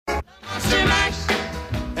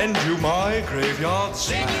and do my graveyard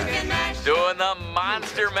smash. Doing the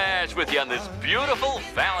Monster Mash with you on this beautiful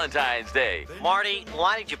Valentine's Day. Marty,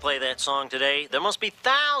 why did you play that song today? There must be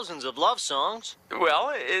thousands of love songs.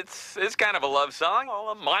 Well, it's kind of a love song.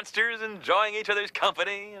 All the monsters enjoying each other's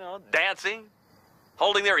company, dancing,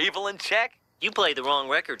 holding their evil in check. You played the wrong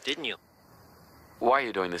record, didn't you? Why are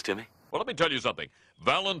you doing this to me? Well, let me tell you something.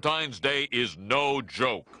 Valentine's Day is no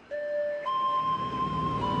joke.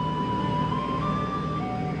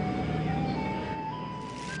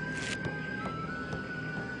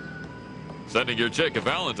 Sending your chick a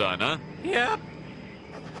Valentine, huh? Yep.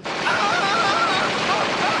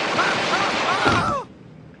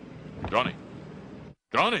 Johnny!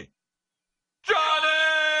 Johnny! Johnny!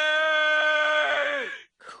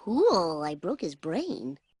 Cool, I broke his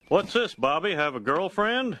brain. What's this, Bobby? Have a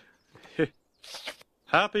girlfriend?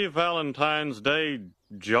 Happy Valentine's Day,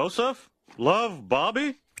 Joseph? Love,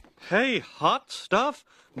 Bobby? Hey, hot stuff?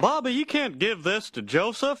 Bobby, you can't give this to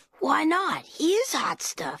Joseph. Why not? He is hot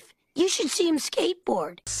stuff. You should see him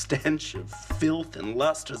skateboard. Stench of filth and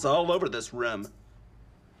lust is all over this room.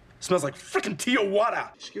 Smells like frickin'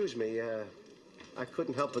 Tijuana. Excuse me, I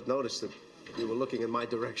couldn't help but notice that you were looking in my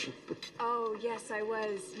direction. Oh, yes, I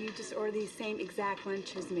was. You just ordered the same exact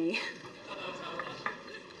lunch as me.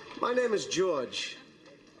 My name is George.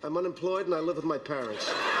 I'm unemployed and I live with my parents.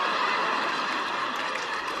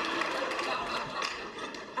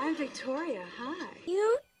 I'm Victoria. Hi.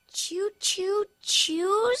 You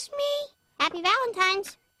choose me? Happy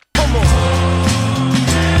Valentine's. 1,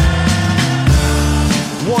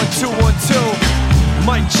 2, 1, 2.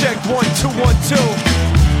 Mic check 1, 2, 1, 2.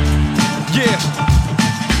 Yeah.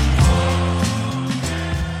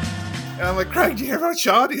 And I'm like, Craig, do you hear about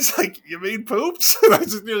Sean? He's like, you mean poops? And I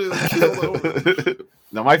just nearly killed over.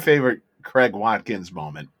 Now, my favorite Craig Watkins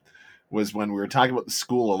moment was when we were talking about the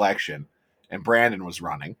school election and Brandon was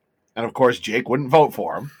running. And, of course, Jake wouldn't vote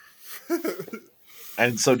for him.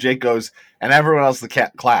 And so Jake goes, and everyone else in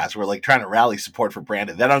the class were like trying to rally support for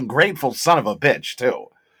Brandon. That ungrateful son of a bitch, too.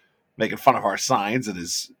 Making fun of our signs in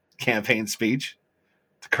his campaign speech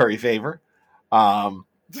to curry favor.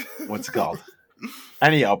 What's it called?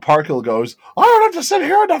 Anyhow, Parkhill goes, I don't have to sit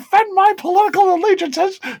here and defend my political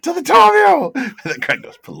allegiances to the two of you. And then Craig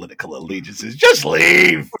goes, political allegiances, just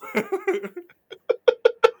leave.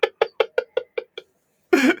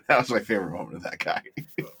 That was my favorite moment of that guy.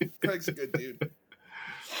 Craig's a good dude.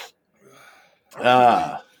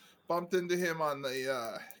 Bumped into him on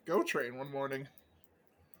the GO train one morning.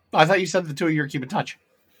 I thought you said the two of you were keeping touch.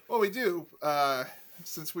 Well, we do,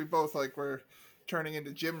 since we both were turning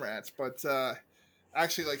into gym rats, but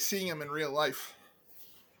actually seeing him in real life.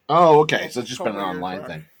 Oh, okay. So it's just been an online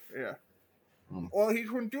thing. Yeah. Well,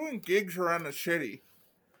 he's been doing gigs around the city.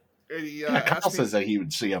 Kyle says that he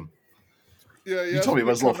would see him. Yeah, he told me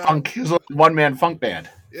about his little one-man funk band.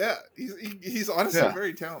 Yeah, he's honestly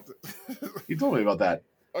very talented. He told me about that.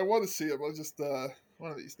 I want to see him. I'll just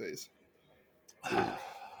one of these days.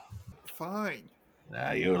 Fine.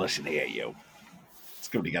 Now you listen here, you. It's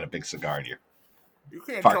good when you got a big cigar in your You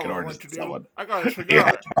can't fucking tell me orders what to to do. someone. I got a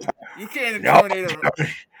cigar. You can't intimidate him.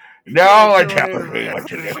 No one tells me what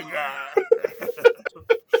to do.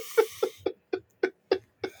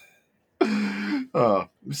 I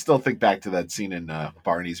still think back to that scene in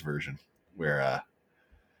Barney's version where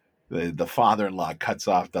the father-in-law cuts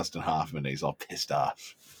off Dustin Hoffman and he's all pissed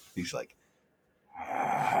off. He's like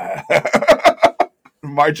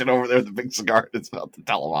marching over there with a big cigar in his mouth to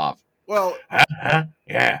tell him off. Well,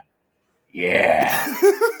 yeah.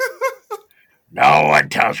 No one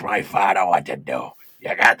tells my father what to do.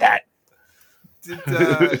 You got that?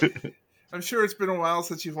 I'm sure it's been a while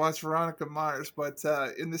since you've watched Veronica Mars, but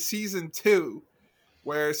in the season 2,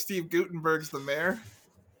 where Steve Guttenberg's the mayor,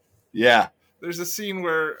 yeah, there's a scene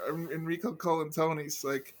where Enrico Colantoni's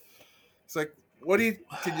like, it's like,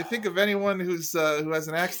 can you think of anyone who has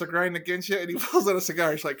an axe to grind against you? And he pulls out a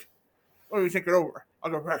cigar. He's like, "What do you think it over? I'll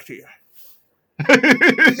go back to you."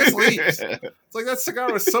 He just leaves. It's like that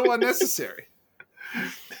cigar was so unnecessary.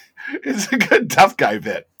 It's a good tough guy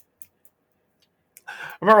bit. I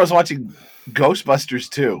remember I was watching Ghostbusters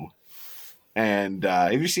 2. And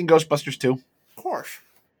have you seen Ghostbusters 2? Of course.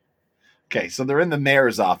 Okay, so they're in the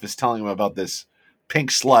mayor's office telling him about this pink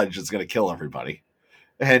sludge that's going to kill everybody.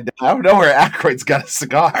 And out of nowhere, Aykroyd's got a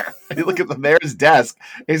cigar. And you look at the mayor's desk,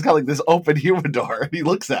 and he's got this open humidor. And he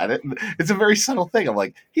looks at it, and it's a very subtle thing. I'm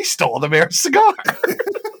like, he stole the mayor's cigar.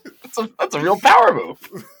 That's a real power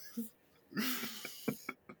move.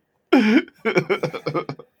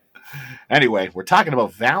 Anyway, we're talking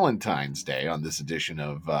about Valentine's Day on this edition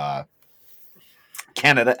of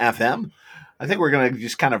Canada FM. I think we're going to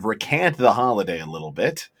just kind of recant the holiday a little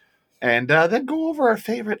bit and then go over our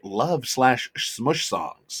favorite love/smush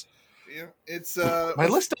songs. Yeah, it's my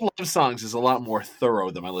list of love songs is a lot more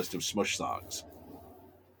thorough than my list of smush songs.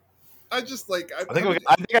 I just like. I think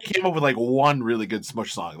I came up with like one really good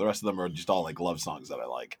smush song. The rest of them are just all like love songs that I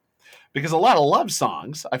like. Because a lot of love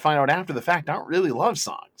songs, I find out after the fact, aren't really love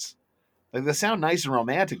songs. Like they sound nice and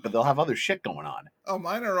romantic, but they'll have other shit going on. Oh,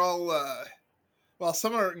 mine are all. Well,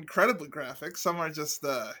 some are incredibly graphic. Some are just.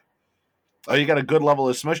 Oh, you got a good level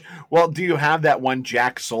of smush. Well, do you have that one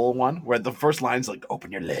Jack Soul one where the first line's like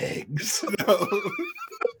 "Open your legs"? No.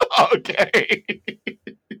 Okay.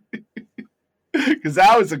 Because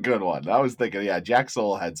that was a good one. I was thinking, yeah, Jack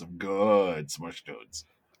Soul had some good smush tunes.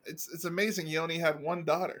 It's amazing. He only had one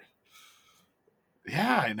daughter.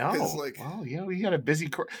 Yeah, I know. Like, well, you had a busy.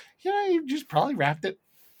 You just probably wrapped it.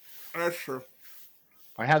 That's true.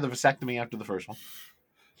 I had the vasectomy after the first one.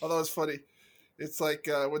 Although it's funny, it's like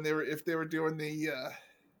if they were doing the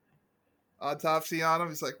autopsy on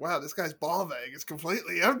him, it's like, wow, this guy's ball bag is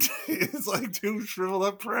completely empty. It's like two shriveled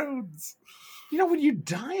up prunes. You know, when you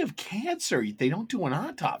die of cancer, they don't do an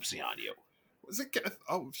autopsy on you. Was it?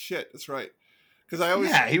 Oh shit, that's right. Because I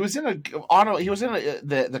always he was in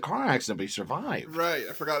the car accident, but he survived. Right,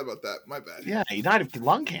 I forgot about that. My bad. Yeah, he died of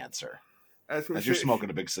lung cancer. As you're smoking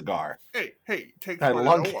a big cigar. Hey, take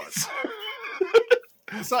lung cancer.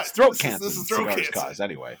 Besides, throat cancer. This is throat cancer. Cause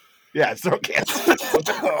anyway. Yeah, it's throat cancer.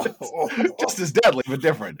 Just as deadly, but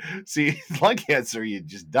different. See, lung cancer, you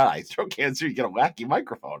just die. Throat cancer, you get a wacky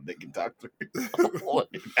microphone they can talk through.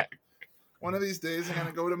 One of these days, I'm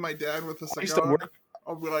gonna go to my dad with a cigar.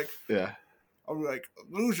 I'll be like,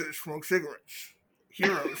 losers smoke cigarettes,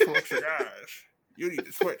 heroes smoke cigars. You need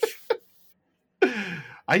to switch.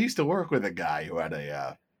 I used to work with a guy who had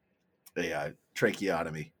a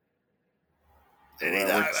tracheotomy. Did he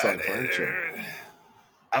die?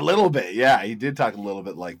 A little bit, yeah. He did talk a little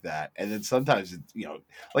bit like that, and then sometimes,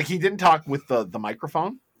 like he didn't talk with the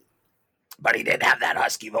microphone, but he did have that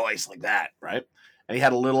husky voice like that, right? And he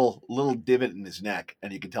had a little divot in his neck,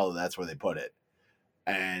 and you could tell that's where they put it.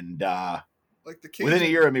 And like the kid within a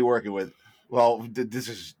year of me working with,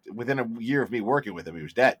 within a year of me working with him, he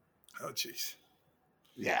was dead. Oh, jeez.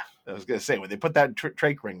 Yeah, I was gonna say when they put that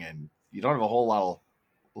trach ring in, you don't have a whole lot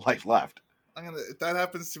of life left. If that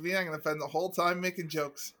happens to me, I'm gonna spend the whole time making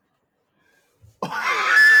jokes. What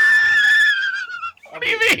do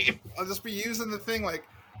you mean? I'll just be using the thing like.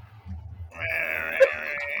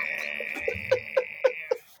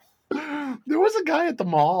 There was a guy at the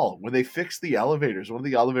mall when they fixed the elevators. One of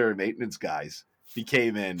the elevator maintenance guys, he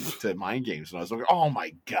came in to Mind Games, and I was like, "Oh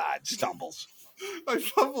my god, stumbles!" I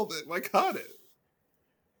fumbled it. I caught it.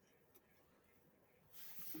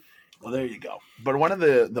 Well, there you go. But one of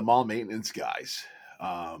the mall maintenance guys,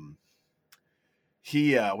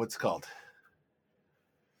 he what's it called?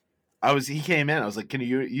 He came in. I was like, "Can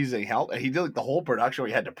you use any help?" And he did like the whole production where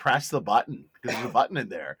he had to press the button because there's a button in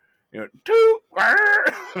there. The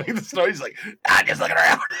story's like, just looking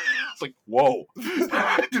around. It's like, whoa!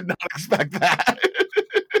 I did not expect that.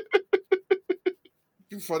 It'd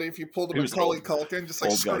be funny if you pulled a Macaulay Culkin, just like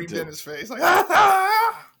screamed in his face, like.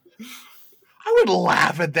 I would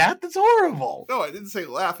laugh at that. That's horrible. No, I didn't say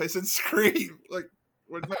laugh. I said scream. Like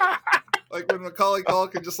when Macaulay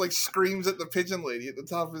Culkin just like screams at the pigeon lady at the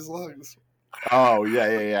top of his lungs. Oh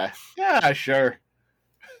yeah. Yeah, sure.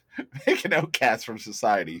 Make an outcast from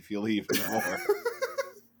society if you leave more.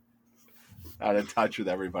 Out of touch with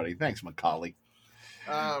everybody. Thanks, Macaulay.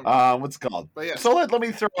 What's it called? Yeah. So let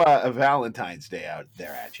me throw a Valentine's Day out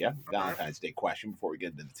there at you. Valentine's Day question before we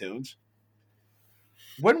get into the tunes.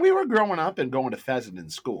 When we were growing up and going to Pheasant in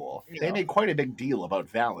school, they made quite a big deal about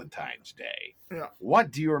Valentine's Day. Yeah.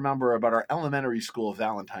 What do you remember about our elementary school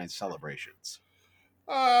Valentine's celebrations?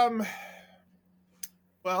 Well,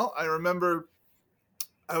 I remember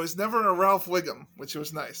I was never in a Ralph Wiggum, which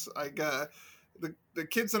was nice. The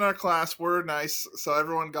kids in our class were nice, so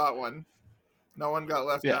everyone got one. No one got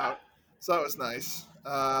left out. So that was nice.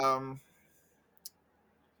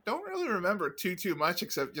 Don't really remember too much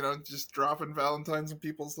except, just dropping Valentine's in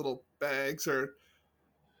people's little bags or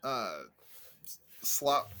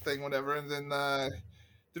slop thing, whatever. And then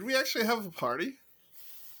did we actually have a party?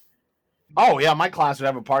 Oh, yeah, my class would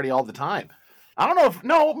have a party all the time. I don't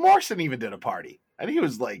know Morrison even did a party. I think he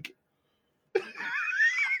was like, I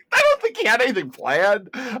don't think he had anything planned.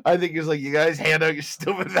 I think he was like, you guys hand out your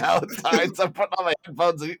stupid Valentines. I'm putting on my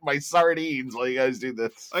headphones and eating my sardines while you guys do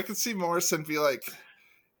this. I could see Morrison be like,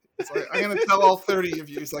 I'm going to tell all 30 of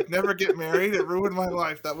you. He's like, never get married. It ruined my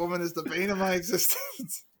life. That woman is the bane of my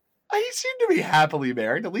existence. He seemed to be happily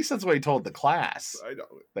married. At least that's what he told the class. I know.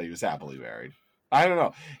 That he was happily married. I don't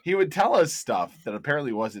know. He would tell us stuff that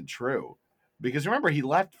apparently wasn't true. Because remember, he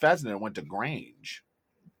left Pheasant and went to Grange.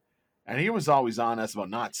 And he was always on us about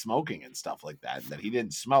not smoking and stuff like that. That he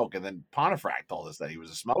didn't smoke. And then Pontefract told us that he was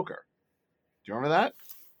a smoker. Do you remember that?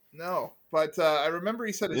 No. But I remember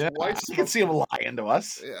he said his wife smoked. You can see him lying to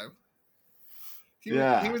us.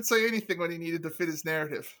 Yeah. He would say anything when he needed to fit his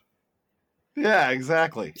narrative. Yeah,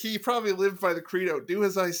 exactly. He probably lived by the credo, do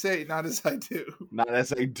as I say, not as I do. Not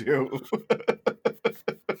as I do.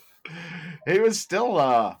 He was still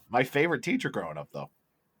my favorite teacher growing up, though.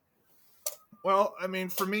 Well, I mean,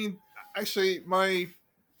 for me, actually, my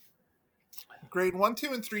grade 1,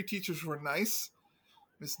 2, and 3 teachers were nice.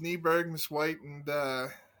 Miss Nieberg, Miss White, and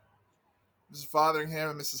Mrs. Fotheringham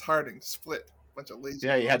and Mrs. Harding split. Bunch of lazy.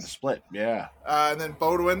 Yeah, you had to split. Yeah. And then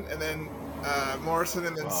Bodwin, and then Morrison,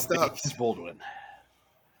 and then Stubbs. Big Bodwin.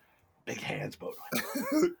 Big hands,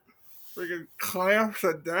 Bodwin. Freaking clamps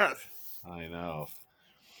of death. I know.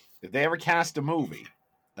 If they ever cast a movie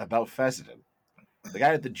about Fessenden, the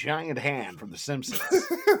guy with the giant hand from The Simpsons.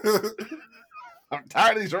 I'm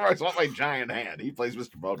tired of these remarks. I want my giant hand. He plays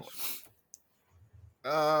Mr. Bodwin.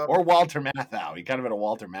 Or Walter Matthau. He kind of had a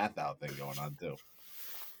Walter Matthau thing going on, too.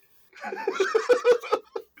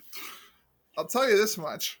 I'll tell you this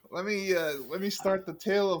much. Let me start the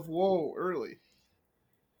tale of woe early.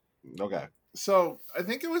 Okay. So I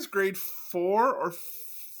think it was grade 4 or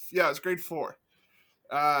it was grade 4.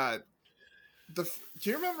 Do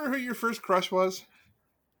you remember who your first crush was?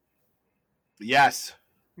 Yes.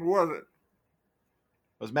 Who was it?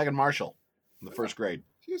 It was Megan Marshall in the first grade.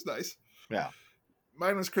 She was nice. Yeah.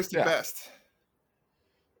 Mine was Christy Best.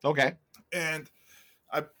 Okay. And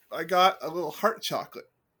I got a little heart chocolate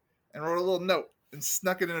and wrote a little note and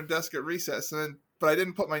snuck it in her desk at recess, but I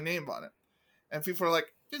didn't put my name on it. And people were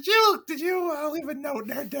like, "Did you leave a note in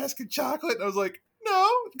her desk of chocolate?" And I was like, "No,"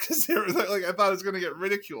 because they were like, I thought I was going to get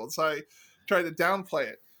ridiculed, so I tried to downplay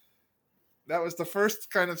it. That was the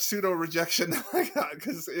first kind of pseudo rejection I got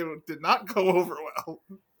because it did not go over well.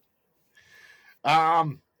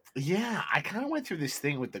 Yeah, I kind of went through this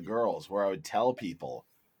thing with the girls where I would tell people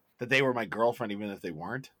that they were my girlfriend even if they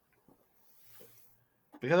weren't.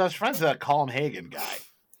 Because I was friends with that Colm Hagen guy.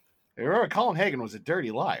 You remember Colm Hagen was a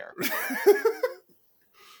dirty liar.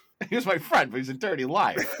 He was my friend, but he's a dirty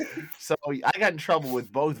liar. So I got in trouble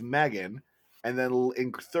with both Megan and then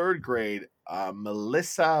in third grade,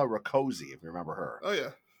 Melissa Rakosi, if you remember her. Oh,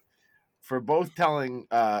 yeah. For both telling,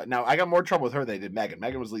 now I got more trouble with her than I did Megan.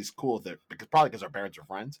 Megan was at least cool with it, probably because our parents were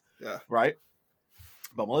friends. Yeah. Right?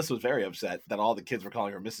 But Melissa was very upset that all the kids were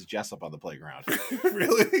calling her Mrs. Jessup on the playground.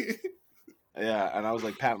 Really? Yeah, and I was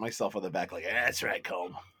like patting myself on the back like, that's right,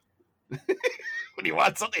 Colm. When you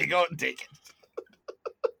want something, you go out and take it.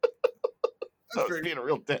 I was being a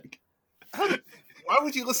real dick. Why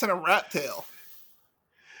would you listen to Rat Tail?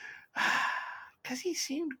 Because he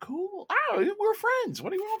seemed cool. Oh, we're friends.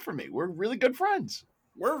 What do you want from me? We're really good friends.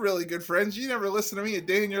 We're really good friends. You never listened to me a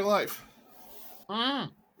day in your life. I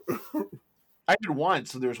did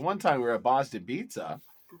once. So there was one time we were at Boston Pizza,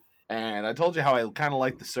 and I told you how I kind of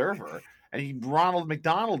liked the server, and he Ronald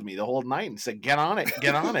McDonald me the whole night and said, "Get on it,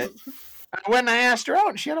 get on it." I went and I asked her out,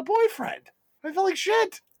 and she had a boyfriend. I felt like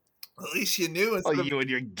shit. At least you knew. You and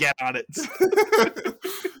your get on it.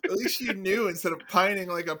 At least you knew instead of pining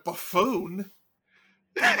like a buffoon.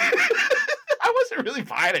 I wasn't really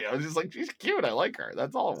pining. I was just like, she's cute. I like her.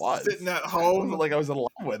 That's all it was. Sitting at home. It wasn't like I was in love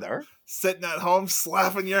with her. Sitting at home,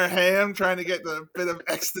 slapping your ham, trying to get the bit of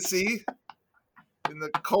ecstasy in the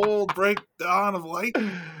cold break dawn of light.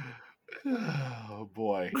 Oh,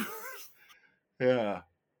 boy. Yeah.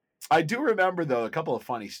 I do remember, though, a couple of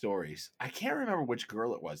funny stories. I can't remember which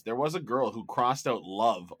girl it was. There was a girl who crossed out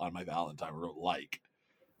love on my Valentine, wrote like.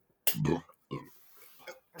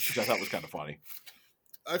 Which I thought was kind of funny.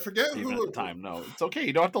 I forget even who at the time. No, it's okay.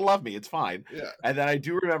 You don't have to love me. It's fine. Yeah. And then I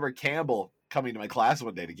do remember Campbell coming to my class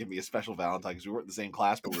one day to give me a special Valentine because we weren't in the same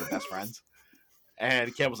class, but we were best friends.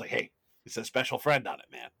 And Campbell's like, "Hey, it says special friend on it,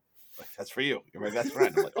 man. Like, that's for you. You're my best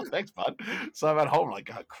friend." I'm like, "Oh, thanks, bud." So I'm at home, I'm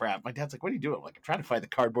like, "Oh, crap." My dad's like, "What are you doing?" I'm like, "I'm trying to find the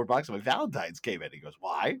cardboard box and my Valentine's came in." He goes,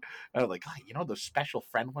 "Why?" And I'm like, "Oh, you know those special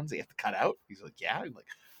friend ones that you have to cut out?" He's like, "Yeah." I'm like,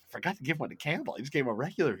 "I forgot to give one to Campbell. I just gave him a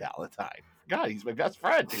regular Valentine. God, he's my best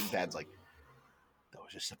friend." And his dad's like,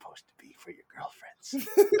 "Those are supposed to be for your girlfriends."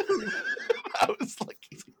 I was like,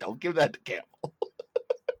 he's like, "Don't give that to Campbell."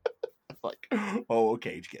 I'm like, "Oh,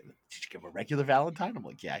 okay. Did you give him a regular Valentine?" I'm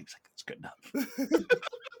like, "Yeah." He's like, "That's good enough."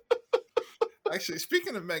 Actually,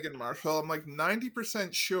 speaking of Megan Marshall, I'm like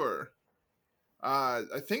 90% sure.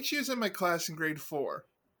 I think she was in my class in grade 4.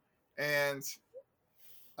 And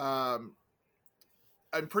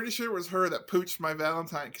I'm pretty sure it was her that pooched my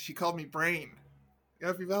Valentine because she called me Brain.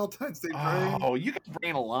 Happy Valentine's Day, Brain. Oh, you get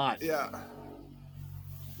Brain a lot. Yeah.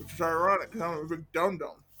 Which is ironic because I'm a big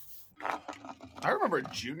dum-dum. I remember in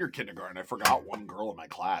junior kindergarten, I forgot one girl in my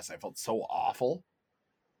class. I felt so awful.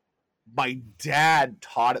 My dad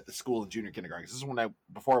taught at the school in junior kindergarten. This is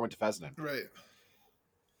before I went to Fessenden. Right.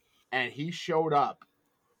 And he showed up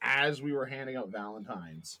as we were handing out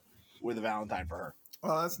Valentines with a Valentine for her.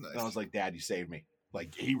 Oh, that's nice. And I was like, Dad, you saved me.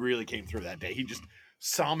 Like, he really came through that day. He just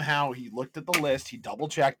somehow he looked at the list. He double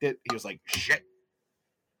checked it. He was like, shit.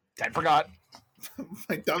 I forgot.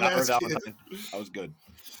 My dumbass kid. That was good.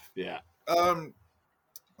 Yeah. What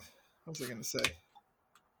was I going to say?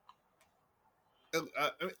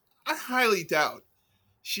 I highly doubt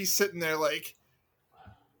she's sitting there like,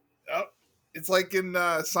 oh, it's like in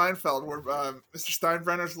Seinfeld where Mr.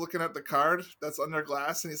 Steinbrenner's looking at the card that's under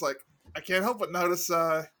glass and he's like, I can't help but notice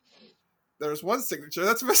there's one signature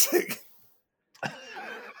that's missing.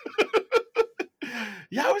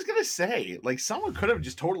 Yeah, I was going to say, like, someone could have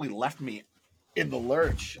just totally left me in the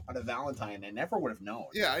lurch on a Valentine. I never would have known.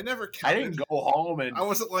 Yeah, I never counted. I didn't go home and I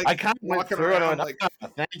wasn't like I kind of went through it. Like,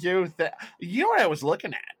 thank you. You know what I was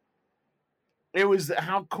looking at? It was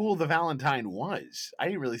how cool the Valentine was. I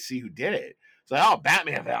didn't really see who did it. It's like, oh,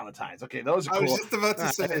 Batman Valentines. Okay, those are cool. I was just about to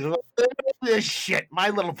say this shit. My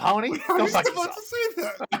Little Pony. I was just about to say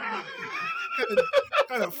that. What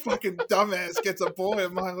kind of fucking dumbass gets a boy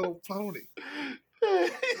in My Little Pony?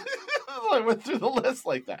 I went through the list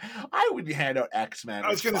like that. I would hand out X-Men. I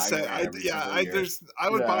was gonna say, I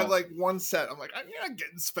would buy like one set. I'm like, you're not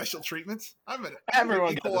getting special treatment.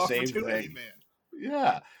 Everyone got the same thing, man.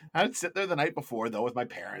 Yeah, I'd sit there the night before though with my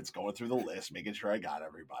parents, going through the list, making sure I got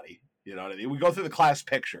everybody. You know what I mean? We go through the class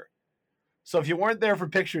picture. So if you weren't there for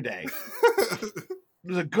picture day,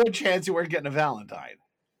 there's a good chance you weren't getting a Valentine.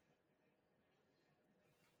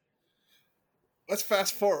 Let's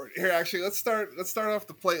fast forward here. Actually, let's start off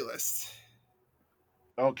the playlist.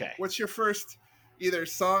 Okay. What's your first either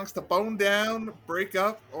songs to bone down, break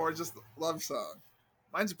up, or just love song?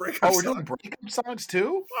 Mine's breakup. Oh, we're doing breakup songs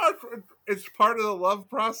too? Well, it's part of the love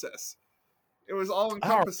process. It was all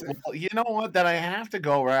encompassing. Oh, well, you know what? Then I have to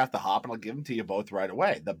go right off the hop, and I'll give them to you both right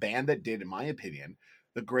away. The band that did, in my opinion,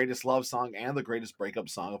 the greatest love song and the greatest breakup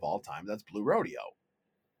song of all time, that's Blue Rodeo.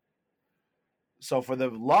 So for the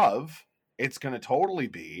love, it's going to totally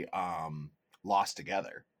be Lost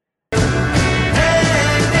Together.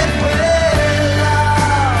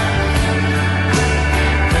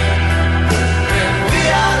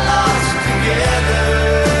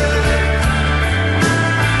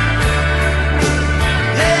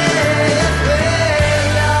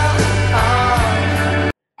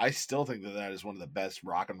 I still think that is one of the best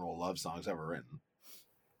rock and roll love songs ever written.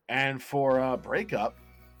 And for breakup,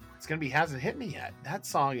 it's going to be Hasn't Hit Me Yet. That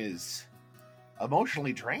song is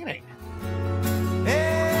emotionally draining.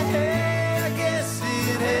 Hey, I guess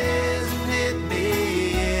it hasn't hit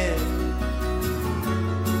me yet.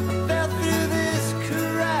 I fell through this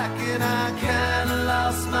crack and I kinda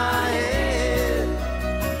lost my head.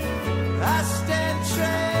 I stand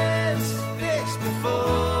transfixed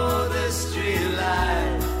before the street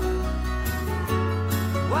light,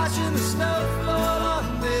 watching the snow fall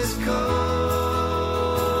on this cold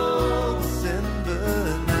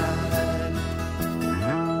December night.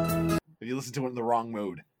 You listen to it in the wrong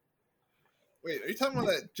mood. Wait, are you talking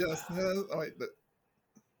about that just? Oh wait,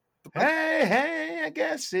 Hey, I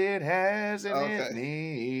guess it hasn't hit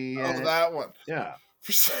me yet. Oh, that one. Yeah.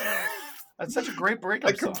 That's such a great breakup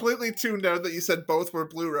I completely tuned out that you said both were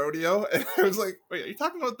Blue Rodeo, and I was like, wait, are you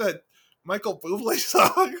talking about that Michael Bublé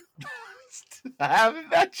song? I haven't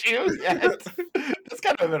met you yet. That's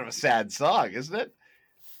kind of a bit of a sad song, isn't it?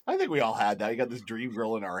 I think we all had that. You got this dream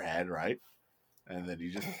girl in our head, right? And then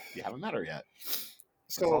you haven't met her yet.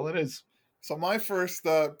 That's all it is. So my first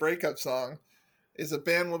breakup song is a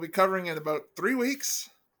band we'll be covering in about 3 weeks.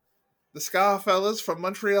 The Ska Fellas from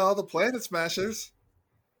Montreal, the Planet Smashers.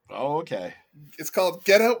 Oh, okay. It's called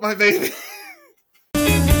Get Out My Baby. But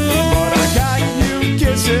I got you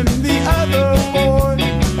kissing the other boy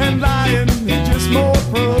and lying just more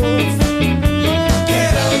proof.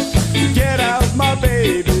 Get out my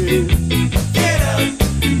baby.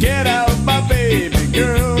 Get out my baby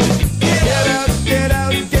girl.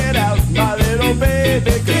 Get out my little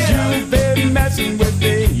baby, 'cause you've been messing with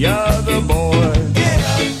the other boy.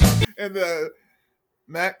 And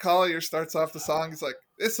Matt Collier starts off the song. He's like,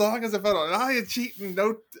 this song is about a lion cheating,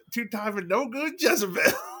 two-time and no good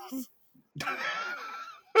Jezebel.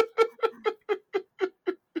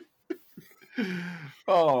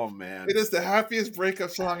 Oh man, It is the happiest breakup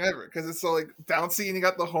song ever because it's so like bouncy and you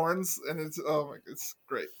got the horns and it's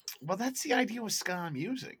great. well, that's the idea with ska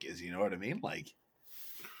music, is, you know what I mean? Like,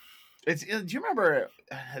 do you remember?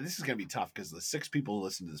 This is gonna be tough because the 6 people who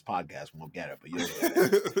listen to this podcast won't get it, but you'll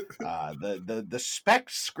get it. The spec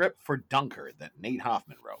script for Dunker that Nate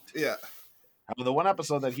Hoffman wrote. Yeah. The one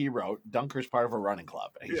episode that he wrote, Dunker's part of a running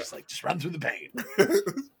club, and he's just like, just run through the pain.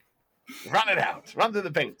 Run it out. Run through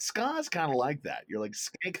the pain. Ska's kind of like that. You're like,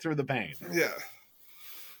 skank through the pain. Yeah.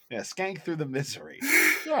 Yeah, skank through the misery.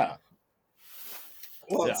 Yeah.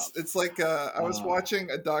 Well, Yeah. it's like I was watching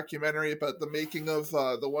a documentary about the making of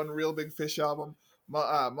the one Real Big Fish album,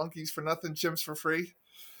 Monkeys for Nothing, Chimps for Free.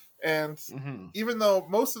 And even though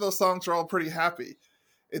most of those songs are all pretty happy,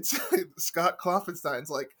 it's Scott Klopfenstein's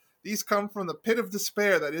like, these come from the pit of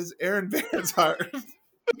despair that is Aaron Barron's heart.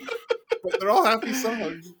 But they're all happy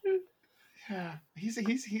songs. Yeah, he's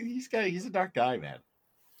a dark guy, man.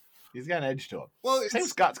 He's got an edge to him. Well, same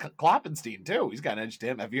Scott Kloppenstein too. He's got an edge to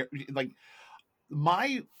him. Have you like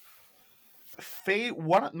my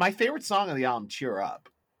favorite song on the album, "Cheer Up,"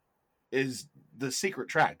 is the secret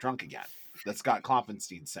track, "Drunk Again," that Scott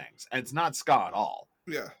Kloppenstein sings, and it's not ska at all.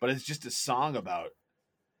 Yeah, but it's just a song about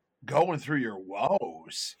going through your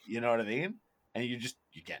woes. You know what I mean? And you're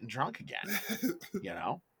getting drunk again. You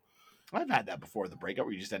know. I've had that before, the breakup,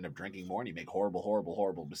 where you just end up drinking more and you make horrible, horrible,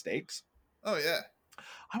 horrible mistakes. Oh, yeah.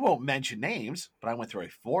 I won't mention names, but I went through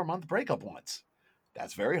a 4-month breakup once.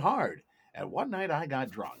 That's very hard. And one night I got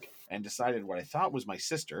drunk and decided what I thought was my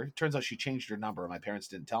sister. It turns out she changed her number and my parents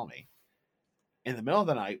didn't tell me. In the middle of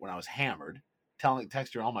the night when I was hammered,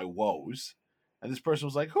 texting her all my woes, and this person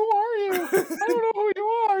was like, "Who are you? I don't know who you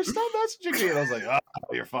are. Stop messaging me." And I was like, "Oh,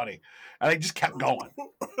 you're funny." And I just kept going.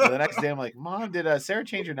 And the next day, I'm like, "Mom, did Sarah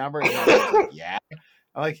change her number?" And I was like, "Yeah."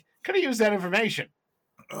 I'm like, "Could have used that information."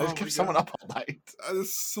 I just kept someone up all night. That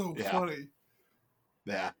is so funny.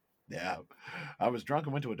 Yeah. I was drunk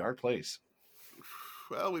and went to a dark place.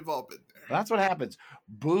 Well, we've all been there. That's what happens.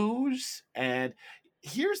 Booze. And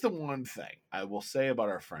here's the one thing I will say about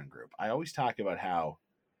our friend group. I always talk about how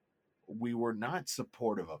we were not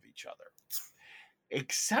supportive of each other,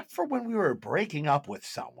 except for when we were breaking up with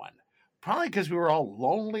someone, probably because we were all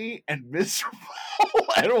lonely and miserable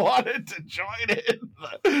and wanted to join in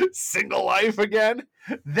the single life again.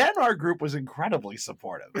 Then our group was incredibly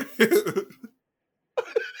supportive.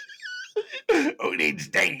 Who needs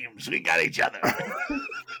dames? We got each other.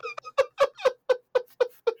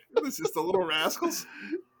 It's just the Little Rascals.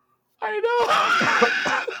 I know.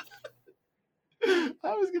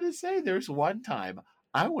 I was going to say, there's one time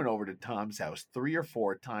I went over to Tom's house 3 or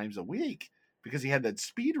 4 times a week because he had that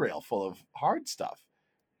speed rail full of hard stuff.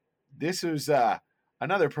 This was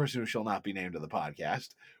another person who shall not be named on the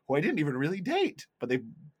podcast, who I didn't even really date, but they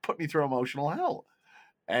put me through emotional hell.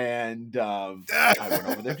 And I went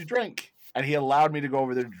over there to drink, and he allowed me to go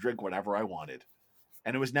over there to drink whatever I wanted.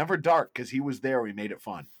 And it was never dark because he was there. We made it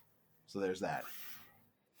fun. So there's that.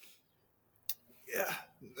 Yeah,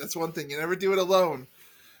 that's one thing. You never do it alone.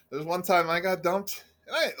 There's one time I got dumped,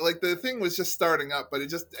 and the thing was just starting up, but it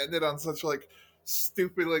just ended on such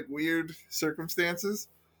stupid, weird circumstances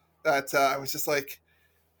that I was just like,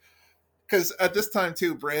 because at this time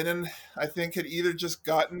too, Brandon, I think, had either just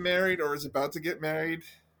gotten married or was about to get married.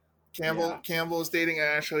 Campbell was dating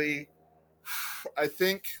Ashley. I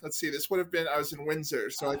think, let's see, this would have been, I was in Windsor,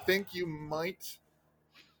 so I think I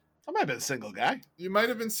might have been a single guy. You might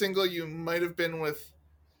have been single. You might have been with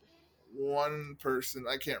one person.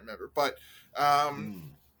 I can't remember. But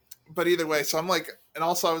but either way, so I'm like, and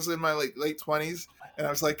also I was in my late 20s, and I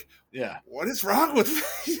was like, yeah, what is wrong with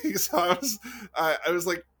me? So I was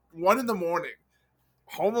like 1 a.m,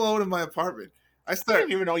 home alone in my apartment. I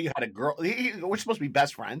didn't even know you had a girl. We're supposed to be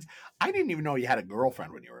best friends. I didn't even know you had a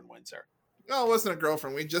girlfriend when you were in Windsor. No, it wasn't a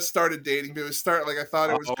girlfriend. We just started dating, but it was I thought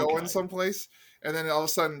it was going someplace. And then all of a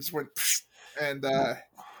sudden it just went, and but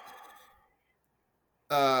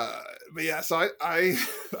yeah, so I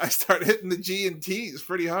started hitting the G&Ts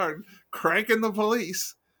pretty hard, cranking the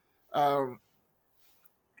police. Did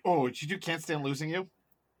you do Can't Stand Losing You?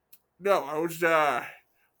 No, I was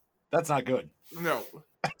that's not good. No,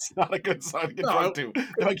 that's not a good song to get drunk to.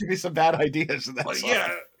 That might give you some bad ideas in that song.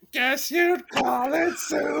 Yeah, guess you'd call it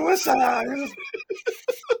suicide.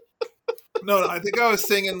 No, I think I was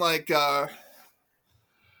singing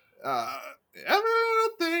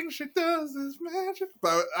everything she does is magic.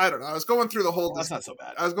 But I don't know. I was going through the whole. That's not so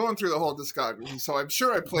bad. I was going through the whole discography, so I'm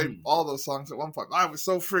sure I played all those songs at one point. I was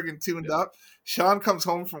so friggin' tuned up. Sean comes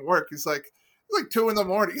home from work. He's like, it's 2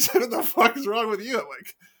 a.m. He said, "What the fuck is wrong with you?" I'm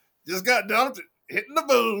like, "Just got dumped, hitting the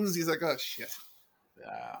booze." He's like, "Oh shit."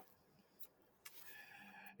 Yeah.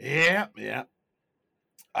 Yeah.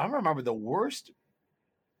 I remember the worst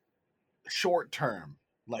short term,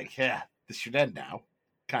 like, yeah, this should end now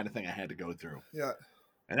kind of thing I had to go through. Yeah.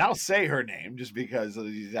 And I'll say her name just because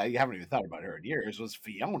I haven't even thought about her in years, was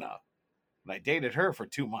Fiona. And I dated her for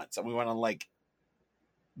 2 months. And we went on like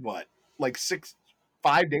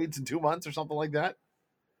 5 dates in 2 months or something like that.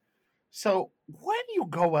 So when you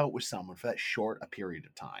go out with someone for that short a period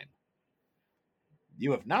of time,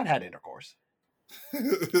 you have not had intercourse.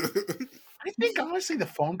 I think honestly the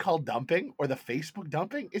phone call dumping or the Facebook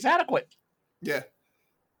dumping is adequate. Yeah.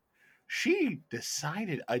 She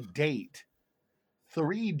decided a date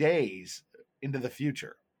 3 days into the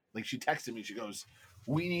future. Like, she texted me, she goes,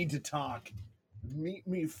 "We need to talk. Meet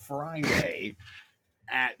me Friday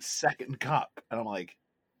at Second Cup." And I'm like,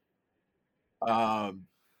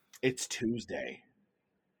 it's Tuesday.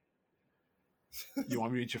 You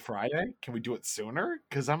want me to meet you Friday? Can we do it sooner?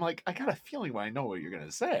 Because I'm like, I got a feeling when I know what you're going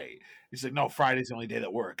to say. He's like, no, Friday's the only day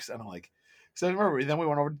that works. And I'm like, so I remember, then we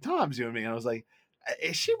went over to Tom's, you and me, and I was like,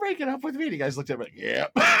 is she breaking up with me? And you guys looked at me like, yeah.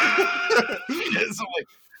 So I'm like,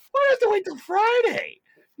 why do I have to wait till Friday?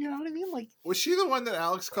 You know what I mean? Like, was she the one that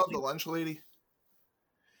Alex called the lunch lady?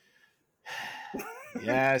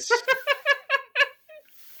 Yes.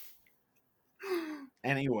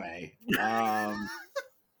 Anyway, but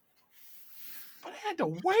I had to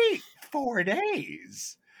wait 4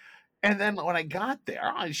 days. And then when I got there,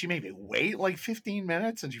 she made me wait like 15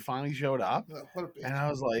 minutes and she finally showed up. Oh, what a bitch. And I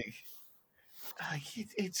was like,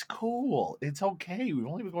 it's cool. It's okay. We've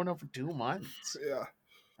only been going out for 2 months. Yeah.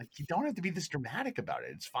 Like, you don't have to be this dramatic about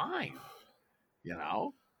it. It's fine. You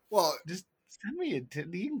know? Well, just send me you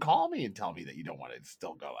can call me and tell me that you don't want to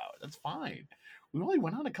still go out. That's fine. We only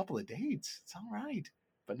went on a couple of dates. It's all right.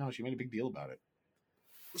 But no, she made a big deal about it.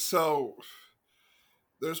 So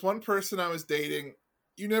there's one person I was dating.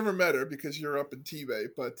 You never met her because you're up in T-Bay,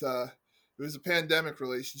 but it was a pandemic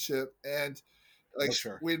relationship, and like,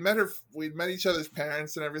 sure. we'd met each other's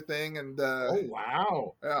parents and everything, and oh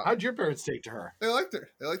wow, yeah. How'd your parents take to her? They liked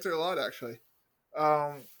her a lot, actually.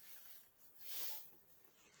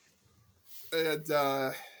 And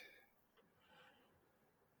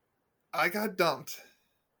I got dumped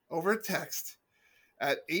over text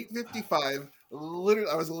at 8:55.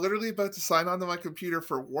 I was literally about to sign onto my computer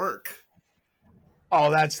for work. Oh,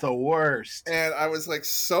 that's the worst. And I was like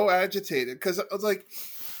so agitated because I was like,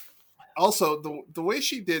 also the way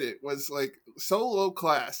she did it was like so low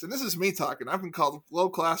class. And this is me talking. I've been called low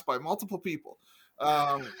class by multiple people,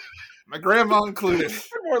 my grandma included.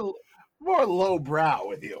 More low brow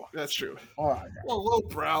with you. That's true. All right. Well, low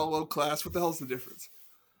brow, low class. What the hell's the difference?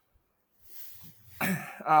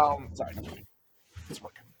 Sorry, it's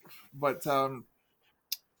working. But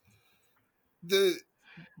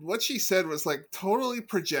what she said was like totally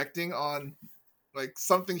projecting on like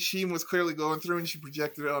something she was clearly going through, and she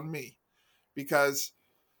projected it on me because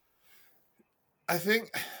I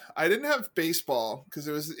think I didn't have baseball because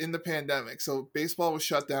it was in the pandemic, so baseball was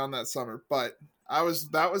shut down that summer. But that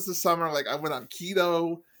was the summer like I went on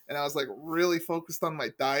keto and I was like really focused on my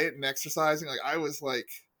diet and exercising. Like I was like,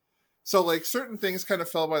 so like certain things kind of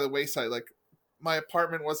fell by the wayside. Like my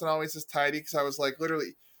apartment wasn't always as tidy because I was like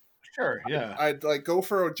literally. Sure, yeah. I'd like go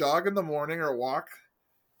for a jog in the morning or a walk,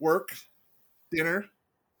 work,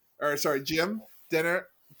 gym, dinner,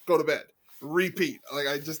 go to bed, repeat. Like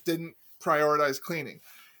I just didn't prioritize cleaning.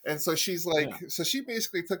 And so she's like, So she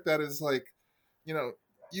basically took that as like, you know,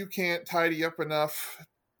 you can't tidy up enough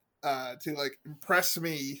to like impress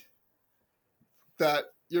me that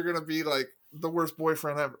you're going to be like the worst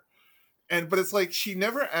boyfriend ever. But it's like, she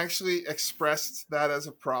never actually expressed that as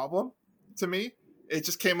a problem to me. It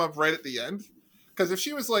just came up right at the end. Because if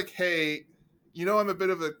she was like, hey, you know, I'm a bit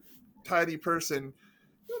of a tidy person,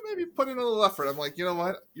 you know, maybe put in a little effort. I'm like, you know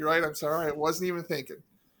what? You're right. I'm sorry. I wasn't even thinking.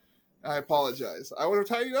 I apologize. I would have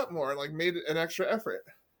tidied up more and like made an extra effort.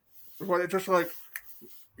 But it just like,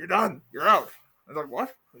 you're done. You're out. I was like,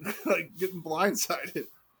 what? Like getting blindsided.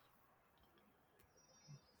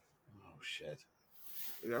 Oh, shit.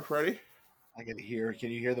 You know, Freddie? I can hear.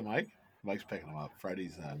 Can you hear the mic? Mike's picking him up.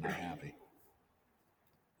 Freddie's not happy.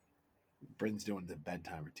 Bryn's doing the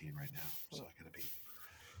bedtime routine right now, so I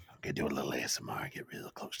gotta do a little ASMR. Get real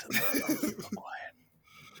close to the mic. Real quiet.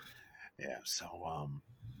 Yeah. So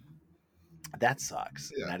that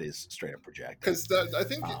sucks. Yeah. That is straight up projected. Because I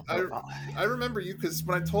think I remember you because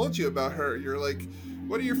when I told you about her, you're like,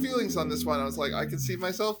 "What are your feelings on this one?" I was like, "I could see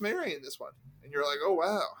myself marrying this one," and you're like, "Oh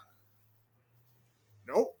wow."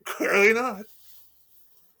 Nope, clearly not.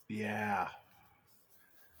 Yeah.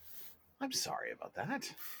 I'm sorry about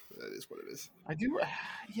that. That is what it is. I do.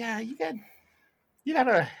 Yeah, you had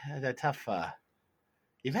a tough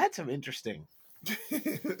you've had some interesting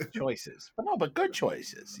choices, but good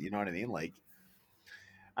choices. You know what I mean? Like,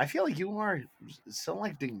 I feel like you are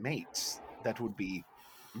selecting mates that would be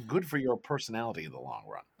good for your personality in the long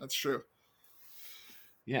run. That's true.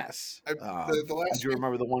 Yes. The last do you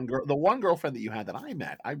remember the one girlfriend that you had that I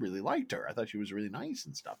met? I really liked her. I thought she was really nice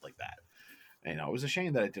and stuff like that. And, it was a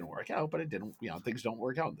shame that it didn't work out, but it didn't. Things don't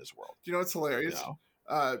work out in this world. Do you know what's hilarious?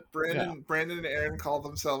 Brandon and Aaron call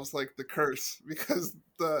themselves like the curse because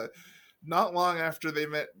not long after they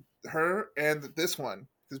met her and this one,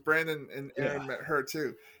 because Brandon and Aaron met her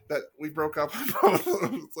too, that we broke up on both of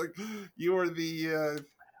them. It's like you were the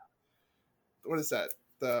what is that?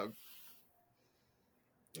 I'm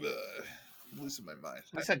losing my mind.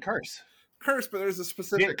 I said curse. Curse, but there's a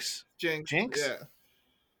specific Jinx. Yeah.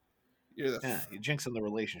 You're you jinx in the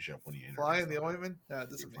relationship when you fly in the ointment. Yeah, it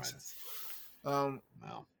doesn't make sense. Well,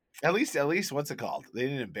 at least what's it called? They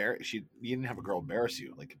didn't embarrass you. You didn't have a girl embarrass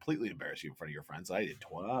you, like completely embarrass you in front of your friends. I did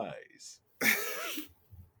twice.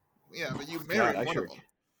 Yeah, but you married one of them.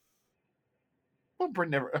 Well, Bryn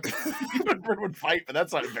never. Bryn would fight, but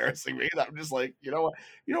that's not embarrassing me. I'm just like, what?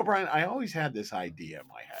 Brian, I always had this idea in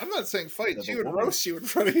my head. I'm not saying fight. She would roast you in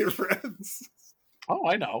front of your friends. Oh,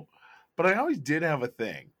 I know. But I always did have a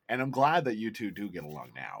thing. And I'm glad that you two do get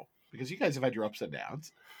along now. Because you guys have had your ups and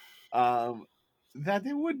downs. That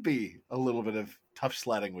there would be a little bit of tough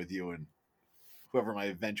sledding with you and whoever my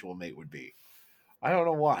eventual mate would be. I don't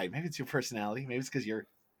know why. Maybe it's your personality. Maybe it's because you're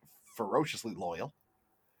ferociously loyal.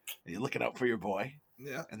 And you're looking out for your boy.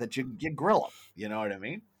 Yeah. And that you grill him. You know what I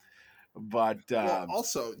mean? But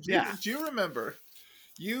also, do you remember,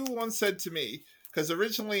 you once said to me, because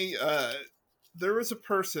originally there was a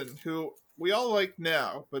person who we all like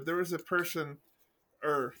now, but there was a person,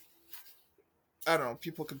 or I don't know,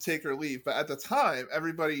 people could take or leave, but at the time,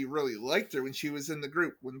 everybody really liked her when she was in the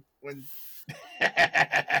group. When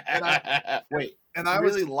I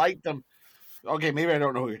really liked them. Okay, maybe I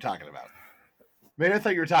don't know who you're talking about. Maybe I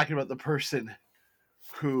thought you were talking about the person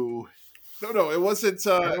who. No, it wasn't.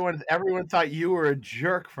 Everyone thought you were a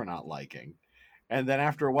jerk for not liking, and then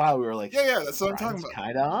after a while, we were like, "Yeah, that's what I'm talking about."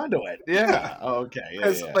 Kind of onto it. Yeah. Okay.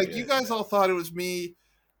 You guys all thought it was me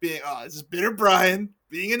being, this is bitter Brian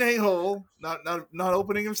being an a-hole, not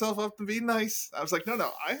opening himself up and being nice. I was like,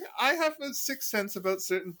 no, I have a sixth sense about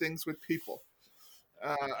certain things with people.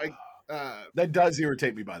 That does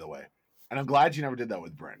irritate me, by the way, and I'm glad you never did that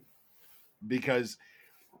with Bryn, because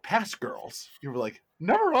past girls, you were like,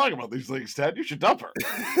 never talk about these things, Ted. You should dump her.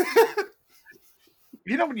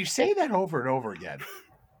 When you say that over and over again,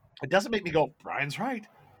 it doesn't make me go, Brian's right.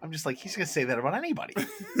 I'm just like, he's going to say that about anybody.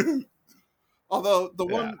 Although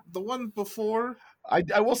the one before,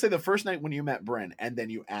 I will say the first night when you met Bryn and then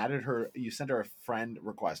you added her, you sent her a friend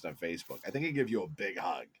request on Facebook. I think it gave you a big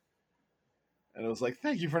hug. And it was like,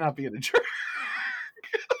 thank you for not being a jerk.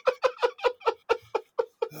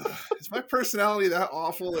 Is my personality that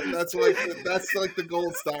awful? That's like the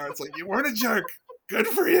gold star. It's like, you weren't a jerk. Good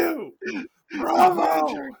for you.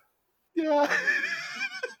 Bravo. Yeah.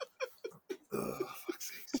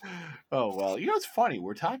 Oh, well, it's funny.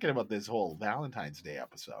 We're talking about this whole Valentine's Day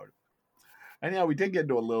episode. And we did get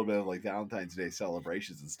into a little bit of like Valentine's Day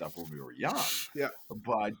celebrations and stuff when we were young. Yeah.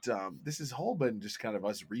 But this has whole been just kind of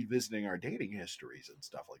us revisiting our dating histories and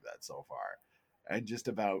stuff like that so far. And just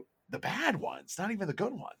about the bad ones, not even the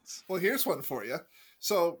good ones. Well, here's one for you.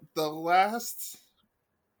 So the last,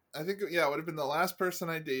 I think, it would have been the last person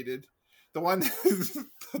I dated. The one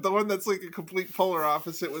that's like a complete polar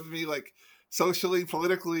opposite with me, like socially,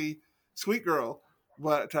 politically, sweet girl.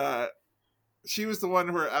 But she was the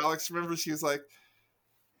one where Alex, remember, she was like,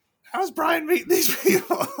 how's Brian meeting these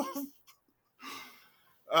people?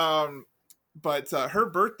 But her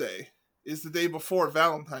birthday is the day before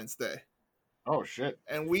Valentine's Day. Oh, shit.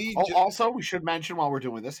 And we also, we should mention while we're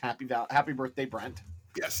doing this, happy birthday, Brent.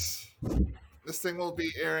 Yes. This thing will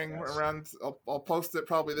be airing around, I'll post it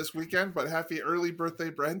probably this weekend, but happy early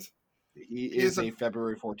birthday, Brent. He is a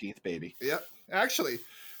February 14th baby. Yep. Actually,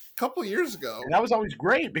 a couple years ago. And that was always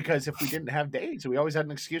great because if we didn't have dates, we always had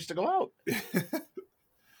an excuse to go out.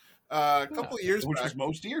 A couple of years which back, was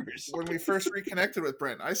most years. When we first reconnected with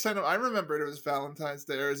Brent, I sent him, I remembered it was Valentine's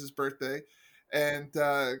Day or it was his birthday. And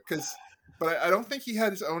but I don't think he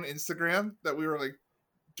had his own Instagram that we were like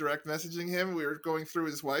direct messaging him. We were going through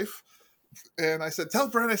his wife. And I said, tell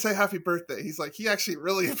Brent I say happy birthday. He's like, he actually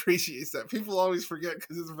really appreciates that. People always forget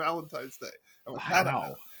because it's Valentine's Day. I'm like, I don't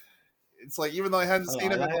know. It's like, even though I hadn't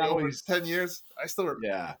seen him in over 10 years, I still remember.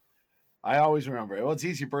 Yeah. I always remember. Well, it's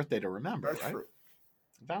easy birthday to remember, That's right? True.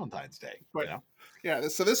 Valentine's Day. But, yeah,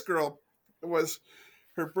 so this girl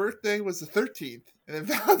her birthday was the 13th, and then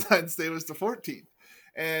Valentine's Day was the 14th.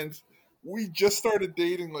 and we just started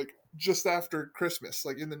dating like just after Christmas,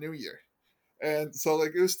 like in the new year. And so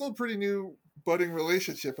like it was still a pretty new budding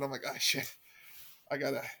relationship, and I'm like, oh shit, I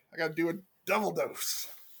gotta do a double dose.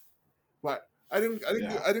 But I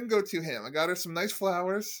didn't go too ham. I got her some nice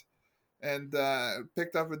flowers, and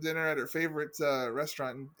picked up a dinner at her favorite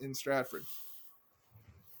restaurant in Stratford.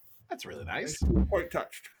 That's really nice. And she was quite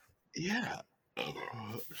touched. Yeah.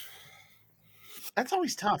 That's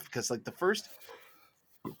always tough because like the first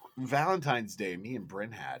Valentine's Day me and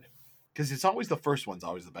Bryn had, because it's always the first one's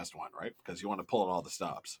always the best one, right? Because you want to pull at all the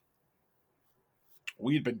stops.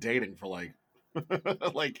 We'd been dating for like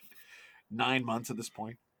like 9 months at this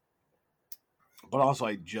point. But also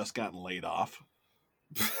I'd just gotten laid off.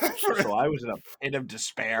 So I was in a pit of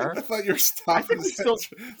despair. I thought you were stopping.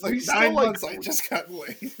 It's like 9 months. I just got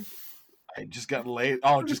laid. I just got laid.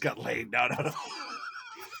 Oh, just got laid. No.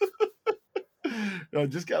 No,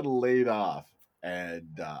 just got laid off.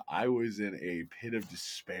 And I was in a pit of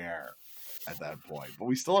despair at that point. But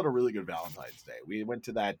we still had a really good Valentine's Day. We went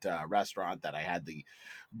to that restaurant that I had the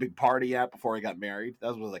big party at before I got married.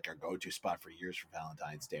 That was like our go-to spot for years for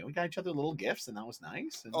Valentine's Day. We got each other little gifts, and that was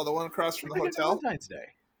nice. And the one across from the hotel? Valentine's Day.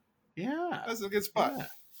 Yeah. That's a good spot. Yeah.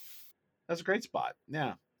 That's a great spot.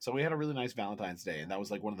 Yeah. So we had a really nice Valentine's Day, and that was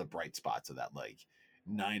like one of the bright spots of that like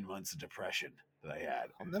 9 months of depression that I had.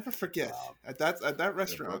 I'll never forget at that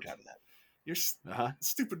restaurant. Your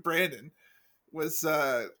stupid Brandon was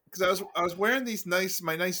because I was wearing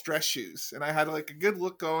my nice dress shoes, and I had like a good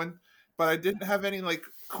look going, but I didn't have any like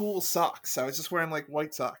cool socks. I was just wearing like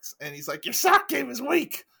white socks, and he's like, "Your sock game is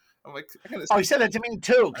weak." I'm like, he said that to me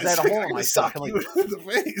too because I had a hole in my sock. I'm like, in the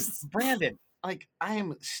face. Brandon, like I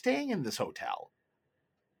am staying in this hotel.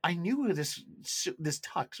 I knew this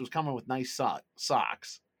tux was coming with nice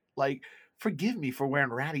socks. Like, forgive me for wearing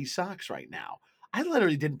ratty socks right now. I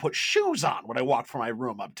literally didn't put shoes on when I walked from my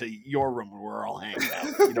room up to your room where we're all hanging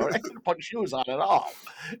out. You know, I didn't put shoes on at all.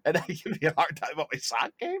 And I give you a hard time about my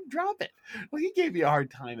sock game? Drop it. Well, he gave me a hard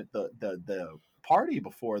time at the party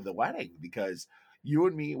before the wedding because you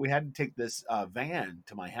and me, we had to take this van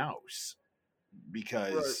to my house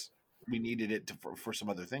because we needed it for some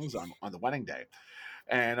other things on the wedding day.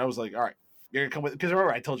 And I was like, all right, you're going to come with, because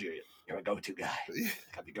remember I told you, you're a go-to guy.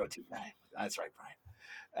 I'm your go-to guy. That's right,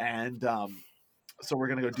 Brian. And so we're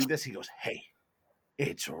going to go do this. He goes, hey,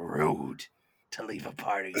 it's rude to leave a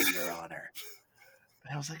party in your honor.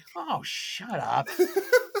 And I was like, oh, shut up.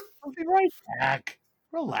 I'll be right back.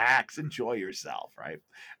 Relax. Enjoy yourself, right?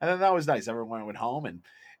 And then that was nice. Everyone went home, and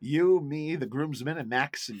you, me, the groomsmen, and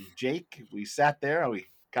Max and Jake, we sat there, and we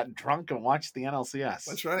got drunk and watched the NLCS.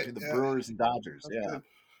 That's right. The Brewers and Dodgers. That's good.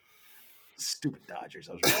 Stupid Dodgers.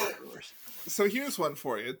 I was really Brewers. So here's one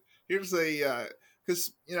for you. Here's a...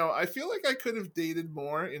 because, I feel like I could have dated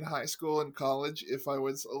more in high school and college if I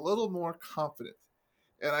was a little more confident.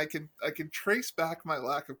 And I can trace back my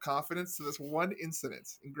lack of confidence to this one incident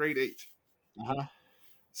in grade 8. Uh-huh.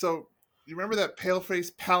 So, you remember that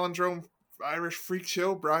pale-faced palindrome Irish freak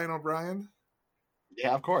show, Brian O'Brien?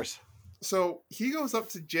 Yeah, of course. So, he goes up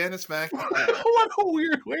to Janice McIntyre. What a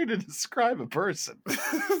weird way to describe a person.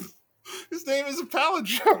 His name is a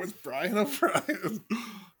palindrome. It's Brian O'Brien.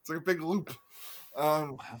 It's like a big loop.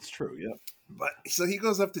 That's true, yeah. But so he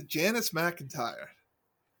goes up to Janice McIntyre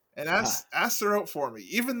and asks her out for me,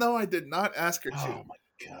 even though I did not ask her to. Oh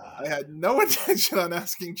my god! I had no intention on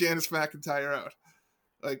asking Janice McIntyre out.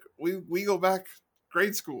 Like we go back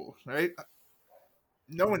grade school, right?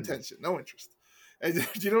 No intention, no interest. And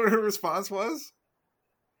do you know what her response was?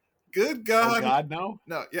 Good God! Oh God, no.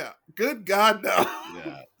 No, yeah. Good God, no.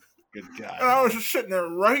 Yeah. Good God. And I was just sitting there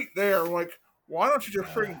right there, like, why don't you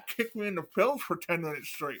just freaking kick me in the pills for 10 minutes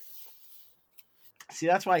straight? See,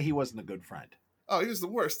 that's why he wasn't a good friend. Oh, he was the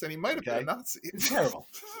worst, and he might have been a Nazi. It's terrible.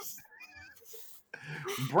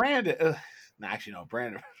 Brandon, actually, no,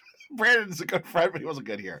 Brandon's a good friend, but he wasn't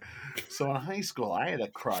good here. So in high school, I had a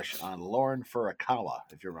crush on Lauren Furukawa,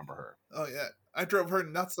 if you remember her. Oh, yeah. I drove her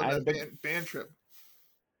nuts on that band trip.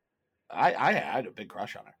 I had a big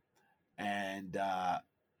crush on her. And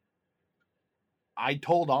I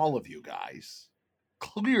told all of you guys,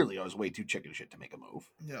 clearly I was way too chicken shit to make a move.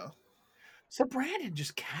 Yeah. So Brandon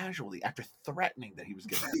just casually, after threatening that he was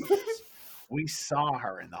going to do this, we saw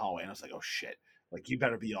her in the hallway, and I was like, oh, shit. Like, you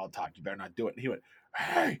better be all talk. You better not do it. And he went,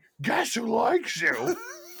 hey, guess who likes you?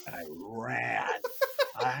 And I ran.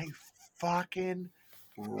 I fucking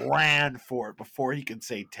ran for it before he could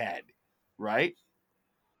say Ted, right?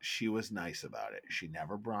 She was nice about it. She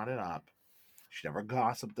never brought it up. She never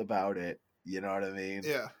gossiped about it. You know what I mean?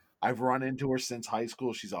 Yeah. I've run into her since high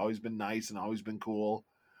school. She's always been nice and always been cool.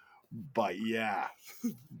 But yeah,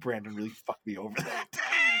 Brandon really fucked me over that day.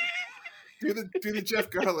 Do the Jeff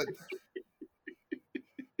Garland.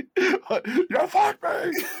 You fucked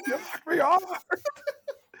me! You fucked me hard!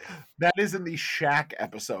 That is in the Shaq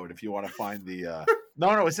episode, if you want to find the...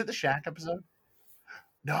 No, is it the Shaq episode?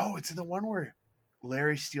 No, it's in the one where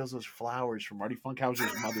Larry steals those flowers from Marty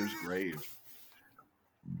Funkhauser's mother's grave.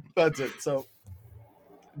 That's it. So,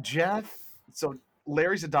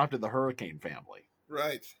 Larry's adopted the Hurricane family.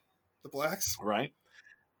 Right. The Blacks? Right?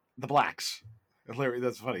 The Blacks. And Larry,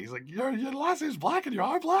 that's funny. He's like, your last name's Black and you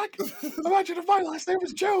are black? I want you to my last name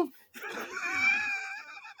was Joe.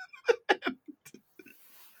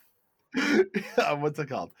 What's it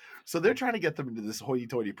called? So they're trying to get them into this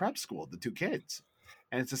hoity-toity prep school, the two kids.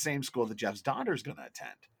 And it's the same school that Jeff's daughter's going to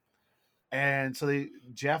attend. And so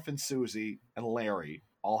Jeff and Susie and Larry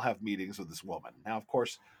all have meetings with this woman. Now, of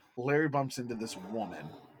course, Larry bumps into this woman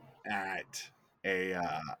at an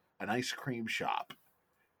ice cream shop.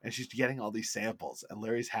 And she's getting all these samples. And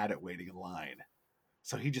Larry's had it waiting in line.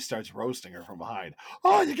 So he just starts roasting her from behind.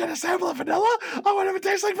 Oh, you get a sample of vanilla? I wonder if it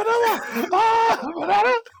tastes like vanilla.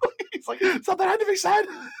 Banana? He's like, something had to be said.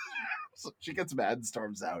 So she gets mad and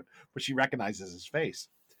storms out, but she recognizes his face.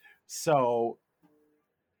 So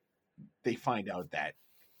they find out that,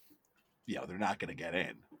 they're not going to get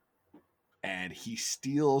in. And he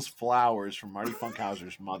steals flowers from Marty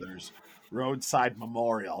Funkhauser's mother's roadside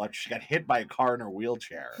memorial after she got hit by a car in her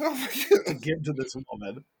wheelchair to give to this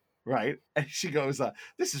woman. Right. And she goes,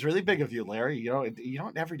 this is really big of you, Larry. You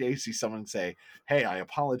don't every day see someone say, hey, I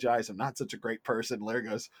apologize. I'm not such a great person. Larry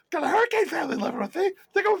goes, got a Hurricane family living with me.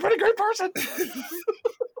 Think I'm a pretty great person.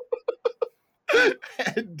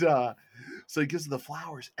 And so he gives her the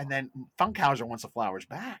flowers. And then Funkhauser wants the flowers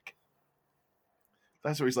back.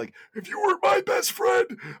 That's where he's like, if you weren't my best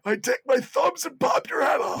friend, I'd take my thumbs and pop your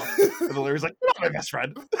head off. And Larry's like, you're not my best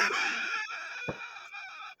friend.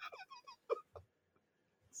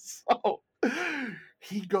 So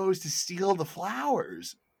he goes to steal the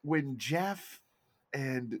flowers when Jeff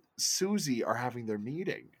and Susie are having their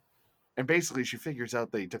meeting. And basically she figures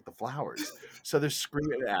out that he took the flowers. So they're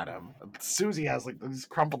screaming at him. Susie has like these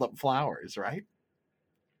crumpled up flowers, right?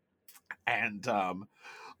 And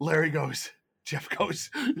Jeff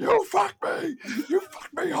goes, you fucked me. You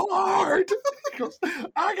fucked me hard. He goes,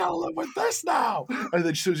 I gotta live with this now. And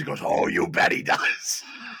then Susie goes, oh, you bet he does.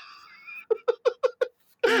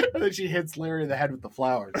 And then she hits Larry in the head with the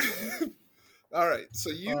flowers. All right,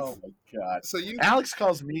 so you. Oh my god! So you. Alex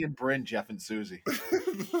calls me and Bryn Jeff and Susie.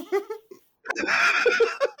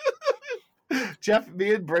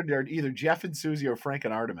 Me and Bryn are either Jeff and Susie or Frank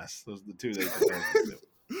and Artemis. Those are the two they compare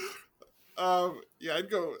to. Yeah, I'd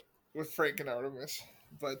go with Frank and Artemis,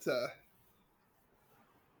 but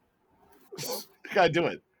gotta do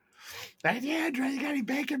it. Yeah, Andrew, you got any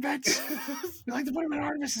bacon bits? We like to put them in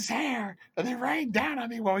Artemis's hair, and they rain down on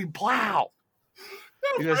me when we plow.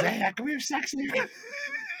 He goes, hey, can we have sex in your...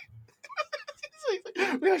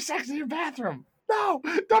 We have sex in your bathroom. No,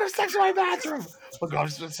 don't have sex in my bathroom. We'll go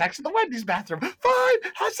have sex in the Wendy's bathroom. Fine,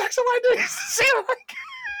 have sex in Wendy's. See you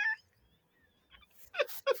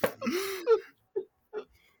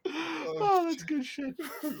Oh, that's good shit.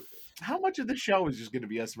 How much of the show is just going to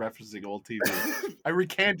be us referencing old TV? I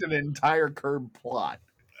recanted an entire Curb plot.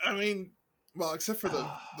 I mean, well, except for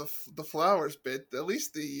the flowers bit, at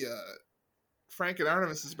least the Frank and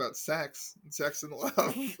Artemis is about sex and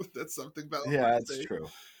love. That's something about. Yeah, that's true.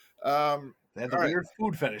 They have the weird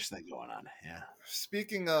food fetish thing going on. Yeah.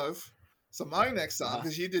 Speaking of, so my next song,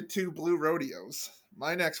 because you did 2 Blue Rodeos,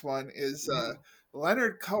 my next one is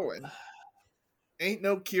Leonard Cohen. Ain't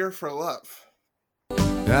No Cure for Love.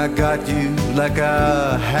 I got you like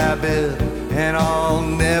a habit, and I'll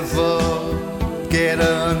never get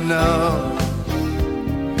enough.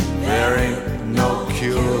 There ain't no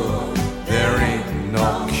cure, there ain't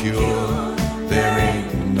no cure, there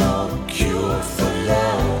ain't no cure for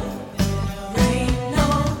love. There ain't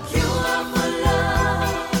no cure for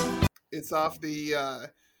love. It's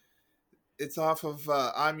off of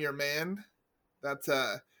I'm Your Man. That's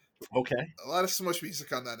okay. A lot of Smush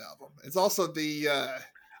music on that album. It's also the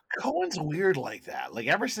Cohen's weird like that. Like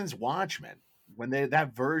ever since Watchmen, when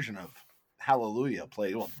that version of Hallelujah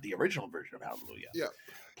played, well, the original version of Hallelujah,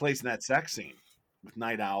 plays in that sex scene with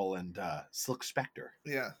Night Owl and Silk Spectre.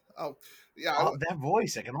 Yeah. Oh, yeah. That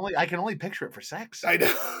voice, I can only picture it for sex. I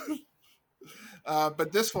know.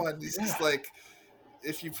 But this one, he's just like,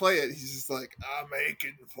 if you play it, he's just like, I'm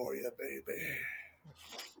aching for you, baby.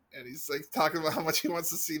 And he's like talking about how much he wants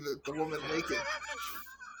to see the woman naked.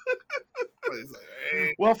 But he's like,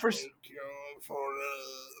 hey, well, for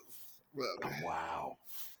wow.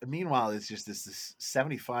 Meanwhile, it's just this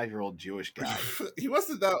 75-year-old Jewish guy. He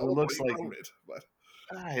wasn't that old. Looks like it, but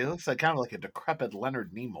He looks like kind of like a decrepit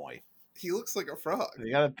Leonard Nimoy. He looks like a frog.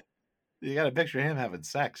 You gotta picture him having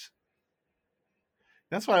sex.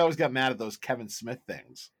 That's why I always got mad at those Kevin Smith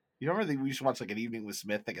things. You remember we used to watch like An Evening with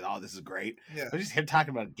Smith, thinking, "Oh, this is great." Yeah. It was just him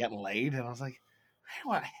talking about getting laid, and I was like, I don't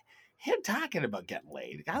want him talking about getting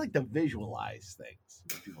laid. I like to visualize things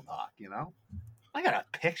when people talk. You know, I gotta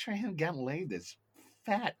picture him getting laid. This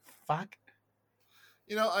fat fuck.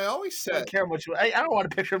 You know, I always I said don't care much. I don't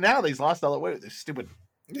want to picture him now that he's lost all the weight with this stupid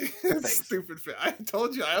face. stupid face. I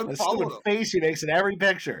told you I The unfollowed stupid him. face he makes in every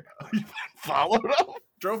picture. You followed him.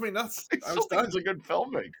 Drove me nuts. I I was done. He's a good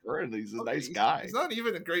filmmaker, and he's a nice He's- guy. He's not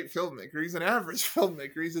even a great filmmaker. He's an average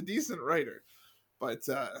filmmaker. He's a decent writer. But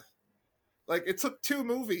like it took 2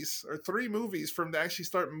 movies or 3 movies for him to actually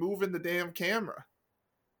start moving the damn camera.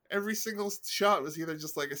 Every single shot was either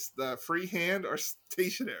just like a free hand or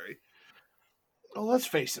stationary. Well, let's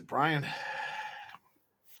face it, Brian.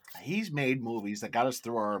 He's made movies that got us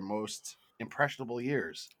through our most impressionable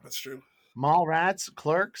years. That's true. Mallrats,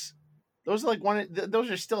 Clerks. Those are like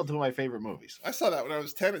those are still 2 of my favorite movies. I saw that when I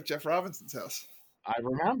was 10 at Jeff Robinson's house. I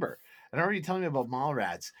remember. And I remember you telling me about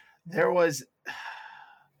Mallrats. There was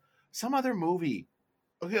some other movie,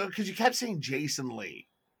 because you kept saying Jason Lee.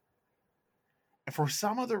 And for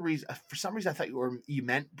some reason, I thought you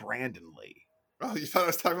meant Brandon Lee. Oh, you thought I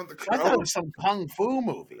was talking about the I thought it Crow? was some kung fu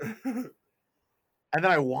movie. And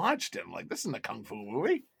then I watched it. I'm like, this isn't a kung fu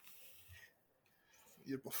movie.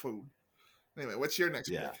 You buffoon. Anyway, what's your next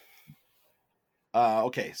pick?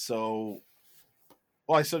 Okay, so...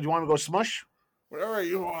 Well, so do you want to go Smush? Whatever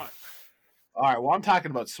you want. All right, well, I'm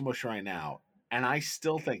talking about Smush right now. And I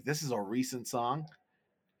still think this is a recent song.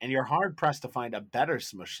 And you're hard-pressed to find a better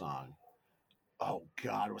Smush song. Oh,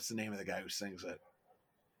 God, what's the name of the guy who sings it?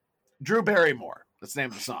 Drew Barrymore. That's the name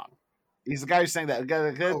of the song. He's the guy who sang that.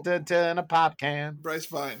 In a pop can. Bryce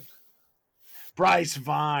Vine. Bryce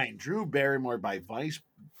Vine. Drew Barrymore by Bryce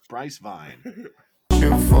Vine.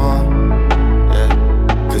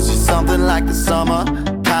 Cause you're something like the summer,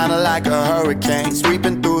 kinda like a hurricane,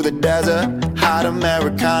 sweeping through the desert, hot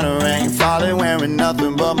Americana rain, falling wearing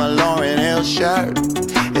nothing but my Lauryn Hill shirt.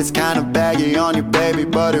 It's kinda baggy on you, baby,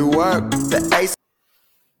 but it worked. The ace.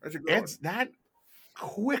 That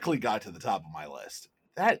quickly got to the top of my list.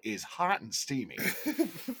 That is hot and steamy.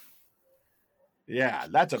 Yeah,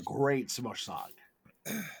 that's a great Smush song.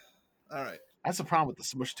 All right. That's the problem with the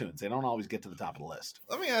Smush tunes. They don't always get to the top of the list.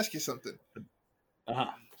 Let me ask you something. Uh-huh.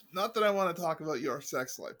 Not that I want to talk about your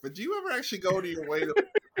sex life, but do you ever actually go to your way to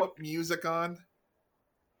put music on?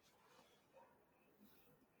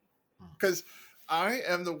 Because I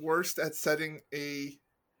am the worst at setting a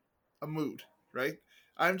mood, right?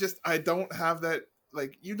 I don't have that,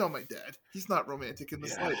 like, you know my dad. He's not romantic in the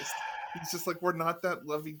slightest. He's just like, we're not that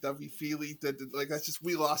lovey-dovey, feely, like, that's just,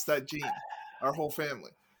 we lost that gene, our whole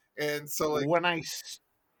family. And so, like,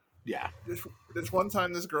 this one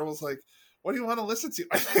time this girl was like, what do you want to listen to?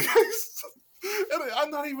 And I'm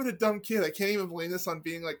not even a dumb kid. I can't even blame this on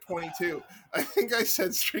being like 22. I think I said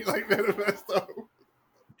Streetlight Manifesto.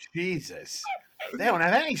 Jesus. They don't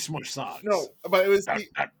have any Smush songs. No, but it was,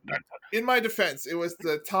 in my defense, it was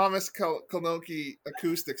the Thomas Kalnoky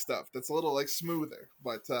acoustic stuff that's a little like smoother.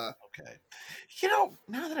 But okay. You know,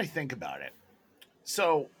 now that I think about it,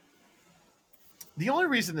 so the only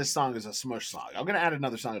reason this song is a Smush song, I'm going to add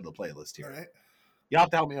another song to the playlist here. All right. You have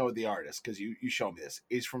to help me out with the artist because you showed me this.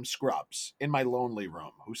 Is from Scrubs, In My Lonely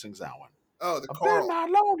Room. Who sings that one? Oh, the Up choral. in my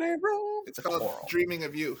lonely room. It's called choral. Dreaming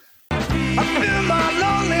of You. I'm in my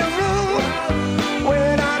lonely room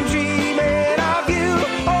when I'm dreaming of you.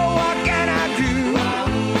 Oh, what can I do?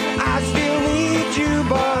 I still need you,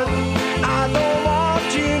 but I don't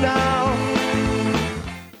want you now.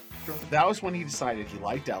 That was when he decided he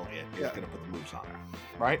liked Elliot. He was going to put the moves on her,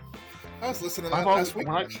 right? I was listening to I've that always- last week,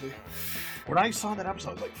 when I- actually. When I saw that episode,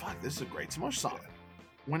 I was like, fuck, this is a great Smush song.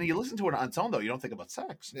 When you listen to it on its own, though, you don't think about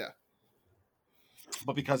sex. Yeah.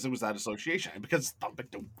 But because it was that association, and because not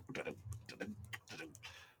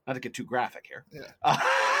to get too graphic here. Yeah.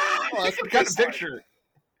 Well, that's the kind of picture.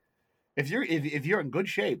 If you're in good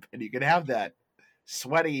shape and you can have that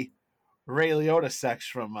sweaty Ray Liotta sex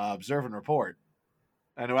from Observe and Report,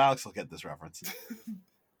 I know Alex will get this reference.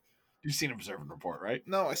 You've seen Observe and Report, right?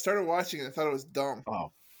 No, I started watching it and thought it was dumb.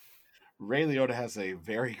 Oh. Ray Liotta has a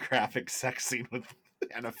very graphic sex scene with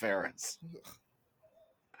Anna Faris.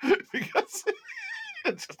 Because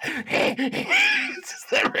it's just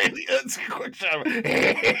that Ray Liotta, it's a quick shot.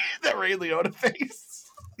 That Ray Liotta face.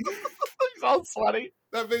 He's all sweaty.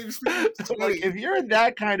 That made me So, like, if you're in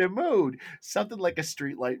that kind of mood, something like a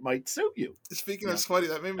Streetlight might suit you. Speaking of sweaty,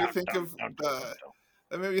 that made me think of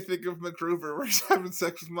MacGruber where he's having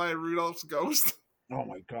sex with Maya Rudolph's ghost. Oh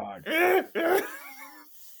my god. When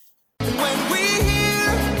we hear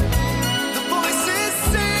the voices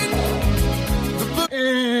sing,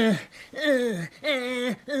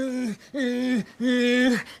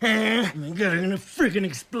 Oh my god, I'm gonna freaking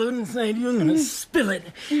explode inside you. I'm gonna spill it.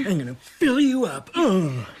 I'm gonna fill you up.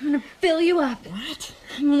 Oh. I'm gonna fill you up. What?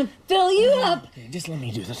 I'm gonna fill you up. Okay, just let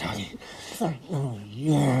me do the talking. Sorry. Oh,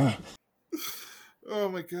 yeah. Oh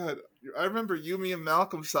my god. I remember you, me, and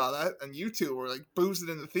Malcolm saw that, and you two were like boozing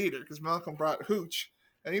in the theater because Malcolm brought hooch,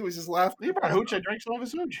 and he was just laughing. He brought hooch. I drank some of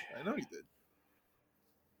his hooch. I know he did.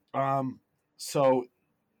 So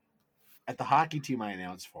at the hockey team I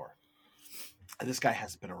announced for, this guy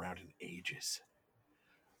hasn't been around in ages,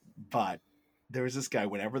 but there was this guy,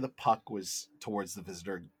 whenever the puck was towards the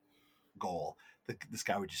visitor goal, this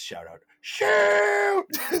guy would just shout out, "Shoot!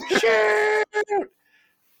 Shoot!"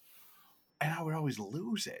 And I would always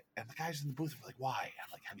lose it. And the guys in the booth were like, "Why?"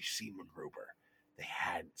 I'm like, "Have you seen MacGruber?" They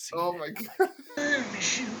hadn't seen it. Oh my god. I'm gonna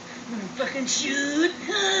shoot. I'm gonna fucking shoot.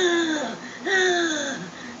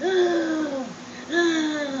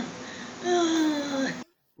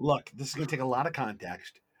 Look, this is going to take a lot of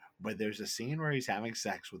context, but there's a scene where he's having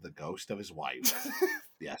sex with the ghost of his wife.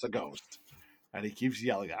 Yes, a ghost. And he keeps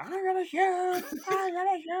yelling, "I'm going to shoot! I'm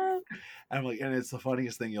going to shoot!" And I'm like, and it's the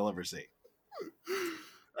funniest thing you'll ever see.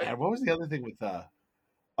 And what was the other thing with,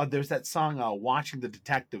 there's that song, Watching the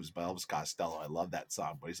Detectives by Elvis Costello. I love that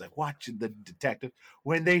song. But he's like, watching the detective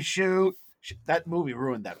when they shoot. That movie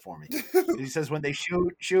ruined that for me. He says, when they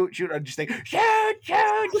shoot. I just think, shoot.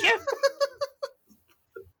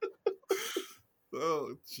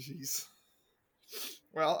 Oh, jeez.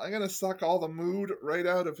 Well, I'm going to suck all the mood right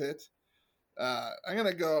out of it. I'm going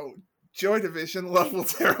to go Joy Division, Love Will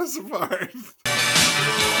Tear Us Apart.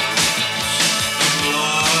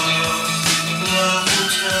 love will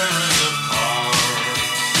tear us apart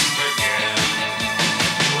again.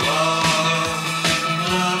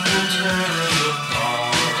 Love will tear us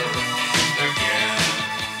apart again.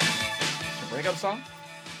 A breakup song?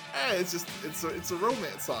 It's a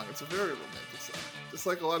romance song. It's a very romantic song. Just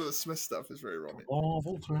like a lot of the Smith stuff is very romantic. Love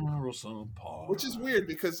will tear us apart. Which is weird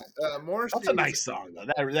because Morrissey... That's a nice song, though.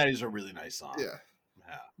 That is a really nice song. Yeah.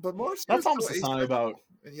 But Morrissey... That's almost a song about...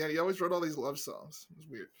 And yeah, he always wrote all these love songs. It was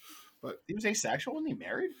weird. But he was asexual when he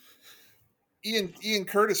married? Ian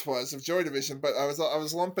Curtis was of Joy Division, but I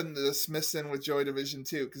was lumping the Smiths in with Joy Division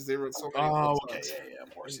too because they wrote so many. Oh, okay, yeah.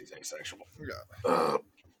 Morrissey's asexual. Yeah.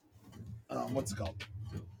 What's it called?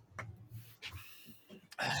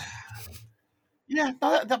 Yeah,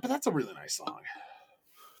 but that's a really nice song.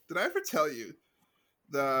 Did I ever tell you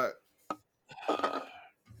that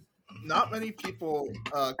not many people,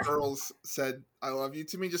 girls, said "I love you"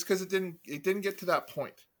 to me just because it didn't get to that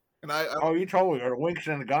point. And I you told me, are winks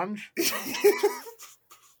and the guns?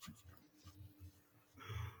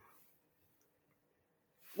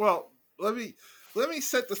 Well, let me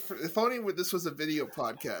set the. If only this was a video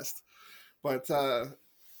podcast, but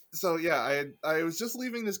so yeah, I was just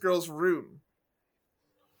leaving this girl's room,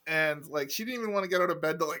 and like she didn't even want to get out of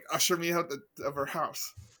bed to like usher me out of her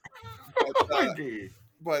house.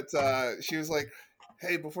 But she was like,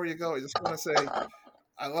 "Hey, before you go, I just want to say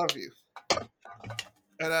I love you."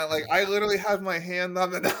 And I literally had my hand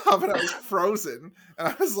on the knob and I was frozen. And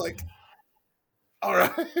I was like, all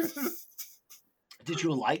right. Did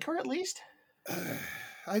you like her at least?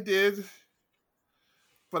 I did.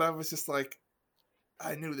 But I was just like,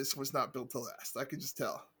 I knew this was not built to last. I could just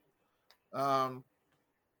tell. So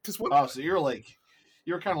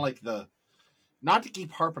you're kind of like not to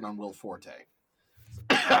keep harping on Will Forte.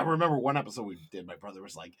 I remember one episode we did, my brother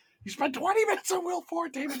was like, "You spent 20 minutes on Will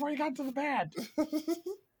Forte before you got to the band."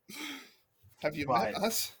 Have you met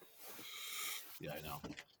us? Yeah, I know.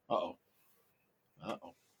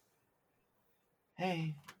 Uh-oh.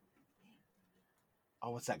 Hey.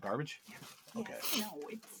 Oh, what's that, garbage? Yeah, okay. No,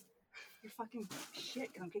 it's your fucking shit.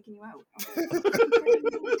 I'm kicking you out.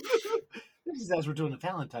 This is as we're doing a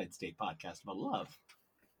Valentine's Day podcast about love.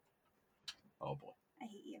 Oh, boy. I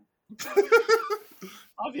hate you.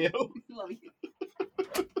 Love you. Love you.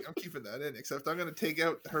 I'm keeping that in, except I'm going to take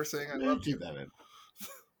out her saying I love you. Keep that in.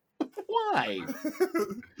 Why?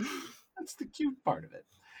 That's the cute part of it.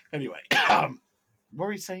 Anyway, what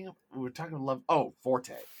were you saying? We were talking about love. Oh,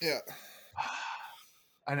 Forte. Yeah.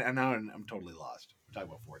 And now I'm totally lost. We're talking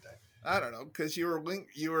about Forte. I don't know, because you were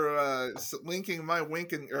linking my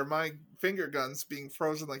my finger guns being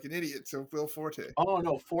frozen like an idiot to Will Forte. Oh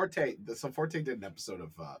no, Forte. So Forte did an episode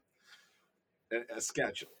of a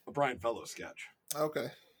sketch, a Brian Fellows sketch. Okay.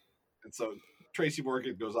 And so Tracy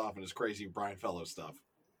Morgan goes off in his crazy Brian Fellows stuff.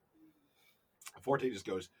 Forte just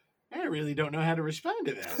goes, "I really don't know how to respond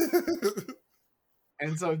to that."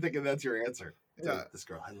 And so I'm thinking that's your answer. Yeah. This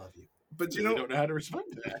girl, I love you. But you really know, don't know how to respond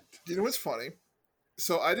to that. You know what's funny?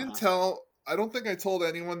 So I didn't tell. I don't think I told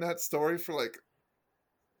anyone that story for like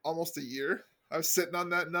almost a year. I was sitting on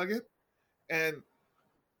that nugget, and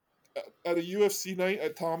at a UFC night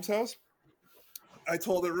at Tom's house, I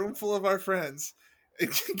told a room full of our friends,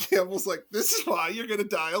 and Campbell's like, "This is why you're gonna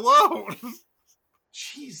die alone."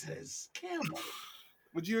 Jesus, Campbell.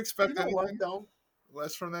 Would you expect You know what, anything though?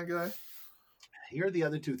 less from that guy? Here are the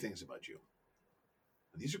other two things about you.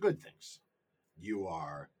 These are good things. You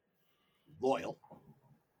are loyal.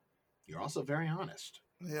 You're also very honest.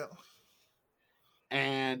 Yeah.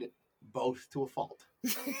 And both to a fault.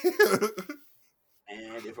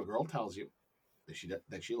 And if a girl tells you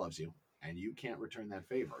that she loves you and you can't return that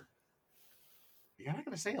favor, you're not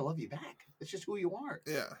going to say I love you back. It's just who you are.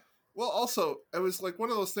 Yeah. Well, also, it was like one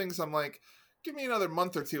of those things. I'm like, give me another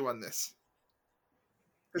month or two on this.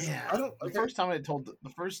 Yeah. I don't. The first time I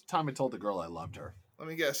told the girl I loved her. Let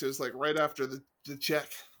me guess. It was like right after the check.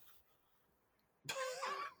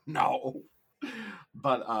 No.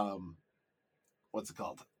 But what's it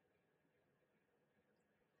called?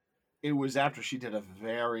 It was after she did a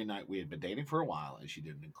very nice. We had been dating for a while, and she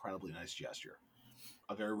did an incredibly nice gesture,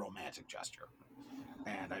 a very romantic gesture.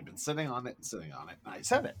 And I'd been sitting on it, and I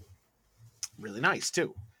said it. Really nice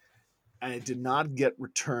too. And it did not get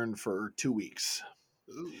returned for 2 weeks.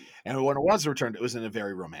 Ooh. And when it was returned, it was in a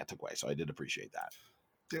very romantic way. So I did appreciate that.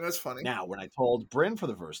 Yeah, that's funny. Now, when I told Bryn for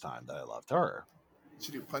the first time that I loved her,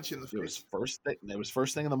 should you punch you in the face? It was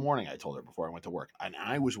first thing in the morning. I told her before I went to work, and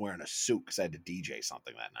I was wearing a suit because I had to DJ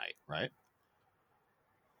something that night. Right?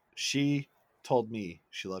 She told me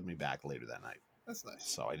she loved me back later that night. That's nice.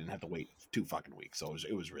 So I didn't have to wait 2 fucking weeks. So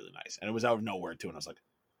it was really nice, and it was out of nowhere too. And I was like,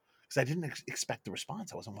 because I didn't expect the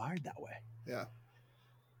response. I wasn't wired that way. Yeah.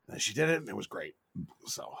 And she did it, and it was great.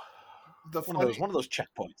 So one of those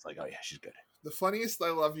checkpoints, like, oh yeah, she's good. The funniest "I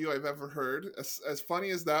love you" I've ever heard, as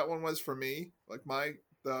funny as that one was for me, like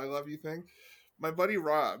the "I love you" thing. My buddy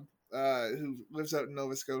Rob, who lives out in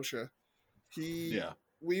Nova Scotia,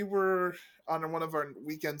 we were on one of our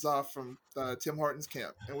weekends off from Tim Hortons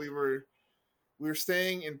camp, and we were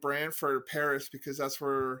staying in Brantford, Paris, because that's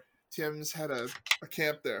where Tim's had a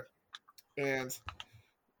camp there, and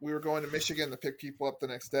we were going to Michigan to pick people up the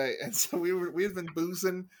next day, and so we had been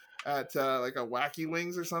boozing at like a Wacky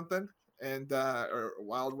Wings or something, and or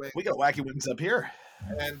Wild Wings. We got Wacky Wings up here,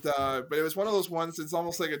 and but it was one of those ones. It's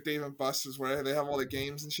almost like a Dave and Buster's where they have all the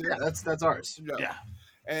games and shit. Yeah, that's ours. Yeah.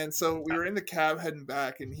 And so we were in the cab heading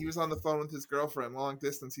back, and he was on the phone with his girlfriend, long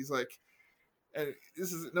distance. He's like, and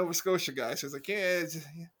this is a Nova Scotia guy. So he's like, yeah,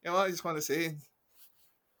 I just want to say.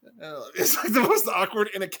 It's like the most awkward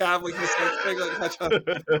in a cab, like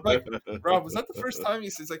I'm like, Rob, was that the first time?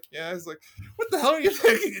 He's like, yeah. He's like, what the hell are you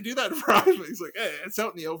thinking? You do that in private? He's like, hey, it's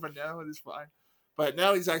out in the open now. It is fine. But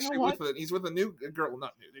now he's actually he's with a new girl. Well,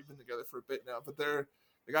 not new. They've been together for a bit now. But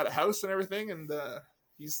they got a house and everything, and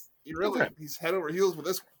he's head over heels with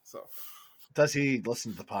this one. So, does he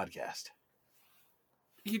listen to the podcast?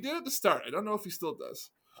 He did at the start. I don't know if he still does.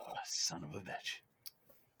 Oh, son of a bitch!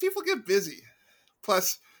 People get busy.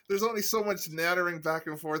 Plus, there's only so much nattering back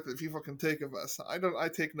and forth that people can take of us. I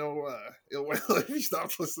take no ill will if you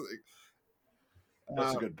stop listening.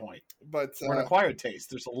 That's a good point. But we're an acquired taste.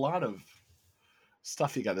 There's a lot of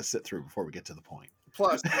stuff you got to sit through before we get to the point.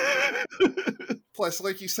 Plus,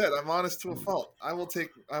 like you said, I'm honest to a fault. I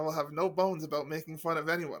will have no bones about making fun of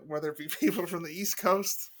anyone, whether it be people from the East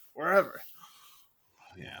Coast, wherever.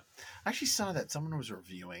 Yeah, I actually saw that someone was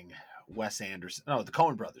reviewing the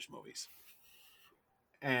Coen Brothers movies.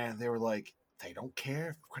 And they were like, they don't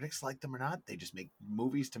care if critics like them or not. They just make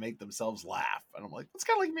movies to make themselves laugh. And I'm like, that's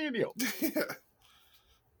kind of like me and you.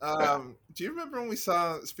 Yeah. Do you remember when we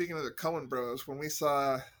saw, speaking of the Coen Bros, when we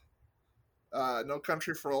saw No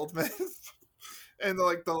Country for Old Men? And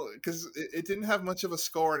because it didn't have much of a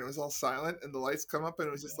score and it was all silent and the lights come up and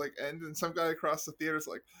it was just like end. And some guy across the theater's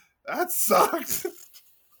like, that sucks.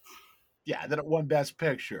 Yeah, then it won Best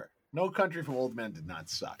Picture. No Country for Old Men did not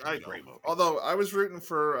suck. It was a great movie. Although I was rooting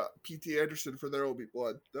for P.T. Anderson for There Will Be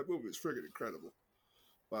Blood. That movie was friggin' incredible.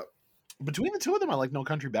 But between the two of them, I like No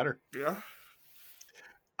Country better. Yeah.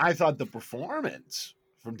 I thought the performance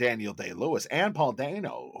from Daniel Day-Lewis and Paul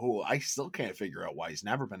Dano, who I still can't figure out why he's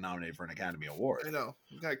never been nominated for an Academy Award. I know.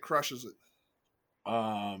 The guy crushes it.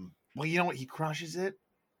 Well, you know what? He crushes it,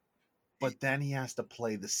 but then he has to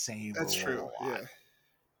play the same role. That's true, yeah.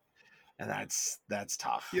 And that's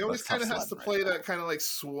tough. He always kind of has to play that kind of like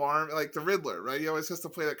swarm, like the Riddler, right? He always has to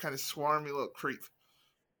play that kind of swarmy little creep.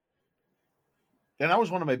 And that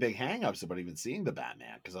was one of my big hang-ups about even seeing the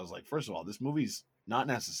Batman, because I was like, first of all, this movie's not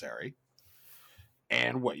necessary.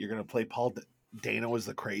 And what, you're going to play Paul Dano as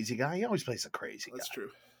the crazy guy? He always plays the crazy guy. That's true.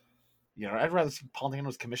 You know, I'd rather see Paul Dano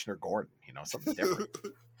as Commissioner Gordon, you know, something different.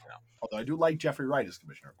 Although I do like Jeffrey Wright as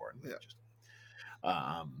Commissioner Gordon.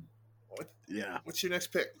 Yeah. Yeah. What's your next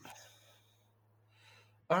pick?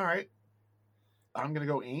 All right. I'm going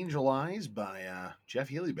to go Angel Eyes by Jeff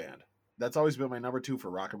Healey Band. That's always been my number 2 for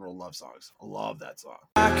rock and roll love songs. I love that song.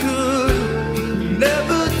 I could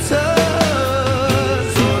never touch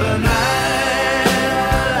for the night,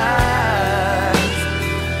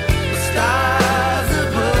 stars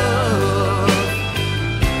above.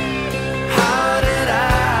 How did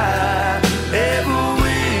I ever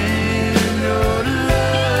win your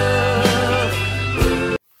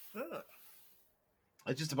love?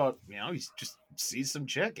 It's just about, you know, he just sees some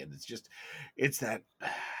chick, and it's that,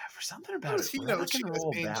 for something about it. He knows she has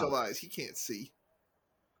angel eyes. He can't see.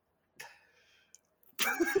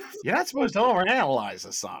 You're not supposed to overanalyze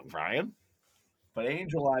a song, Brian. But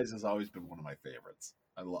Angel Eyes has always been one of my favorites.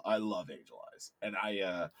 I love Angel Eyes. And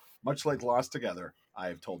I, much like Lost Together, I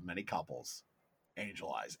have told many couples,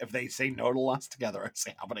 Angel Eyes. If they say no to Lost Together, I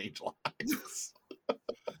say, how about Angel Eyes?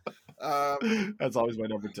 That's always my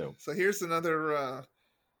number 2. So here's another, I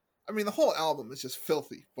mean, the whole album is just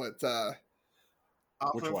filthy, but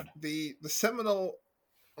which one? The seminal,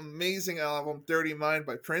 amazing album, Dirty Mind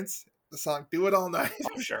by Prince, the song Do It All Night.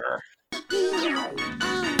 Oh, sure.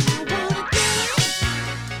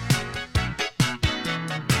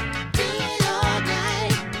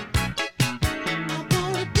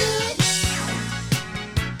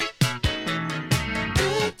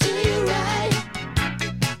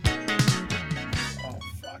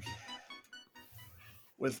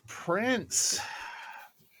 With Prince,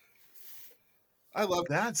 I love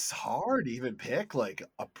that's hard to even pick like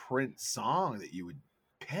a Prince song that you would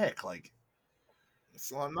pick. Like,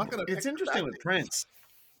 so I'm not gonna. It's interesting with Prince.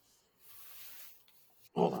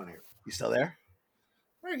 Hold on here. You still there?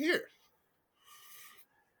 Right here.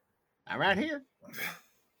 I'm right here,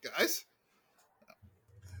 guys.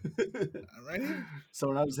 I'm right here. So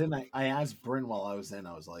when I was in, I asked Bryn while I was in.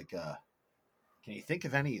 I was like, "Can you think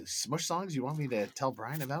of any Smush songs you want me to tell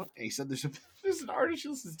Brian about?" And he said, "There's an artist he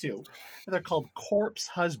listens to, and they're called Corpse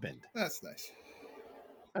Husband." That's nice.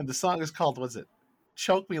 And the song is called, what's it?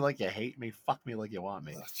 Choke Me Like You Hate Me, Fuck Me Like You Want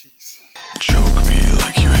Me. Oh, jeez. Choke me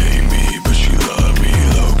like you hate me, but you love me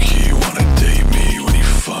low-key. Wanna date me when you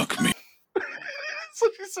fuck me. So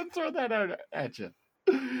just to throw that out at you.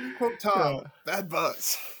 Quote Tom, bad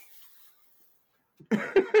buzz.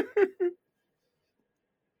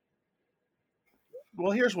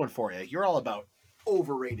 Well, here's one for you. You're all about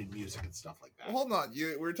overrated music and stuff like that. Well, hold on.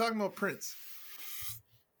 We were talking about Prince.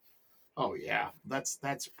 Oh yeah, that's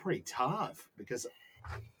pretty tough because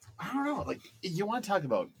I don't know. Like, you want to talk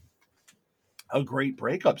about a great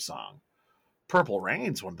breakup song? Purple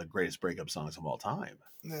Rain's one of the greatest breakup songs of all time.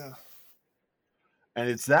 Yeah. And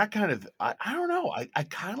it's that kind of I don't know. I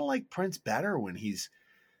kind of like Prince better when if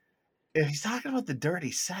he's talking about the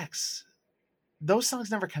dirty sex. Those songs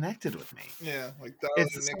never connected with me. Yeah, like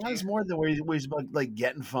it's the songs more than where he's about like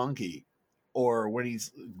getting funky, or when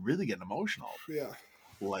he's really getting emotional. Yeah,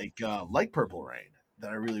 like Purple Rain that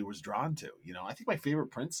I really was drawn to. You know, I think my favorite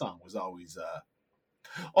Prince song was always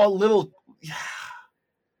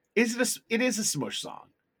it is a Smush song.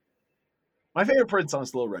 My favorite Prince song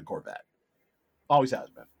is Little Red Corvette. Always has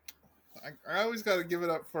been. I always got to give it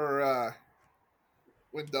up for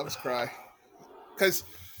When Doves Cry, because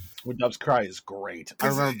When Doves Cry is great. I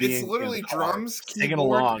remember being it's literally drums, singing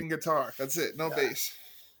keyboard, along, and guitar. That's it. No bass.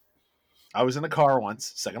 I was in a car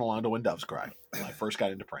once, singing along to When Doves Cry when I first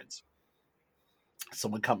got into Prince.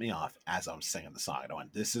 Someone cut me off as I was singing the song. I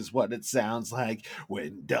went, "This is what it sounds like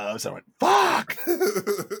when doves." I went, "Fuck!" I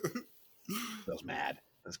was mad.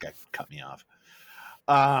 This guy cut me off.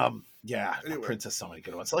 Yeah, Anyway. Prince has so many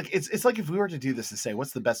good ones. Like it's like if we were to do this and say,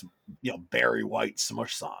 "What's the best, Barry White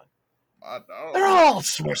Smush song?" They're all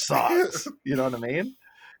Smush songs. You know what I mean?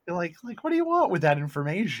 You're like, what do you want with that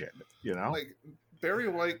information? You know, Like Barry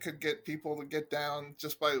White could get people to get down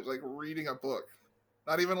just by like reading a book.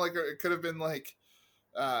 Not even like it could have been like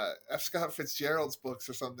F. Scott Fitzgerald's books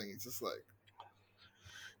or something. He's just like.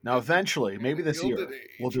 now eventually, maybe this year, Gilded Age.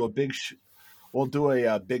 we'll do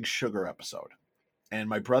a Big Sugar episode. And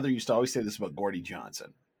my brother used to always say this about Gordie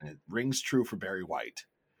Johnson, and it rings true for Barry White.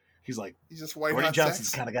 He's like, He's just white Gordie hot Johnson's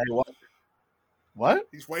sex. the kind of guy who what?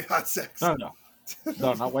 He's white hot sex. No,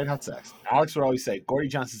 not white hot sex. Alex would always say, Gordie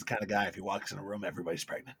Johnson's the kind of guy, if he walks in a room, everybody's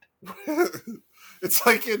pregnant. It's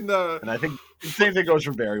like in And I think the same thing goes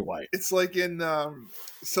for Barry White. it's like in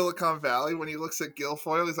Silicon Valley when he looks at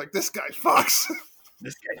Guilfoyle, he's like, "This guy fucks."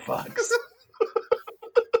 This guy fucks.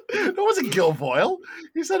 It wasn't Guilfoyle.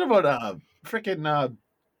 He said about freaking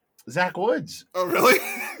Zach Woods. Oh, really?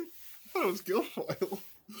 I thought it was Guilfoyle.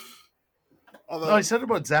 Although, No, I said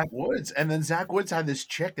about Zach Woods, and then Zach Woods had this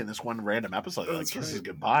chick in this one random episode. They're like, That's "This is right.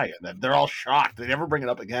 goodbye," and then they're all shocked. They never bring it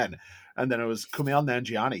up again. And then it was Kumail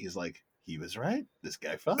Nanjiani. He's like, "He was right. This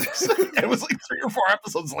guy fucks." It was like 3 or 4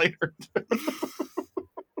 episodes later.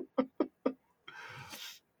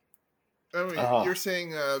 I mean, you're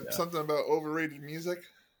saying something about overrated music?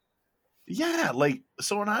 Yeah, like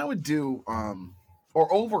so when I would do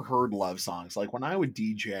or overheard love songs, like when I would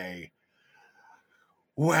DJ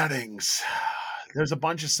weddings, there's a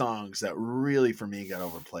bunch of songs that really for me got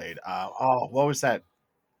overplayed. What was that?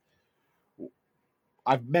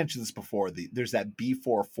 I've mentioned this before. There's that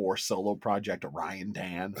B44 solo project, Ryan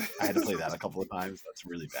Dan. I had to play that a couple of times. That's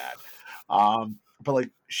really bad. But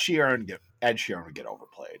like Ed Sheeran would get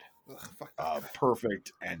overplayed.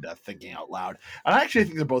 Perfect and Thinking Out Loud. And I actually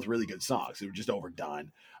think they're both really good songs. They were just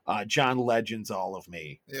overdone. John Legend's All of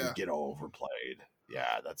Me would get overplayed.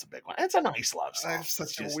 Yeah, that's a big one. It's a nice love song. I have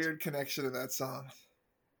such a weird connection to that song.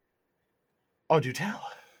 Oh, do tell.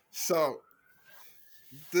 So,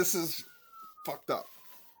 this is fucked up.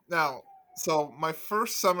 Now, so my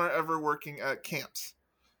first summer ever working at camps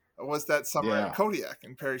was that summer in Kodiak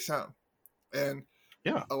in Perry Sound. And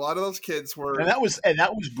yeah, a lot of those kids were... And that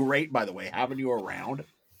was great, by the way, having you around.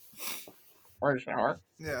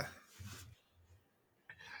 Yeah.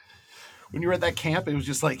 When you were at that camp, it was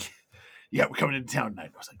just like, yeah, we're coming into town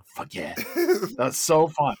tonight. I was like, fuck yeah. That was so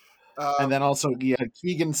fun. And then also,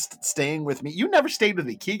 Keegan staying with me. You never stayed with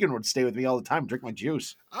me. Keegan would stay with me all the time, drink my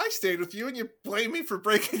juice. I stayed with you, and you blamed me for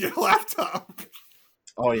breaking your laptop.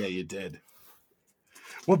 Oh, yeah, you did.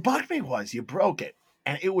 What bugged me was you broke it,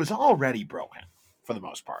 and it was already broken for the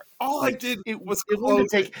most part. All I did was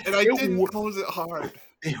close it, and I didn't close it hard.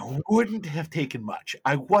 It wouldn't have taken much.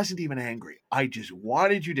 I wasn't even angry. I just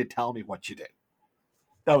wanted you to tell me what you did.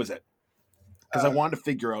 That was it. Because I wanted to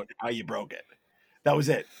figure out how you broke it. That was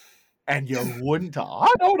it. And you wouldn't tell.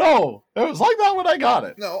 I don't know. It was like that when I got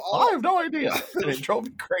it. No, I have no idea. And it drove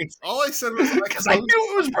me crazy. All I said was because I knew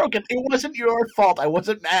it was broken. It wasn't your fault. I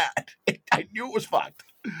wasn't mad. I knew it was fucked.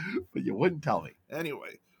 But you wouldn't tell me.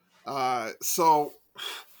 Anyway, so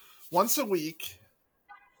once a week,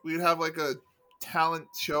 we'd have like a talent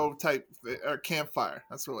show type or campfire.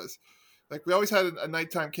 That's what it was. Like we always had a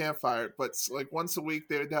nighttime campfire, but like once a week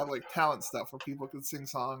they would have like talent stuff where people could sing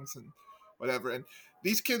songs and whatever. And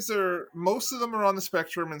these kids most of them are on the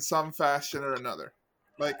spectrum in some fashion or another.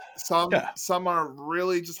 Like some are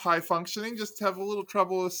really just high functioning, just have a little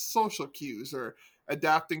trouble with social cues or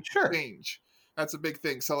adapting to change. That's a big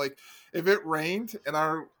thing. So like if it rained and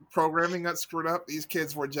our programming got screwed up, these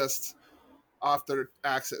kids were just off their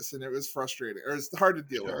axis and it was frustrating. Or it's hard to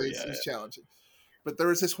deal with. It's challenging. But there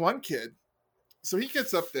was this one kid. So he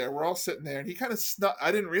gets up there, we're all sitting there, and he kind of snuck.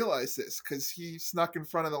 I didn't realize this because he snuck in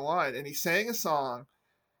front of the line and he sang a song.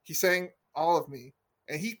 He sang All of Me,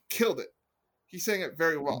 and he killed it. He sang it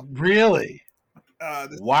very well. Really?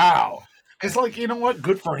 Wow. It's like, you know what?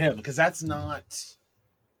 Good for him, because that's not.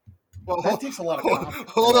 Well, that takes a lot of confidence.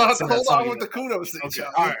 Hold on with the kudos thing,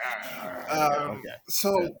 John. All right. Okay.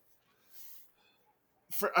 So.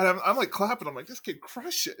 I'm like clapping. I'm like, this kid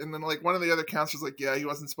crushed it. And then like one of the other counselors like, yeah, he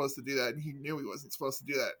wasn't supposed to do that, and he knew he wasn't supposed to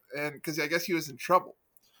do that, and because I guess he was in trouble.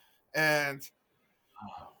 And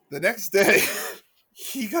the next day,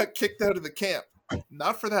 he got kicked out of the camp.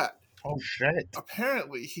 Not for that. Oh shit!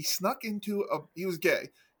 Apparently, he snuck into he was gay.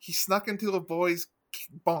 He snuck into a boy's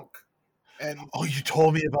bunk. And you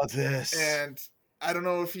told me about this. And I don't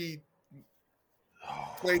know if he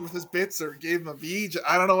played with his bits or gave him a beach.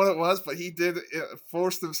 I don't know what it was, but he did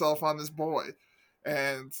forced himself on this boy,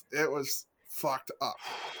 and it was fucked up.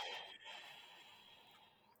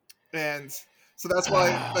 And so that's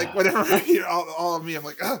why, like, whenever I hear all of me, I'm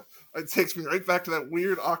like, it takes me right back to that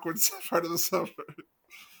weird, awkward part of the summer.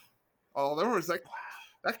 Oh, there was like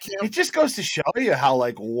that camp. It just goes to show you how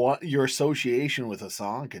like what your association with a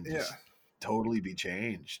song can just totally be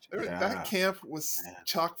changed. That camp was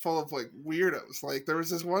chock full of like weirdos. Like there was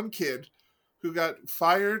this one kid who got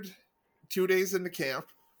fired 2 days into camp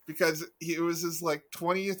because it was his like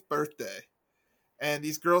 20th birthday, and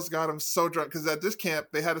these girls got him so drunk because at this camp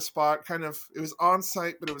they had a spot it was on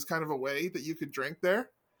site, but it was kind of a way that you could drink there.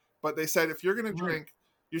 But they said if you're gonna drink,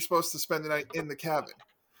 you're supposed to spend the night in the cabin.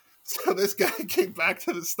 So this guy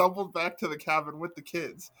stumbled back to the cabin with the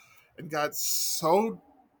kids and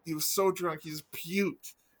he was so drunk, he just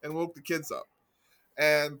puked and woke the kids up.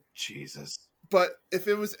 And Jesus. But if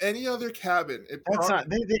it was any other cabin,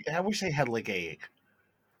 I wish they had like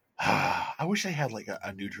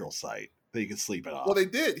a neutral site that you could sleep it off. Well, they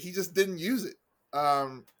did. He just didn't use it.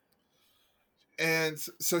 And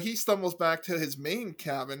so he stumbles back to his main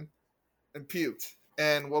cabin and puked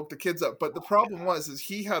and woke the kids up. But the problem is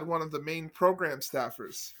he had one of the main program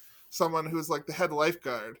staffers, someone who's like the head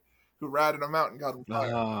lifeguard, who ratted him out and got him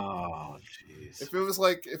fired. Oh, jeez. If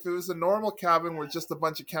it was a normal cabin with just a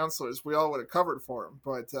bunch of counselors, we all would have covered for him.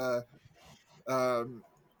 But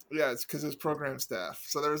yeah, it's because it's program staff.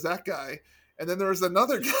 So there was that guy, and then there was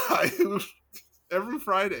another guy who every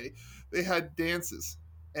Friday they had dances,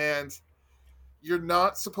 and you're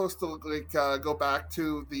not supposed to go back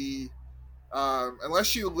to the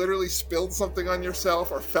unless you literally spilled something on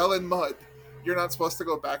yourself or fell in mud. You're not supposed to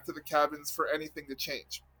go back to the cabins for anything to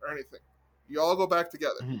change or anything. You all go back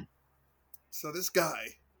together. Mm-hmm. So this guy,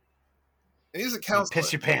 and he's a counselor. You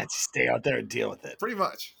piss your pants, stay out there and deal with it. Pretty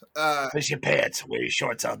much. Piss your pants, wear your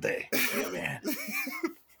shorts all day. Be a man.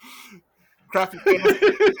 Crappy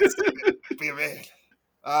pants. Be a man.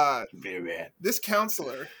 Be a man. This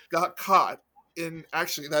counselor got caught in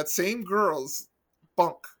actually that same girl's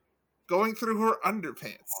bunk, going through her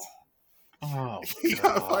underpants. Oh, he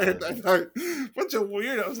got fired that night. Bunch of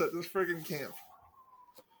weirdos at this friggin' camp.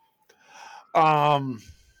 All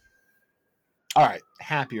right,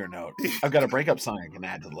 happier note. I've got a breakup song I can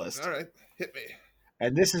add to the list. All right, hit me.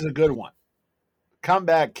 And this is a good one.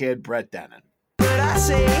 Comeback Kid, Brett Dennen. But I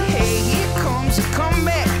say, hey, here comes a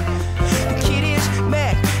comeback. The kid is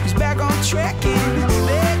back. He's back on track. And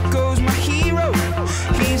there goes my hero.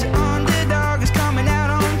 He's an underdog. He's coming out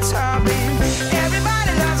on top. And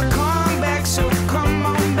everybody loves a comeback. So come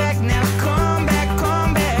on back now. Come back,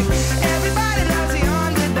 come back. Everybody loves the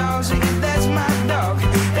underdog. So that's my dog.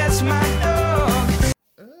 That's my dog.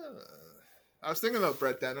 I was thinking about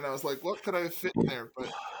Brett Dennen. I was like, what could I fit in there? But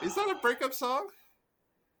is that a breakup song?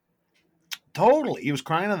 Totally. He was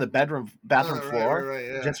crying on the bathroom floor. Right,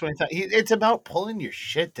 yeah. Just when he thought it's about pulling your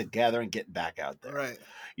shit together and getting back out there. Right.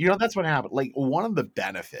 You know, that's what happened. Like, one of the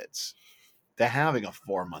benefits to having a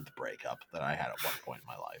 4-month breakup that I had at one point in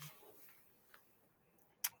my life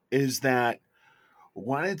is that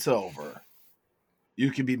when it's over,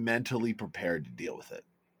 you can be mentally prepared to deal with it.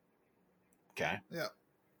 Okay? Yeah.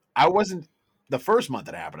 The first month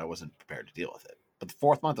that happened, I wasn't prepared to deal with it. But the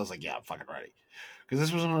 4th month, I was like, yeah, I'm fucking ready. Because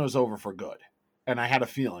this was when it was over for good. And I had a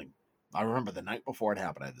feeling. I remember the night before it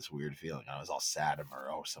happened, I had this weird feeling. I was all sad and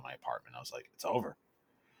morose in my apartment. I was like, it's over.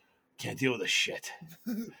 Can't deal with this shit.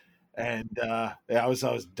 And I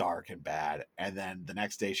was dark and bad. And then the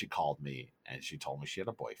next day she called me and she told me she had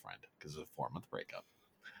a boyfriend because it was a 4-month breakup.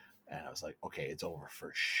 And I was like, okay, it's over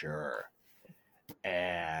for sure.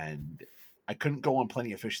 And I couldn't go on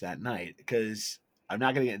Plenty of Fish that night because I'm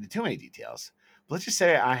not going to get into too many details. But let's just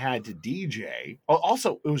say I had to DJ. Oh,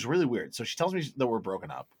 also, it was really weird. So she tells me that we're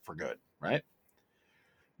broken up for good, right?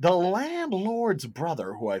 The landlord's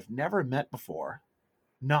brother, who I've never met before,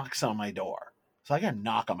 knocks on my door. So I got a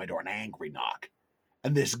knock on my door, an angry knock.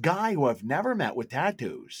 And this guy who I've never met with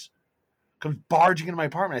tattoos comes barging into my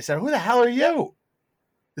apartment. I said, who the hell are you?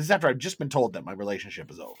 This is after I've just been told that my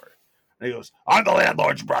relationship is over. And he goes, I'm the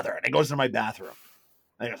landlord's brother. And he goes into my bathroom.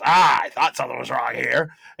 And he goes, I thought something was wrong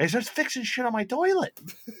here. And he starts fixing shit on my toilet.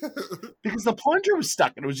 Because the plunger was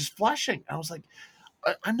stuck and it was just flushing. And I was like,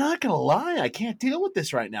 I'm not going to lie. I can't deal with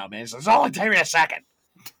this right now, man. He says, it'll only take me a second.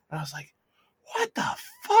 And I was like, what the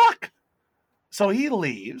fuck? So he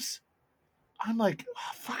leaves. I'm like,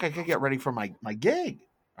 oh, fuck, I got to get ready for my gig.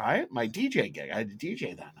 All right? My DJ gig. I had to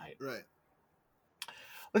DJ that night. Right.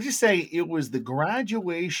 Let's just say it was the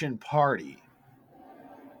graduation party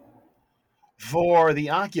for the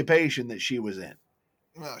occupation that she was in.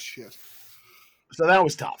 Oh, shit. So that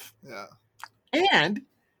was tough. Yeah. And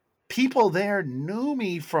people there knew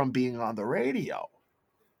me from being on the radio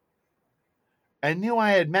and knew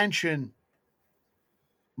I had mentioned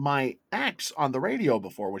my ex on the radio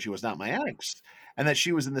before when she was not my ex, and that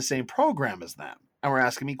she was in the same program as them and were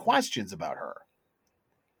asking me questions about her.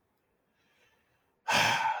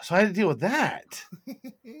 So I had to deal with that.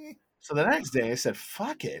 So the next day I said,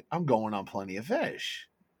 fuck it. I'm going on Plenty of Fish.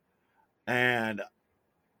 And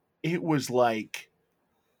it was like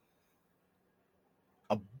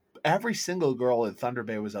every single girl in Thunder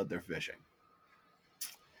Bay was out there fishing.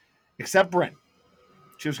 Except Bryn.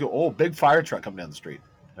 She was going, oh, big fire truck coming down the street.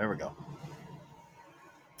 There we go.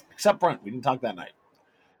 Except Brent. We didn't talk that night.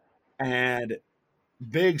 And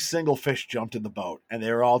big single fish jumped in the boat. And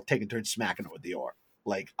they were all taking turns smacking it with the oar.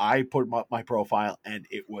 Like, I put up my profile, and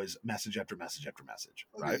it was message after message after message.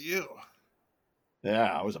 Look right? at you.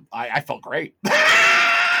 Yeah, I felt great.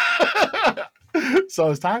 I So I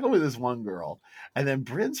was talking with this one girl, and then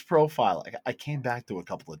Bryn's profile, I came back to a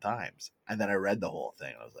couple of times, and then I read the whole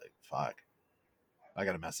thing. I was like, fuck, I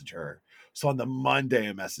got to message her. So on the Monday,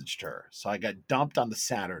 I messaged her. So I got dumped on the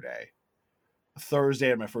Saturday. Thursday, I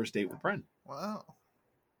had my first date with Bryn. Wow.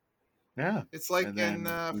 Yeah. It's like and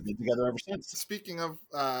then we've been together ever since. Speaking of,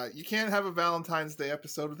 you can't have a Valentine's Day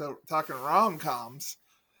episode without talking rom-coms.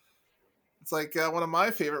 It's like one of my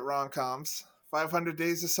favorite rom-coms, 500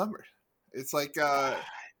 Days of Summer. It's like I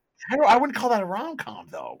wouldn't call that a rom-com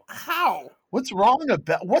though. How? What's wrong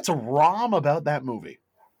about that movie?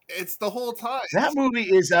 It's the whole time. That movie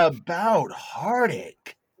is about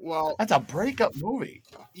heartache. Well, that's a breakup movie.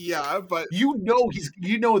 Yeah, but you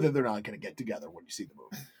know that they're not going to get together when you see the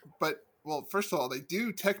movie. But well, first of all, they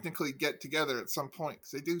do technically get together at some point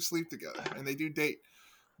because they do sleep together and they do date.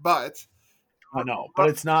 But I know, but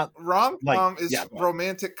it's not rom-com is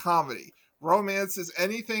romantic comedy. Romance is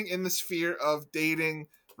anything in the sphere of dating,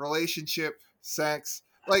 relationship, sex.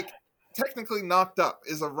 Like technically, Knocked Up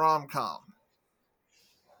is a rom-com.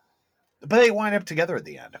 But they wind up together at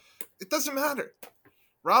the end. It doesn't matter.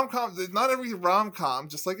 Rom-com, not every rom-com,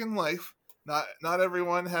 just like in life, not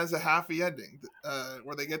everyone has a happy ending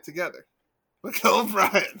where they get together. Look at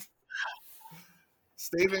O'Brien.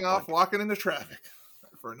 Staving off walking into traffic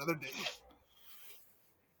for another day.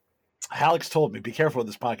 Alex told me, be careful with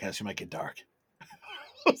this podcast, you might get dark.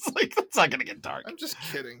 I was like, it's not going to get dark. I'm just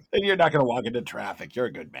kidding. And you're not going to walk into traffic. You're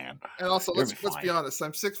a good man. And also, let's be honest.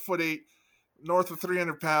 I'm 6'8", north of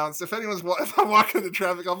 300 pounds. If if I'm walking into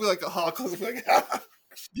traffic, I'll be like a Hulk. I'll be like,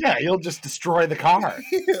 yeah, you'll just destroy the car.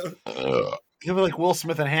 You'll be like Will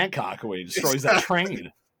Smith and Hancock when he destroys that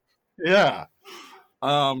train. Yeah.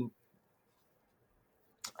 No,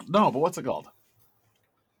 but what's it called?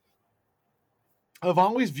 I've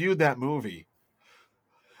always viewed that movie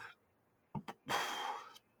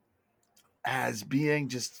as being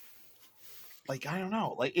just like, I don't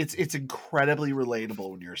know, like it's incredibly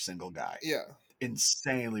relatable when you're a single guy. Yeah.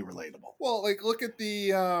 Insanely relatable. Well, like look at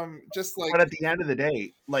the but at the end of the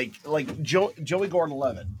day, like Joey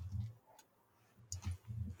Gordon-Levitt,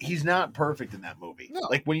 he's not perfect in that movie. No.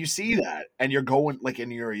 Like when you see that and you're going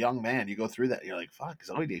and you're a young man, you go through that, and you're like, fuck,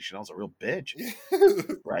 Zoe Deschanel's a real bitch.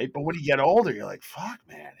 Right? But when you get older, you're like, fuck,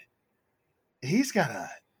 man. He's gotta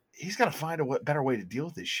find a better way to deal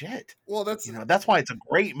with this shit. Well, that's why it's a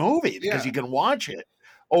great movie, because you can watch it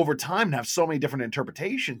over time and have so many different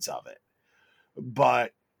interpretations of it.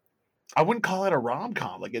 But I wouldn't call it a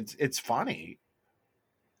rom-com. Like it's funny,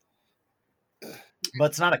 but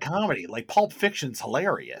it's not a comedy. Like Pulp Fiction's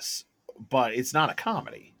hilarious, but it's not a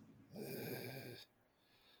comedy.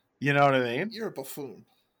 You know what I mean? You're a buffoon.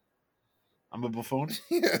 I'm a buffoon?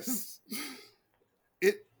 Yes.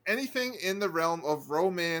 Anything in the realm of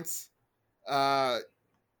romance, and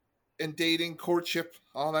dating, courtship,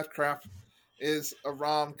 all that crap, is a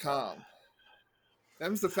rom-com.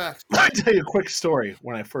 Them's the facts. I'll tell you a quick story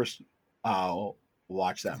when I first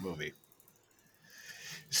watched that movie.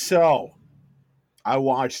 So, I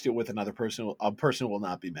watched it with a person who will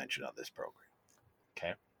not be mentioned on this program.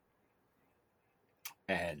 Okay?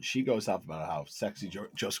 And she goes off about how sexy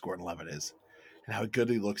Joseph Gordon-Levitt is and how good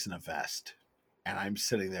he looks in a vest. And I'm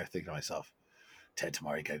sitting there thinking to myself, Ted,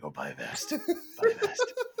 tomorrow you gotta go buy a vest. Buy a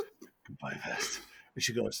vest. Go buy a vest. And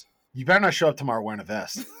she goes, you better not show up tomorrow wearing a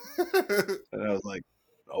vest. And I was like,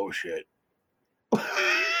 oh shit.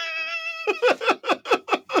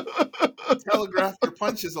 Telegraph your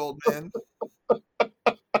punches, old man.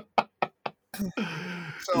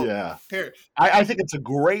 So, yeah. Here. I think it's a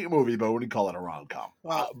great movie, but I wouldn't call it a rom-com.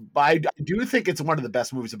 Wow. But I do think it's one of the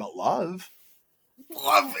best movies about love.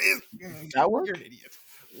 Love is... That work? You're an idiot.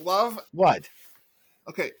 Love... What?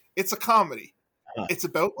 Okay, it's a comedy. It's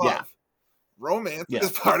about love. Yeah. Romance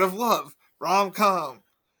is part of love. Rom-com.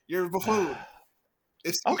 You're a buffoon.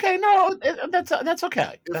 Okay, no, that's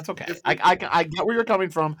okay. That's okay. I get where you're coming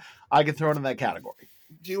from. I can throw it in that category.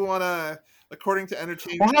 Do you want to, according to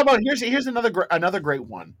entertainment... Well, how about, here's another great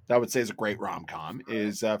one that I would say is a great rom-com,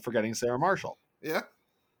 is Forgetting Sarah Marshall. Yeah.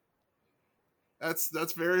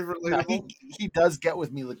 That's very relatable. He does get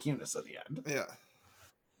with Mila Kunis at the end. Yeah.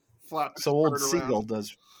 Flap. So old Siegel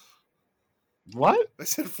does... What? I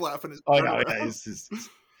said flapping his... Oh, no, yeah,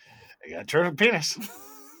 I got a terrific penis.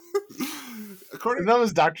 According to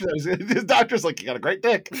his doctor's like, you got a great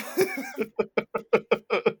dick.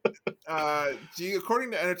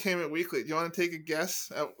 According to Entertainment Weekly, do you want to take a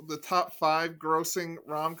guess at the top 5 grossing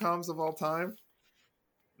rom-coms of all time?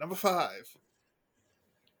 Number 5.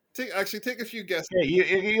 Take a few guesses. Yeah,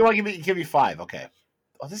 you want to give me 5? Okay.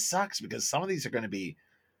 Oh, this sucks because some of these are going to be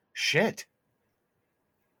shit.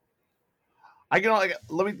 I can only,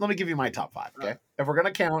 let me give you my top 5. Okay, if we're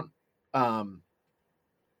gonna count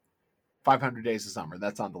 500 Days of Summer,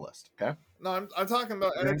 that's on the list. Okay. No, I'm talking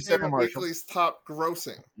about You're gonna say Entertainment Marshall. Weekly's top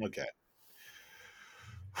grossing. Okay.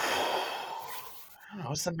 I don't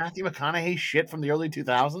know, some Matthew McConaughey shit from the early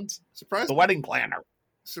 2000s. The Wedding Planner.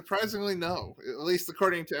 Surprisingly, no. At least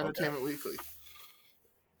according to Entertainment Weekly.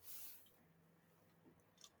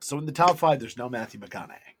 So in the top 5, there's no Matthew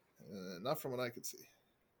McConaughey. Not from what I could see.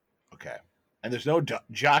 Okay. And there's no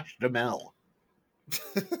Josh Duhamel.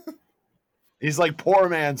 He's like poor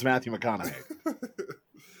man's Matthew McConaughey.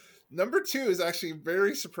 Number 2 is actually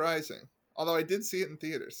very surprising. Although I did see it in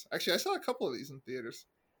theaters. Actually, I saw a couple of these in theaters.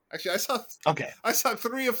 Actually, I saw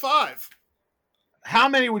 3 of 5. How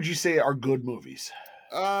many would you say are good movies?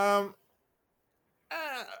 I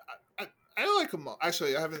like them all.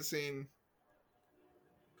 Actually, I haven't seen.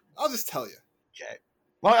 I'll just tell you. Okay.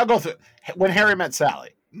 Well, I'll go through. When Harry Met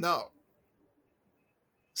Sally. No.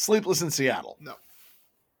 Sleepless in Seattle. No.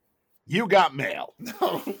 You Got Mail.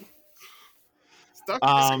 No. Stop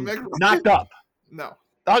kissing Meg Ryan. Knocked Up. No.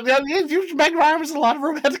 Meg Ryan was in a lot of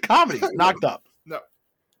romantic comedies. Knocked Up. No.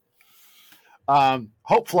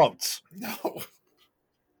 Hope Floats. No.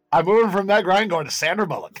 I'm moving from Meg Ryan going to Sandra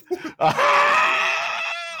Bullock.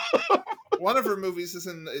 One of her movies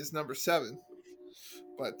is number 7.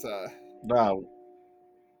 But no.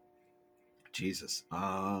 Jesus.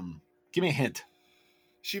 Give me a hint.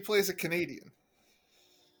 She plays a Canadian.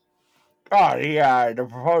 Oh, the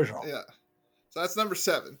proposal. Yeah. So that's number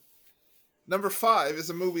 7. Number 5 is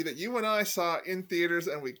a movie that you and I saw in theaters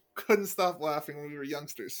and we couldn't stop laughing when we were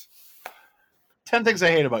youngsters. 10 Things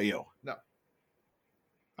I Hate About You. No.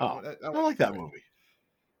 Oh, I like that movie.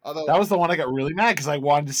 Although that was the one I got really mad because I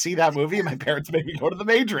wanted to see that movie and my parents made me go to the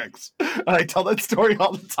Matrix. And I tell that story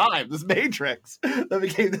all the time. This Matrix that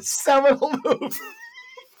became this seminal movie.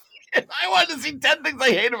 And I wanted to see 10 Things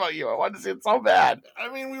I Hate About You. I wanted to see it so bad.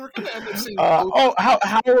 I mean, we were going to end up seeing. How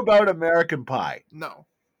about American Pie? No.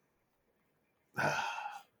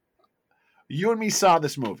 You and me saw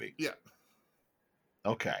this movie. Yeah.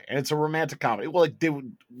 Okay, and it's a romantic comedy. Well, like, did we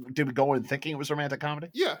go in thinking it was a romantic comedy?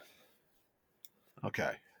 Yeah.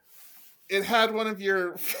 Okay. It had one of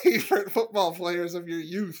your favorite football players of your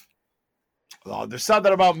youth. Oh, there's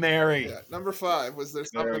something about Mary. Yeah. Number 5 was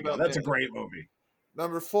There's Something About That's Mary. a great movie.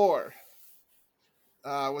 Number 4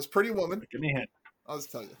 was Pretty Woman. Give me a hint. I'll just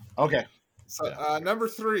tell you. Okay. So number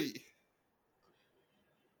 3,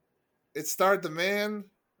 it starred the man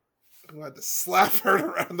who had to slap her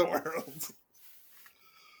around the world.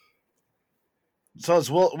 So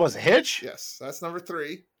was it Hitch? Yes, that's number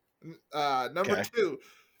 3. Number 2,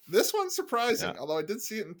 this one's surprising, although I did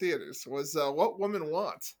see it in theaters, was What Women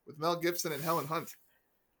Want with Mel Gibson and Helen Hunt.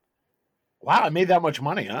 Wow, it made that much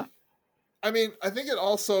money, huh? I mean, I think it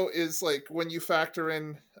also is like when you factor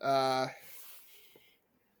in, I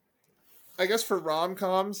guess for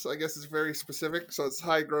rom-coms, I guess it's very specific, so it's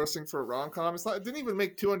high grossing for a rom-com. It didn't even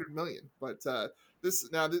make $200 million, but this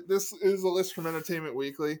is a list from Entertainment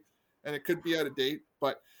Weekly, and it could be out of date,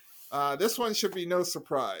 but this one should be no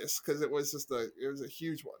surprise because it was a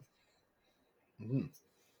huge one. Mm.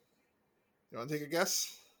 You want to take a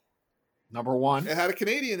guess? Number 1. It had a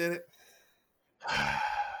Canadian in it.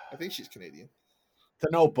 I think she's Canadian. The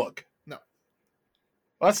Notebook. No.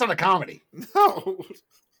 Well, that's not a comedy. No.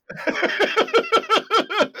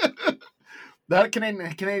 That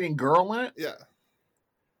Canadian girl in it? Yeah.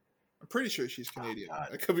 I'm pretty sure she's Canadian.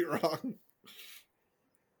 I could be wrong.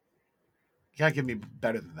 You gotta give me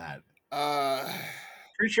better than that.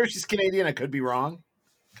 Pretty sure she's Canadian. I could be wrong.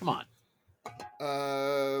 Come on.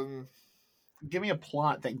 Give me a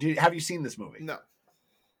plot thing. Have you seen this movie? No.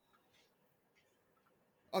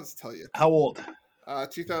 I'll just tell you. How old?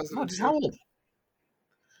 2000. No, just how old?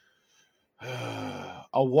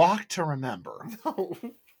 A Walk to Remember. No.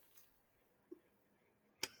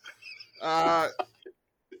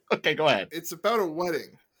 Okay, go ahead. It's about a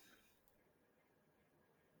wedding.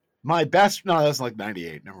 My best. No, that's like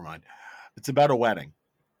 98. Never mind. It's about a wedding.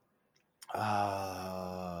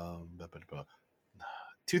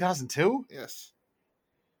 2002? Yes.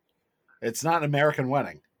 It's not an American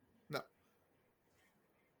Wedding. No.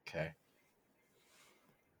 Okay.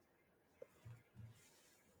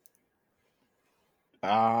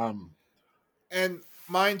 And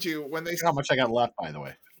mind you, when they how much I got left, by the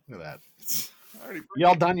way. Look at that. Already You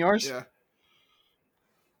all done yours? Yeah.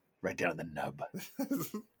 Right down the nub.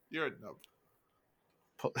 You're a nub.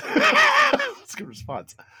 That's a good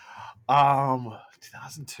response.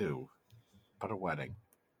 2002. But a wedding.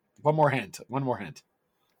 One more hint.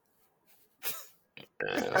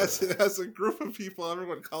 It has a group of people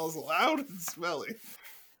everyone calls loud and smelly.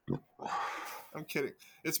 I'm kidding.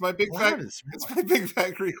 It's my big Loud fat. as It's my big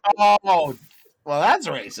fat Greek. Oh, well, that's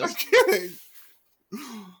I'm racist. kidding.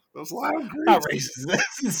 Those loud Not Greeks. racist.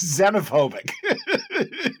 This is xenophobic.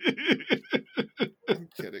 I'm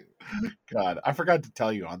kidding. God, I forgot to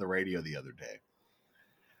tell you on the radio the other day.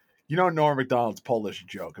 You know Norm Macdonald's Polish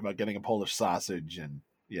joke about getting a Polish sausage and,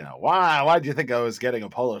 you know, why'd you think I was getting a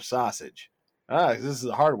Polish sausage? This is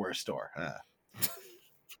a hardware store.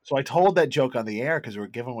 So I told that joke on the air because we were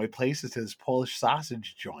giving away places to this Polish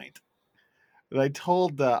sausage joint. And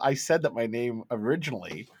I said that my name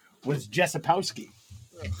originally was Jesopowski.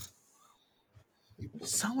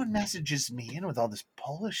 Someone messages me in with all this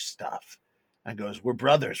Polish stuff and goes, "We're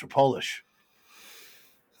brothers, we're Polish."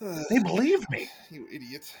 They believe me. You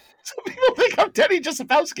idiot. Some people think I'm Teddy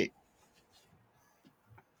Jesopowski.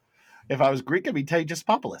 If I was Greek, I'd be Teddy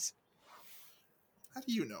Jesopopoulos. How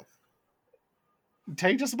do you know?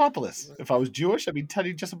 Teddy Jesopopoulos. If I was Jewish, I'd be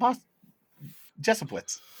Teddy Jesopowitz.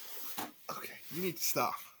 Okay, you need to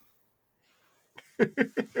stop.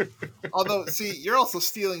 Although, see, you're also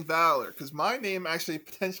stealing valor because my name actually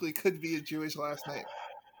potentially could be a Jewish last name.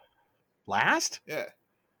 Last? Yeah.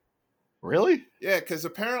 Really? Yeah, because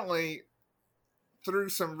apparently through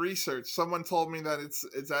some research, someone told me that it's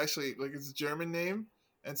actually like it's a German name,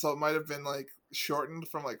 and so it might have been like shortened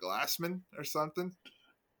from like Lassman or something.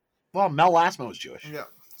 Well, Mel Lassman was Jewish. Yeah,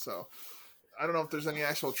 so I don't know if there's any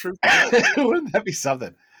actual truth. Wouldn't that be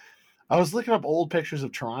something? I was looking up old pictures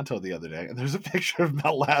of Toronto the other day, and there's a picture of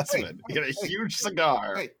Mel Lassman. He had a huge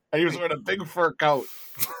cigar, and he was wearing a big fur coat.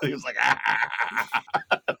 He was like,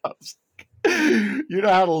 you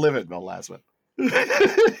know how to live it, Mel Lassman.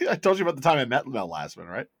 I told you about the time I met Mel Lassman,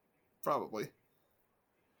 right? Probably.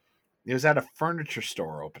 He was at a furniture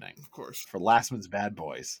store opening, of course, for Lassman's Bad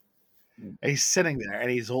Boys. And he's sitting there,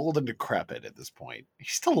 and he's old and decrepit at this point. He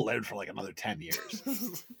still lived for like another 10 years.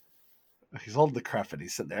 He's old and decrepit.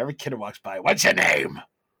 He's sitting there. Every kid who walks by, "What's your name?"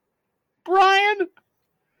 "Brian."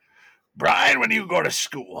 "Brian, when you go to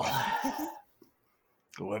school,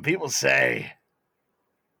 when people say,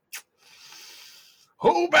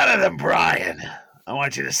 'Who better than Brian?' I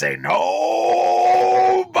want you to say, 'Nobody.'"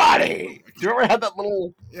 Do you ever have that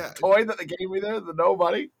little toy that they gave me there, the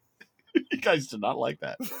nobody? You guys did not like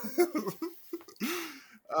that.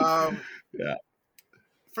 Yeah.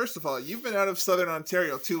 First of all, you've been out of Southern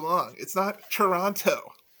Ontario too long. It's not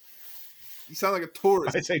Toronto. You sound like a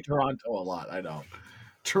tourist. I say Toronto a lot. I know.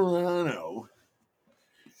 Toronto.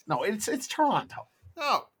 No, it's Toronto.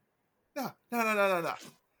 No.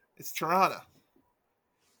 It's Toronto.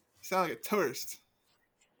 You sound like a tourist.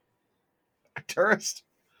 A tourist?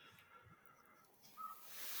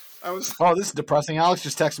 Oh, this is depressing. Alex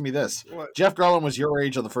just texted me this. What? Jeff Garland was your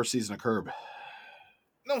age on the first season of Curb.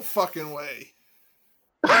 No fucking way.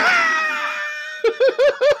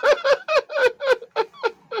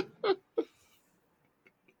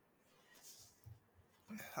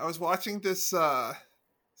 I was watching this,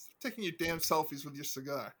 taking your damn selfies with your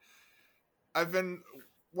cigar.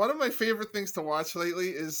 One of my favorite things to watch lately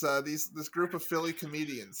is this group of Philly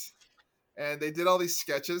comedians. And they did all these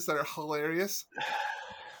sketches that are hilarious.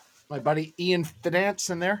 My buddy Ian Fidance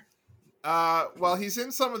in there. Well, he's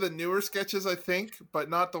in some of the newer sketches, I think, but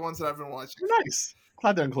not the ones that I've been watching. Nice.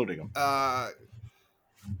 Glad they're including him.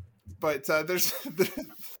 But there's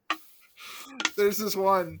this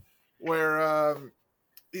one where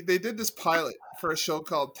they did this pilot for a show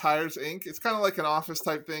called Tires Inc. It's kind of like an office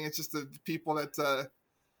type thing. It's just the people that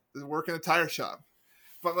work in a tire shop.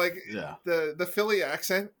 But like the Philly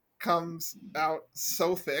accent comes out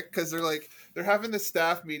so thick because they're having this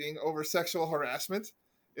staff meeting over sexual harassment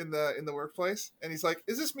in the workplace, and he's like,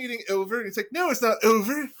 "Is this meeting over?" And he's like, "No, it's not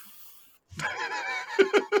over."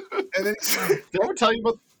 And then did I ever tell you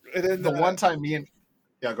about the one time me and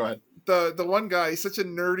go ahead. The one guy, he's such a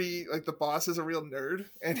nerdy, like the boss is a real nerd,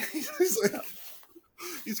 and he's like,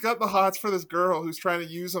 he's got the hots for this girl who's trying to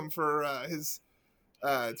use him for his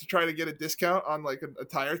to try to get a discount on like a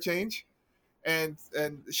tire change. And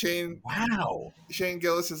Shane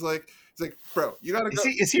Gillis is like, "Bro, you gotta go."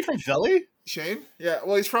 Is he from Philly? Shane? Yeah.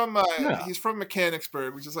 Well, he's from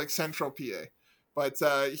Mechanicsburg, which is like Central PA. But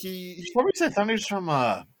For some reason, I thought he was from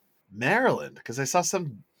Maryland because I saw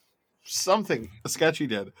something a sketch he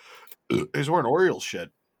did. He was wearing Orioles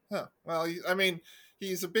shit. Huh. Well,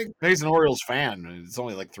 he's a big. He's an Orioles fan. It's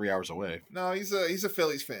only like 3 hours away. No, he's a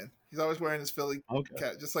Phillies fan. He's always wearing his Philly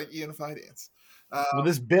cat, just like Ian Fidance. Well,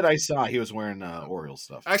 this bit I saw, he was wearing Orioles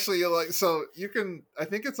stuff. Actually, so you can. I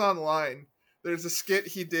think it's online. There's a skit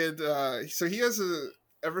he did. So he has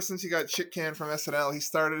ever since he got shit canned from SNL, he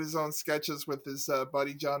started his own sketches with his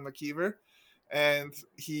buddy John McKeever, and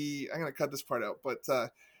I'm gonna cut this part out, but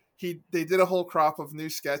they did a whole crop of new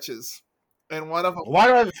sketches, and one of them. Why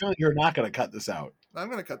do I have a feeling you're not going to cut this out? I'm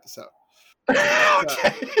going to cut this out.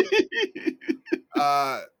 Okay.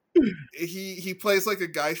 He plays like a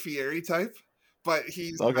Guy Fieri type, but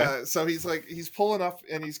he's Okay. so he's pulling up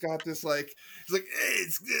and he's got this like he's like,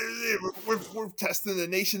 hey, we're testing the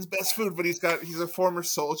nation's best food, but he's a former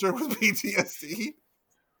soldier with PTSD,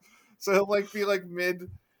 so he'll like be like mid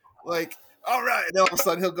like, all right, and all of a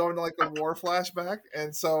sudden he'll go into like a war flashback,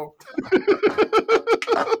 and so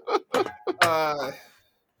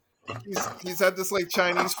he's had this like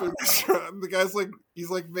Chinese food restaurant. The guy's like he's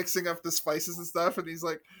like mixing up the spices and stuff, and he's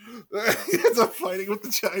like he ends up fighting with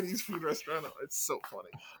the Chinese food restaurant. It's so funny.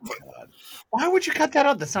 God. Why would you cut that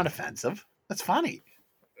out? That's not offensive. That's funny.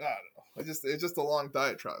 I don't know. It's just a long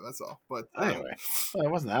diatribe. That's all. But Anyway, well,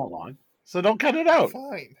 it wasn't that long, so don't cut it out.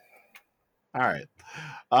 Fine. All right.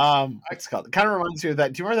 What's it called? It kind of reminds me of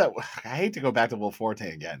that. Do you remember that? I hate to go back to Will Forte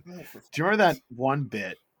again. Do you remember that one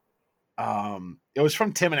bit? It was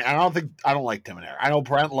from Tim and I don't like Tim and Eric. I know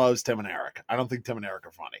Brent loves Tim and Eric. I don't think Tim and Eric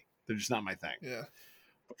are funny. They're just not my thing. Yeah.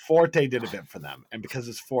 But Forte did a bit for them, and because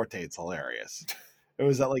it's Forte, it's hilarious. It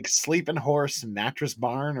was at like Sleeping Horse Mattress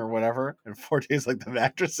Barn or whatever, and Forte's like the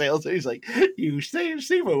mattress salesman. He's like, "You stay and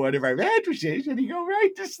sleep with one of our mattresses, and you go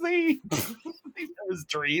right to sleep." His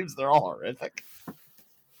dreams, they're all horrific.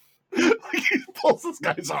 Like he pulls this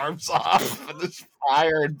guy's arms off, and there's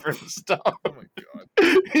fire and brimstone. Oh my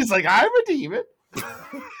god! He's like, "I'm a demon."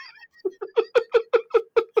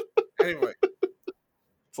 Anyway,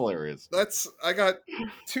 it's hilarious. I got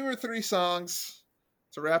 2 or 3 songs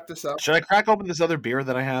to wrap this up. Should I crack open this other beer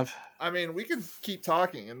that I have? I mean, we can keep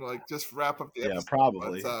talking and like just wrap up the episode. Yeah,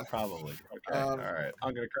 probably. But, probably. Okay. All right.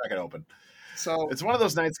 I'm gonna crack it open. So it's one of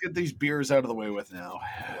those nights. Get these beers out of the way with now.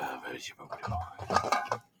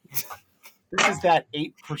 This is that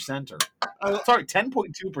 8%er. Sorry,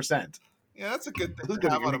 10.2%. Yeah, that's a good thing to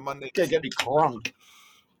have on a Monday. Get me crunk.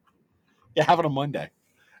 Yeah, have it on Monday.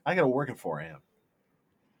 I gotta work at 4 a.m.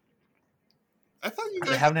 I thought you I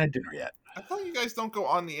guys haven't had dinner yet. I thought you guys don't go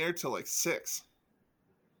on the air till like 6.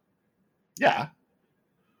 Yeah.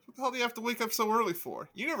 What the hell do you have to wake up so early for?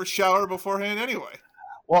 You never shower beforehand anyway.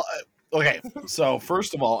 Well, okay. So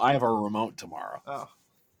first of all, I have a remote tomorrow. Oh.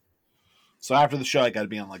 So after the show, I got to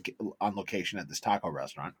be on location at this taco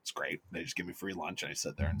restaurant. It's great. They just give me free lunch, and I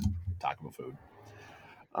sit there and talk about food.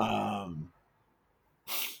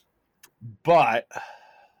 But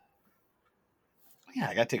yeah,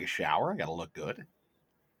 I got to take a shower. I got to look good.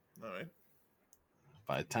 All right.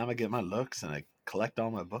 By the time I get my looks and I collect all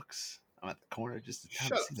my books, I'm at the corner just in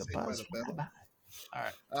time to see the buzz. Bye. All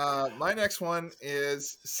right. My next one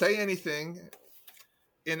is "Say Anything."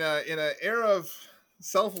 In a era of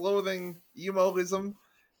self-loathing emoism,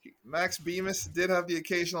 Max Bemis did have the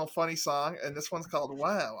occasional funny song, and this one's called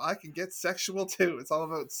 "Wow, I Can Get Sexual Too." It's all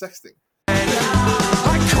about sexting.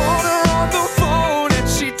 I called her on the phone and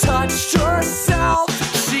she touched herself.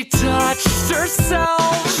 She touched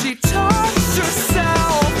herself. She touched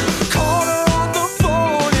herself. Called her on the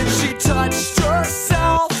phone and she touched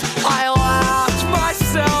herself. I laughed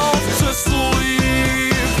myself to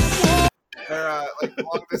sleep. They're like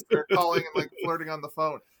long distance, they're calling and like flirting on the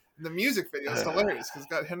phone. And the music video is hilarious because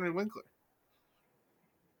it's got Henry Winkler.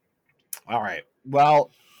 All right.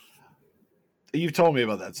 Well, you've told me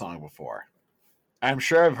about that song before. I'm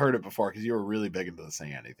sure I've heard it before because you were really big into the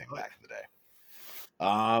Say Anything back in the day.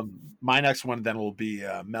 My next one then will be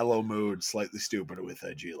Mellow Mood, Slightly Stupid with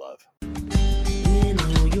G-Love. When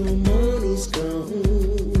all your money's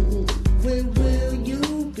gone, where will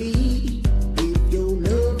you be if your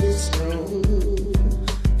love is strong?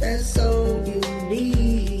 That's all you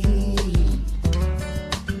need.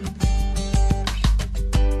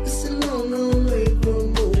 It's a long, long way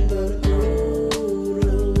from home, but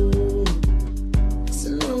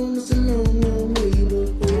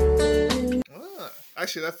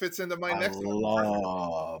actually, that fits into my next one.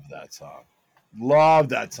 Love that song. Love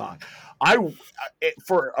that song.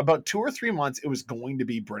 For about 2 or 3 months, it was going to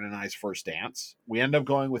be Bryn and I's first dance. We ended up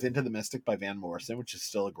going with Into the Mystic by Van Morrison, which is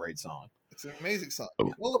still a great song. It's an amazing song. A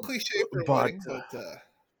little cliche for a wedding, but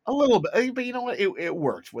a little bit. But you know what? It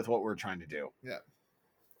worked with what we were trying to do. Yeah.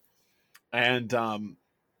 And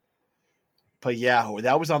but yeah,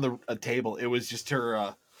 that was on the table. It was just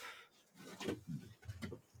her.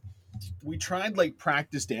 We tried like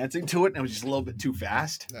practice dancing to it, and it was just a little bit too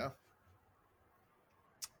fast. Yeah.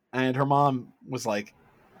 And her mom was like,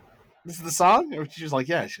 "This is the song?" And she was like,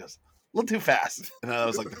 "Yeah." She goes, "A little too fast." And that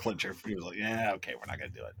was like the clincher. She was like, "Yeah, okay, we're not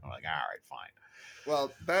gonna do it." I'm like, "All right, fine."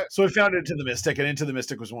 Well, so we found Into the Mystic, and Into the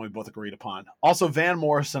Mystic was one we both agreed upon. Also, Van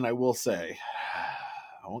Morrison, I will say,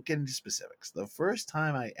 won't get into specifics. The first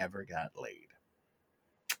time I ever got laid,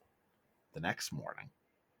 the next morning,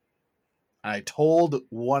 I told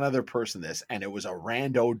one other person this, and it was a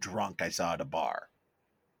rando drunk I saw at a bar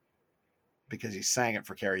because he sang it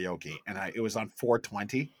for karaoke, and it was on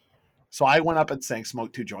 420. So I went up and sang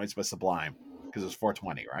 "Smoke Two Joints" by Sublime because it was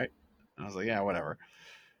 420, right? And I was like, yeah, whatever.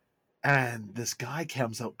 And this guy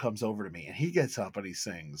comes over to me, and he gets up and he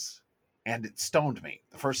sings, and it stoned me.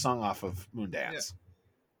 The first song off of Moondance. Yeah.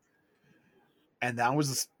 And that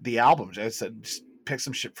was the album. I said, just pick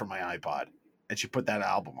some shit from my iPod. And she put that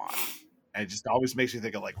album on. And it just always makes me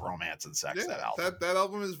think of like romance and sex, that album. That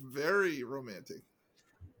album is very romantic.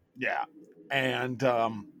 Yeah. And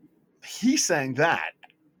he sang that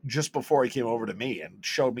just before he came over to me and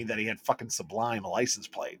showed me that he had fucking Sublime license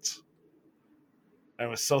plates. I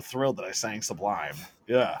was so thrilled that I sang Sublime.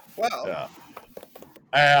 Yeah. Wow. Yeah.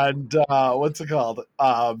 And what's it called?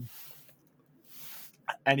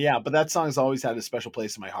 And yeah, but that song's always had a special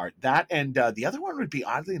place in my heart. That and the other one would be,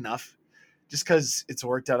 oddly enough, just because it's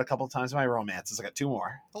worked out a couple of times in my romances. I got two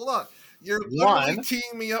more. Hold on. You're literally teeing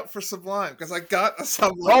me up for Sublime because I got a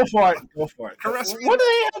Sublime. Go for it. Go for it. Caress me. What do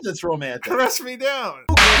they have that's romantic? Caress me down.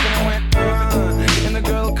 And the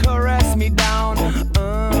girl caressed me down.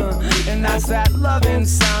 And that's that loving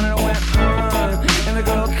sound. And I went, and the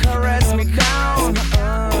girl caressed me down.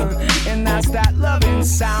 And that's that loving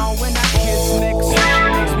sound. When that kiss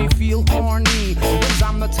makes me feel horny. Cause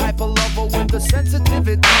I'm the type of lover with the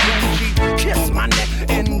sensitivity. When she kissed my neck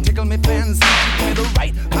and tickled me fancy. Give me the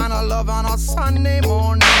right kind of love on a Sunday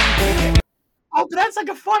morning. Oh, but that's like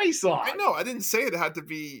a funny song. I know. I didn't say it had to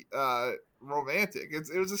be romantic.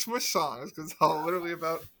 It was a Smush song. It's literally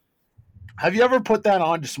about. Have you ever put that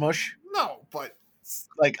on to Smush? No, but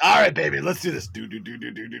like, all right, baby, let's do this. Do do do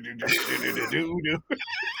do do do do do do do do.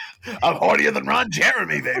 I'm hornier than Ron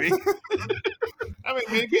Jeremy, baby. I mean,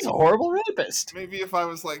 maybe he's a horrible rapist. Maybe if I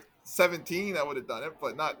was like 17, I would have done it,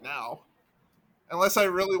 but not now. Unless I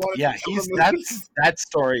really wanted. Yeah, to that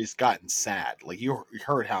story's gotten sad. Like you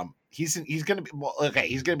heard how he's gonna be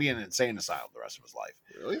he's gonna be in an insane asylum the rest of his life.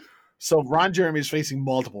 Really? So Ron Jeremy is facing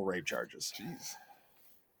multiple rape charges. Jeez.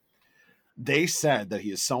 They said that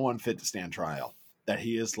he is so unfit to stand trial that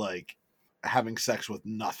he is like having sex with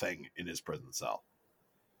nothing in his prison cell,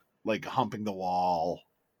 like humping the wall,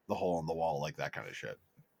 the hole in the wall, like that kind of shit,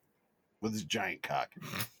 with his giant cock.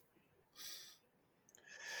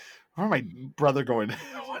 I remember my brother going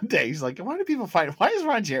one day, he's like, why do people find, why is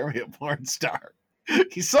Ron Jeremy a porn star?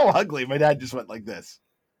 He's so ugly. My dad just went like this.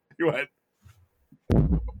 He went.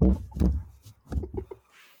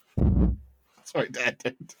 That's what my dad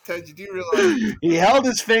did. Ted, you do realize he held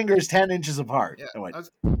his fingers 10 inches apart. Yeah, I went, I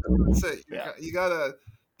was going to say, you got to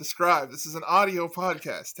describe. This is an audio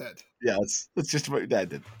podcast, Ted. Yeah, that's just what your dad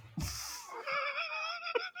did.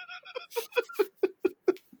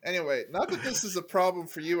 Anyway, not that this is a problem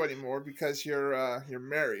for you anymore because you're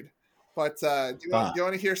married, but do you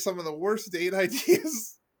want to hear some of the worst date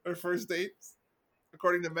ideas or first dates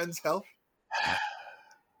according to Men's Health?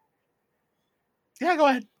 Yeah, go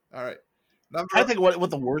ahead. All right. I think what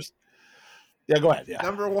the worst. Yeah, go ahead. Yeah.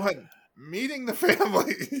 Number 1, meeting the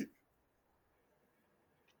family. It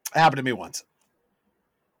happened to me once.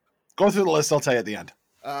 Go through the list. I'll tell you at the end.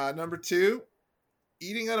 Number 2,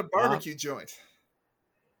 eating at a barbecue joint.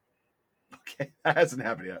 Okay, that hasn't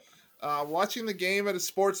happened yet. Watching the game at a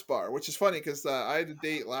sports bar, which is funny because I had a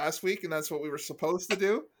date last week, and that's what we were supposed to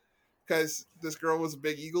do because this girl was a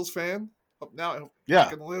big Eagles fan. Now I hope I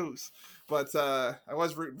can lose. But I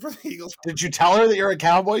was rooting for the Eagles. Did you tell her that you're a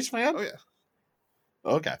Cowboys fan? Oh, yeah.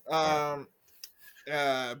 Okay.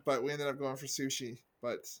 But we ended up going for sushi.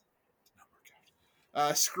 But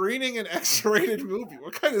screening an X-rated movie.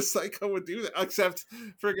 What kind of psycho would do that? Except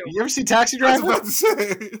freaking. You ever see Taxi Driver? I was about to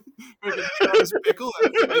say. Freaking Travis Bickle.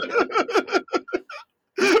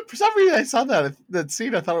 For some reason, I saw that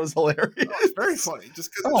scene. I thought it was hilarious. Oh, it's very funny.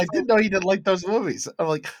 Just because. I didn't know he didn't like those movies. I'm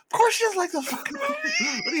like, of course she doesn't like those fucking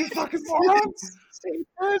movies. What are you fucking morons? Same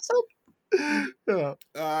person.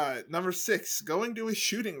 Yeah. Number 6, going to a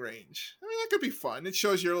shooting range. I mean, that could be fun. It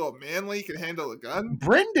shows you're a little manly. You can handle a gun.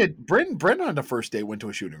 Bryn on the first day went to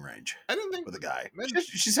a shooting range. I don't think with a guy.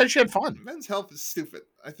 She said she had fun. Men's Health is stupid.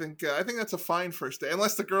 I think that's a fine first day,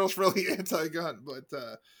 unless the girl's really anti-gun. But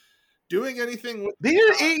doing anything with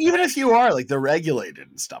even if you are, like, they're regulated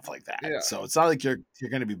and stuff like that. Yeah. So it's not like you're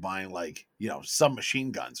going to be buying, like, some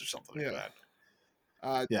machine guns or something like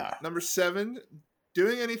that. Number 7,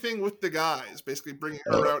 doing anything with the guys, basically bringing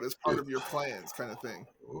her out as part of your plans, kind of thing.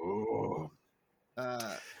 Ooh.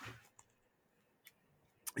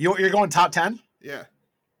 You're going top 10? Yeah.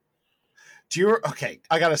 Okay,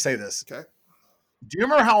 I gotta say this. Okay. Do you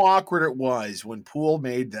remember how awkward it was when Poole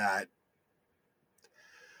made that?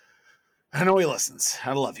 I know he listens.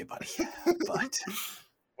 I love you, buddy. But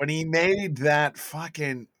when he made that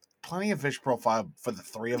fucking Plenty of Fish profile for the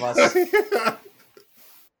three of us,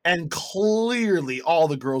 and clearly all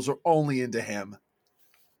the girls are only into him,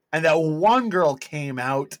 and that one girl came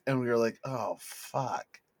out, and we were like, oh, fuck.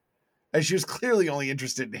 And she was clearly only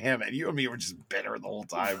interested in him, and you and me were just bitter the whole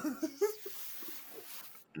time.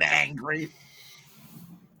 And angry.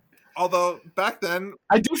 Although, back then...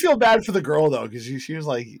 I do feel bad for the girl, though, because she was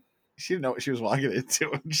like... She didn't know what she was walking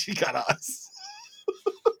into, and she got us.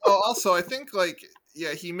 Oh, also, I think, like,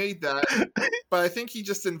 yeah, he made that, but I think he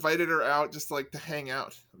just invited her out just, like, to hang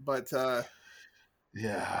out. But,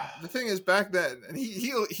 yeah. The thing is, back then, and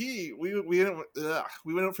we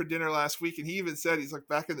went out for dinner last week, and he even said, he's like,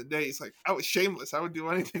 back in the day, he's like, I was shameless. I would do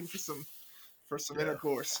anything for some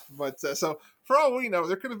intercourse. But, so, for all we know,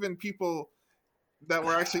 there could have been people that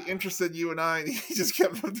were actually interested in you and I, and he just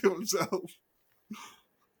kept them to himself.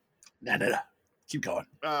 No. Keep going.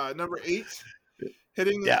 Number 8.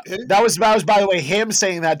 That was, by the way, him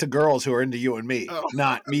saying that to girls who are into you and me,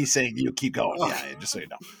 not me saying you keep going. Oh. Yeah, just so you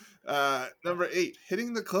know. Number 8,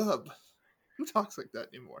 hitting the club. Who talks like that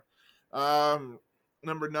anymore?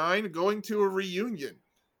 Number 9, going to a reunion.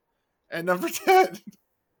 And number 10,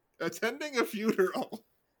 attending a funeral.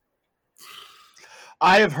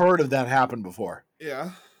 I have heard of that happen before.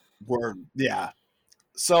 Yeah. Yeah.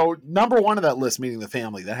 So number 1 of that list, meeting the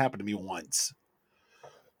family, that happened to me once.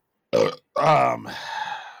 I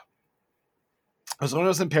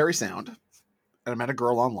was in Perry Sound, and I met a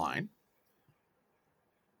girl online,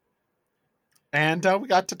 and we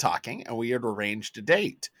got to talking, and we had arranged a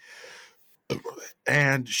date.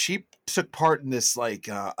 And she took part in this like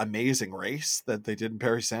amazing race that they did in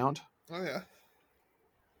Perry Sound. Oh yeah.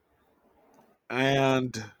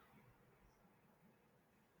 And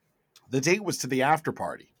the date was to the after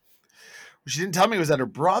party. What she didn't tell me was that her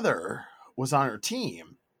brother was on her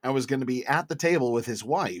team and was going to be at the table with his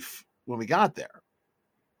wife when we got there.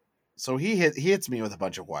 So he hits me with a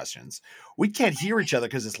bunch of questions. We can't hear each other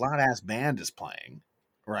because this loud ass band is playing,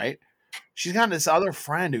 right? She's got this other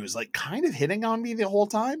friend who's like kind of hitting on me the whole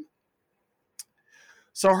time.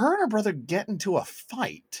 So her and her brother get into a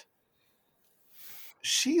fight.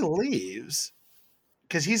 She leaves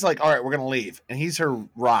because he's like, all right, we're going to leave. And he's her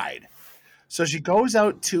ride. So she goes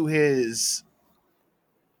out to his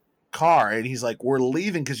car and he's like, we're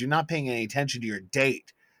leaving because you're not paying any attention to your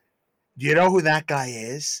date. Do you know who that guy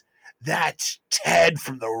is? That's Ted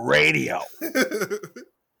from the radio.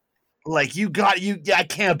 Like, I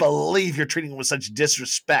can't believe you're treating him with such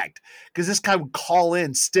disrespect. Because this guy would call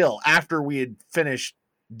in still after we had finished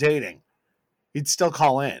dating. He'd still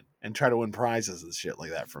call in and try to win prizes and shit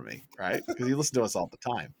like that for me, right? Because he listened to us all the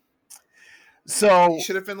time. So you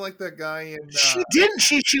should have been like that guy in. She didn't.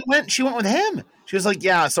 She went with him. She was like,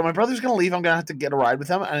 yeah. So my brother's gonna leave. I'm gonna have to get a ride with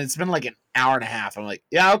him, and it's been like an hour and a half. I'm like,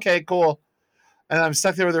 yeah, okay, cool. And I'm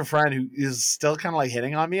stuck there with her friend who is still kind of like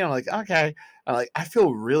hitting on me. I'm like, okay. I'm like, I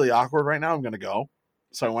feel really awkward right now. I'm gonna go.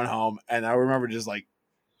 So I went home, and I remember just like,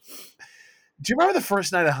 do you remember the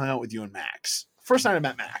first night I hung out with you and Max? First night I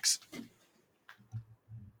met Max.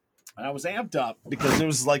 And I was amped up because it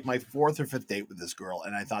was like my 4th or 5th date with this girl,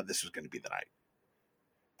 and I thought this was going to be the night.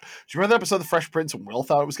 Do you remember the episode of The Fresh Prince when Will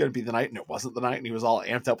thought it was going to be the night, and it wasn't the night, and he was all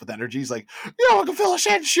amped up with energy? He's like, yo, I can fill a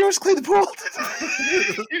shit, she always clean the pool.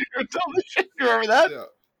 You remember that? Yeah.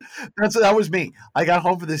 That was me. I got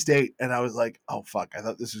home for this date, and I was like, oh, fuck, I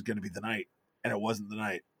thought this was going to be the night, and it wasn't the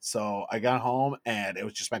night. So I got home, and it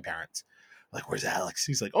was just my parents. I'm like, where's Alex?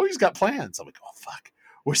 He's like, oh, he's got plans. I'm like, oh, fuck.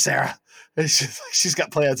 Where's Sarah? And she's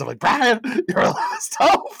got plans. I'm like, Brian, you're last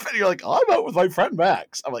hope. And you're like, oh, I'm out with my friend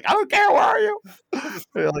Max. I'm like, I don't care. Where are you? And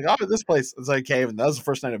you're like, I'm at this place. And so I came, and that was the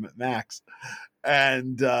first night I met Max.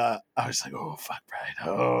 And I was like, oh, fuck, Brian.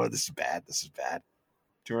 Oh, this is bad. This is bad.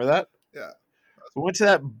 Do you remember that? Yeah. We went to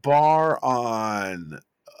that bar on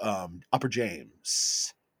Upper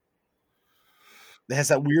James. It has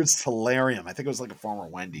that weird solarium. I think it was like a former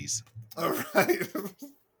Wendy's. All right.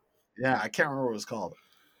 Yeah, I can't remember what it was called.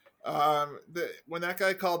 When that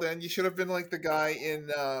guy called in, you should have been like the guy in.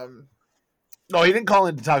 No, he didn't call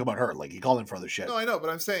in to talk about her. Like, he called in for other shit. No, I know,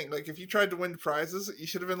 but I'm saying, like, if you tried to win prizes, you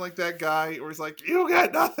should have been like that guy where he's like, you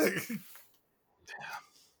got nothing.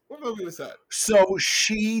 What movie was that? So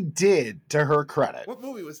she did, to her credit. What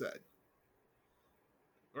movie was that?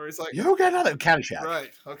 Or he's like, you got nothing. Caddyshack.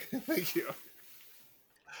 Right. Okay. Thank you.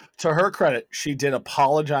 To her credit, she did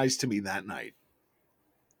apologize to me that night.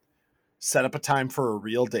 Set up a time for a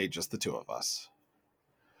real date, just the two of us.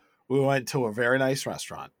 We went to a very nice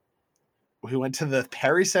restaurant. we went to the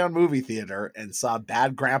Perry Sound movie theater and saw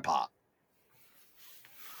Bad Grandpa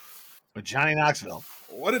with Johnny Knoxville.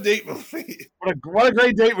 What a date movie. What a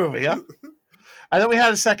great date movie, huh? And then we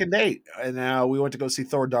had a second date, and we went to go see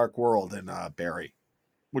Thor Dark World in Barrie,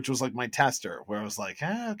 which was like my tester, where I was like,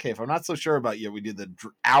 okay, if I'm not so sure about you, we did the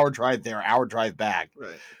hour drive there, hour drive back. Right.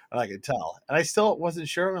 And I could tell. And I still wasn't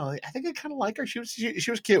sure. And I was like, I think I kind of like her. She was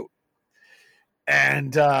cute.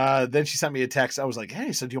 And then she sent me a text. I was like,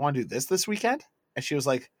 hey, so do you want to do this weekend? And she was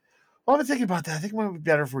like, well, I've been thinking about that. I think it might be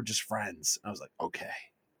better if we're just friends. And I was like, okay,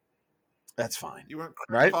 that's fine. You weren't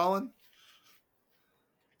right? crestfallen?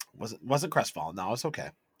 Wasn't crestfallen. No, it's okay.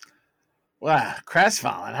 Wow,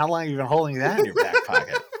 crestfallen. How long have you been holding that in your back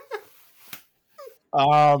pocket?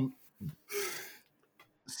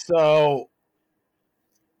 So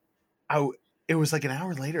it was like an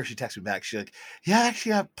hour later, she texted me back. She's like, yeah, I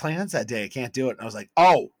actually have plans that day. I can't do it. And I was like,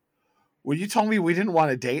 oh, when you told me we didn't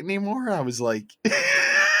want to date anymore, I was like,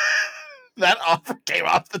 that offer came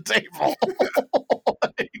off the table.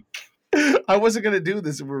 Like, I wasn't going to do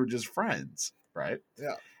this if we were just friends, right?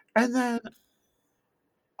 Yeah. And then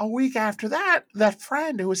a week after that, that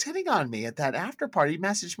friend who was hitting on me at that after party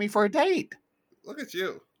messaged me for a date. Look at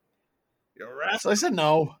you. You're right. So I said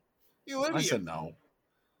no. You idiot. I said no.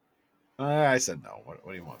 I said no. What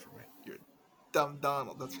do you want from me? You're dumb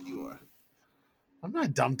Donald. That's what you are. I'm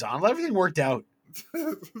not dumb Donald. Everything worked out.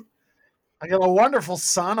 I got a wonderful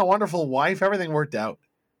son, a wonderful wife. Everything worked out.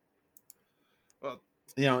 Well,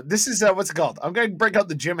 you know, this is what's it called? I'm going to break out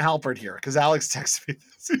the Jim Halpert here because Alex texted me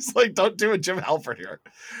this. He's like, don't do a Jim Halpert here.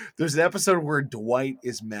 There's an episode where Dwight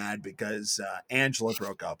is mad because Angela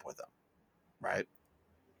broke up with him, right?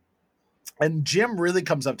 And Jim really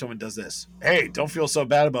comes up to him and does this. Hey, don't feel so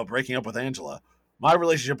bad about breaking up with Angela. My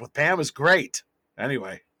relationship with Pam is great.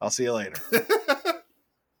 Anyway, I'll see you later.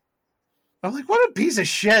 I'm like, what a piece of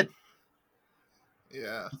shit.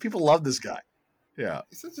 Yeah. People love this guy. Yeah.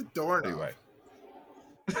 He's such a doorknob. Anyway.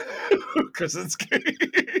 Krasinski.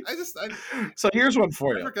 So here's one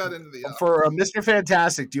for you. Never got into the for Mr.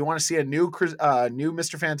 Fantastic. Do you want to see a new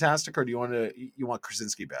Mr. Fantastic, or do you want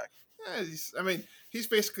Krasinski back? Yeah, he's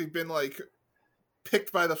basically been like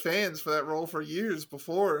picked by the fans for that role for years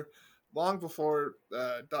long before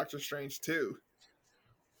Doctor Strange 2.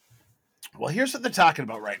 Well, here's what they're talking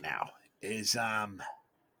about right now: is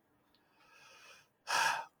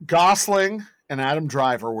Gosling and Adam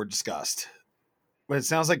Driver were discussed. But it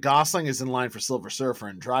sounds like Gosling is in line for Silver Surfer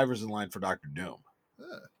and Driver's in line for Doctor Doom.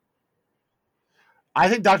 I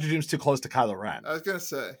think Doctor Doom's too close to Kylo Ren. I was gonna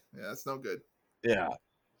say, yeah, that's no good. Yeah,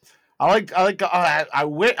 I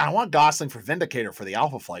want Gosling for Vindicator for the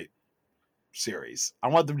Alpha Flight series. I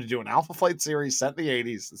want them to do an Alpha Flight series set in the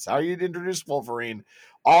 80s. That's how you'd introduce Wolverine.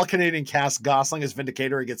 All Canadian cast. Gosling as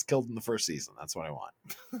Vindicator. He gets killed in the first season. That's what I want.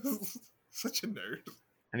 Such a nerd.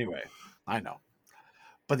 Anyway, I know.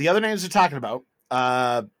 But the other names they're talking about.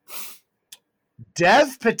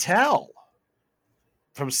 Dev Patel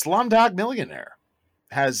from Slumdog Millionaire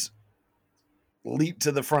has leaped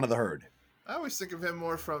to the front of the herd. I always think of him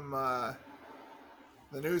more from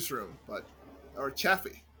the Newsroom, or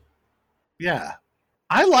Chaffee. Yeah.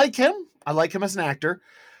 I like him. I like him as an actor.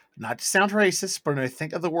 Not to sound racist, but when I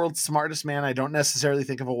think of the world's smartest man, I don't necessarily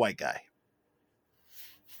think of a white guy.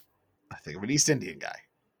 I think of an East Indian guy.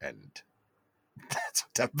 And that's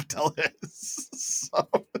what Dev Patel is. So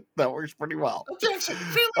that works pretty well. Objection.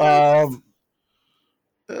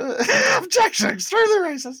 Objection. Extremely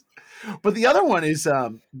racist. But the other one is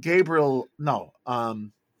Gabriel. No.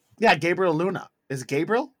 Gabriel Luna. Is it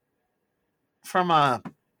Gabriel? From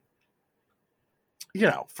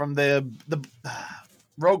from the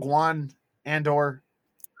Rogue One, Andor.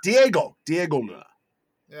 Diego Luna.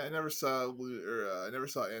 Yeah, I never saw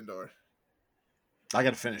Andor. I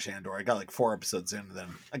got to finish Andor. I got like 4 episodes in, and then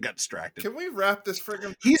I got distracted. Can we wrap this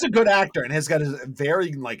friggin'? He's a good actor, and has got a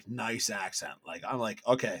very like nice accent. Like I'm like,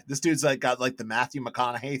 okay, this dude's like got like the Matthew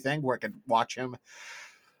McConaughey thing where I could watch him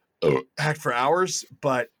act for hours.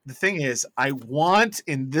 But the thing is, I want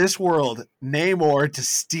in this world Namor to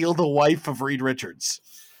steal the wife of Reed Richards.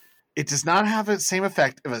 It does not have the same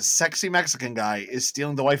effect if a sexy Mexican guy is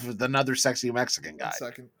stealing the wife of another sexy Mexican guy. 1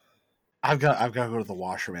 second. I've got to go to the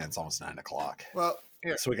washer, man. It's almost 9:00. Well,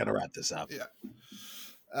 here. So we got to wrap this up. Yeah.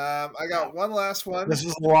 I got one last one. This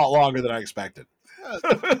was a lot longer than I expected.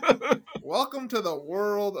 Yeah. Welcome to the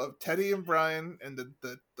world of Teddy and Brian and the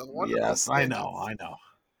wonderful. Yes, I know.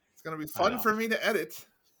 It's gonna be fun for me to edit.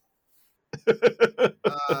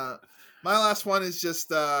 My last one is just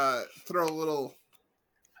throw a little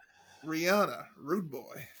Rihanna, Rude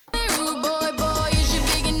Boy. Rude boy, boy, is you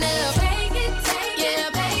big enough? Take it, yeah,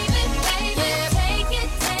 baby, take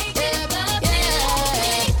it, yeah,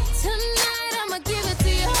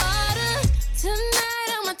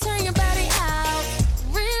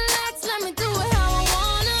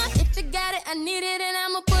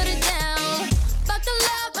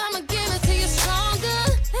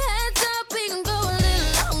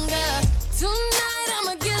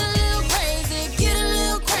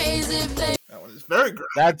 very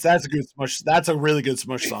gross. That's a good Smush. That's a really good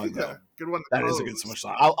Smush song, though. Yeah, good one. That is a good Smush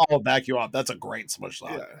song. I'll back you up. That's a great Smush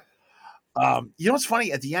song. Yeah. You know what's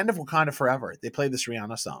funny? At the end of Wakanda Forever, they played this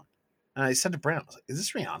Rihanna song. And I said to Brandon, I was like, is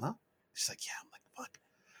this Rihanna? She's like, yeah. I'm like, fuck.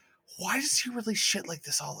 Why does she release shit like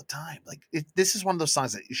this all the time? Like, this is one of those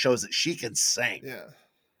songs that shows that she can sing. Yeah.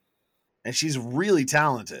 And she's really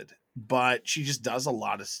talented, but she just does a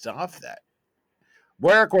lot of stuff that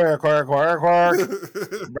work. You know,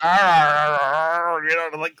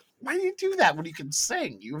 like, why do you do that when you can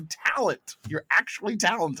sing? You have talent. You're actually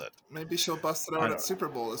talented. Maybe she'll bust it out at Super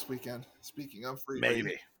Bowl this weekend. Speaking of free.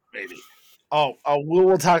 Maybe. Oh,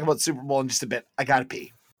 we'll talk about Super Bowl in just a bit. I gotta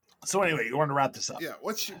pee. So anyway, you want to wrap this up? Yeah.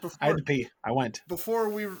 I had to pee. I went. Before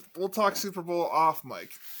we'll talk Super Bowl off,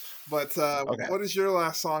 Mike. But okay. What is your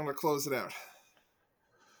last song to close it out?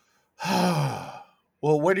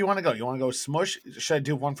 Well, where do you want to go? You want to go Smush? Should I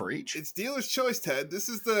do one for each? It's dealer's choice, Ted. This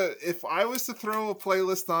is if I was to throw a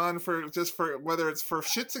playlist on for whether it's for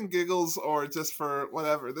shits and giggles or just for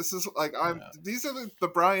whatever. This is like these are the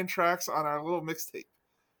Brian tracks on our little mixtape.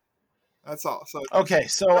 That's all. So okay,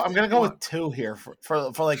 so I'm gonna go with two here for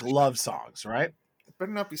like love songs, right? It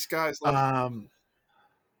better not be Sky's Love.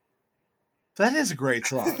 That is a great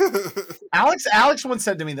song. Alex once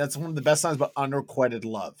said to me that's one of the best songs about unrequited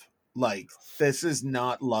love. Like, this is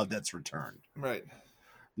not love that's returned. Right.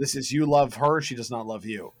 This is you love her, she does not love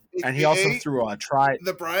you. And he also threw a try.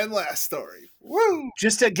 The Brian Last story. Woo!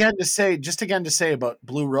 Just again to say about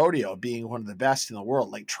Blue Rodeo being one of the best in the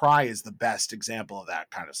world. Like, Try is the best example of that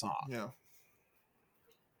kind of song. Yeah.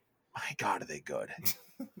 My God, are they good?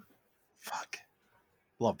 Fuck.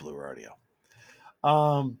 Love Blue Rodeo.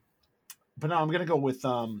 But no, I'm gonna go with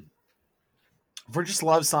for just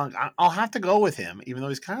love song. I'll have to go with him, even though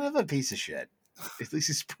he's kind of a piece of shit. At least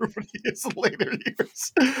he's proven he is in later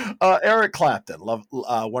years. Eric Clapton, love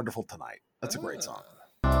Wonderful Tonight. That's a great song.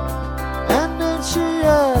 And then she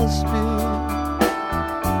asked me,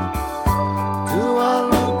 do I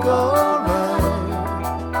look alright?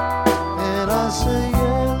 And I say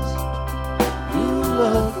yes, you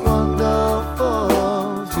look wonderful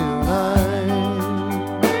tonight.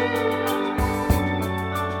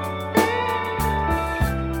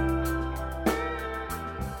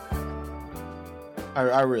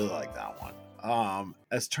 I really like that one.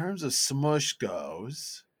 As terms of Smush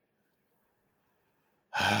goes,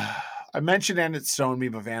 I mentioned And It Stoned Me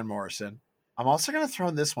by Van Morrison. I'm also going to throw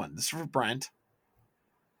in this one. This is for Brent.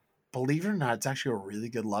 Believe it or not, it's actually a really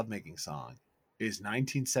good lovemaking song. It is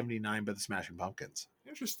 1979 by the Smashing Pumpkins.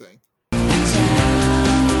 Interesting.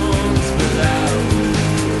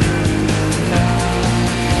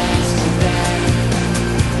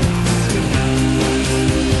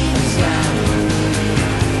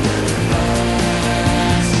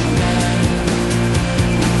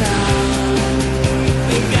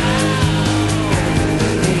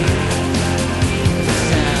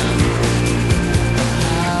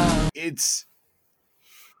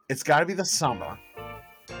 It's got to be the summer,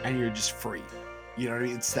 and you're just free. You know what I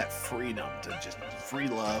mean? It's that freedom to just free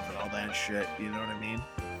love and all that shit. You know what I mean?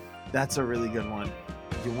 That's a really good one.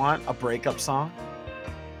 You want a breakup song?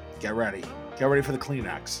 Get ready. Get ready for the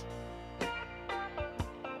Kleenex.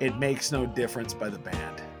 It Makes No Difference by the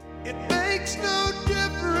band. It makes no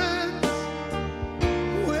difference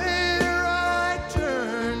where I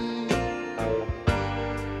turn.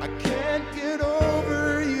 I can't get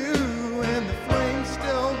over you and the flame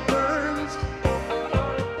still burns.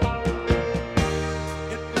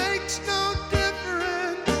 It makes no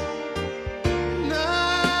difference,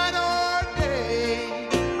 night or day.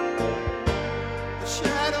 The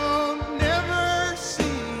shadow never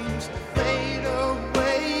seems to fade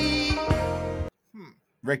away.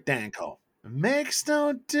 Rick Danko. It makes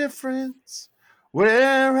no difference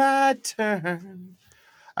where I turn.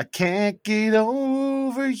 I can't get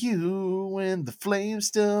over you when the flame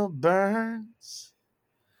still burns.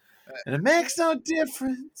 And it makes no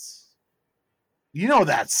difference. You know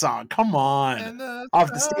that song. Come on.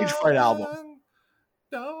 Off the Stage Fright album.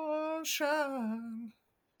 Don't shine.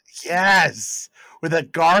 Yes. With a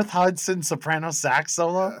Garth Hudson soprano sax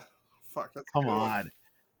solo. Fuck, that's Come a good one. on.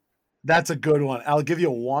 That's a good one. I'll give you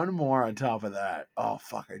one more on top of that. Oh,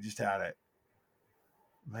 fuck. I just had it.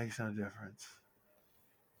 Makes no difference.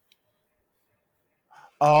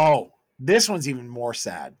 Oh, this one's even more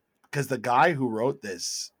sad because the guy who wrote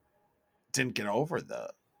this didn't get over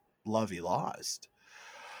the love he lost.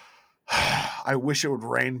 I Wish It Would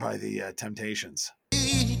Rain by the Temptations.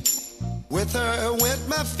 With her went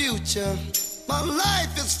my future. My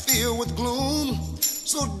life is filled with gloom.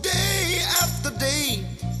 So day after day,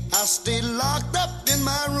 I stay locked up in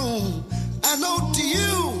my room. I know to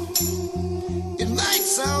you, it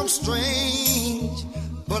sounds strange,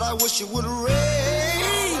 but I wish it would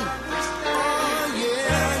rain. Oh,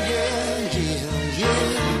 yeah, yeah, yeah,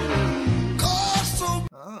 yeah. God, so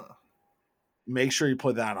Make sure you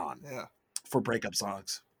put that on. Yeah. For breakup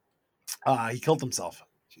songs. He killed himself.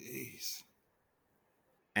 Jeez.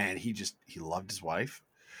 And he loved his wife.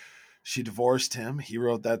 She divorced him. He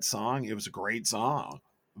wrote that song. It was a great song.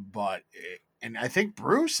 And I think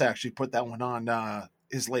Bruce actually put that one on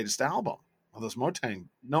his latest album. Of those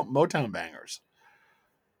Motown bangers.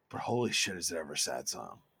 But holy shit, is it ever a sad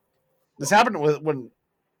song. This happened when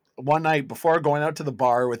one night before going out to the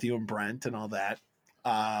bar with you and Brent and all that,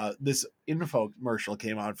 this infomercial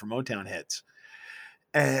came on for Motown Hits.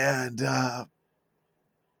 And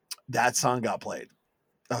that song got played.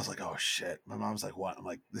 I was like, oh shit. My mom's like, what? I'm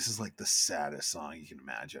like, this is like the saddest song you can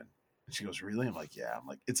imagine. And she goes, really? I'm like, yeah. I'm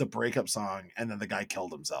like, it's a breakup song. And then the guy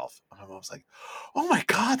killed himself. And my mom's like, oh my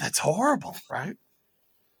God, that's horrible. Right?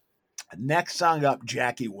 Next song up,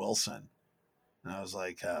 Jackie Wilson. And I was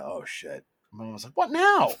like, oh shit. My mom was like, what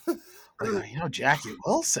now? Like, Jackie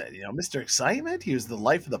Wilson, Mr. Excitement. He was the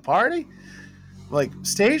life of the party. Like,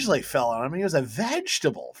 stage light fell on him. He was a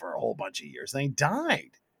vegetable for a whole bunch of years. Then he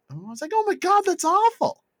died. And I was like, oh my God, that's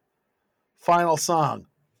awful. Final song,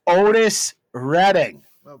 Otis Redding.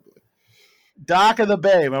 Oh boy. Dock of the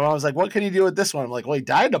Bay. My mom was like, what can you do with this one? I'm like, well, he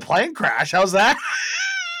died in a plane crash. How's that?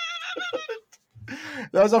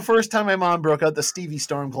 That was the first time my mom broke out the Stevie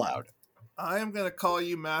Stormcloud. I am going to call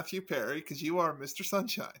you Matthew Perry because you are Mr.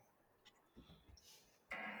 Sunshine.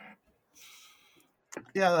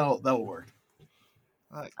 Yeah, that'll work.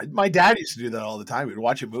 My dad used to do that all the time. We'd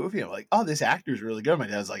watch a movie. I'm like, oh, this actor's really good. My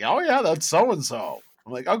dad's like, oh, yeah, that's so-and-so.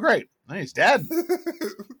 I'm like, oh, great. He's dead.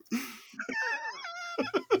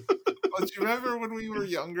 Well, do you remember when we were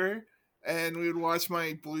younger and we would watch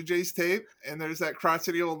my Blue Jays tape and there's that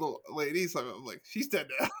crotchety old lady? So I'm like, she's dead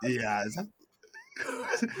now. Yeah.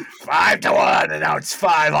 5-1, and now it's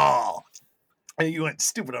 5-all. And you went,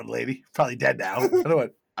 stupid old lady. Probably dead now.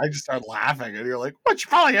 I just started laughing, and you're like, what? She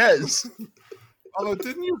probably is. Although,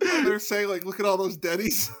 didn't your brother say, like, look at all those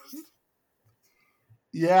deadies?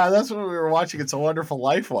 Yeah, that's when we were watching It's a Wonderful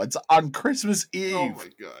Life once on Christmas Eve. Oh, my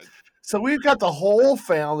God. So we've got the whole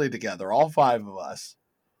family together, all 5 of us.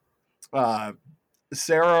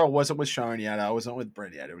 Sarah wasn't with Sean yet. I wasn't with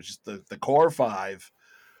Brent yet. It was just the core 5.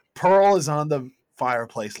 Pearl is on the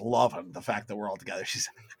fireplace, loving the fact that we're all together. She's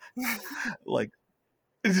like,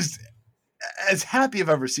 just as happy I've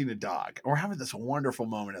ever seen a dog. And we're having this wonderful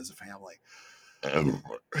moment as a family. And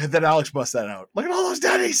then Alex busts that out. Look at all those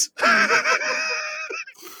daddies.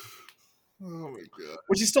 Oh my God.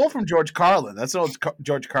 Which he stole from George Carlin. That's an old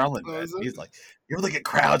George Carlin. Oh, he's like, you ever look at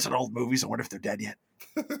crowds in old movies and wonder if they're dead yet?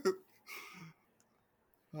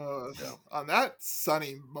 On that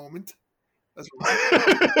sunny moment, that's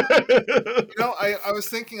I was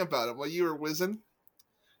thinking about it while you were whizzing.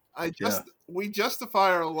 We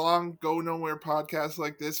justify our long go nowhere podcast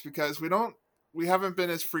like this because we haven't been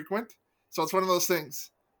as frequent. So it's one of those things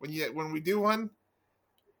when we do one,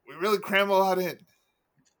 we really cram a lot in.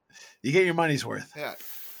 You get your money's worth. Yeah.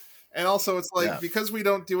 And also it's like, because we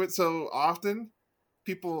don't do it so often,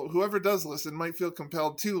 whoever does listen might feel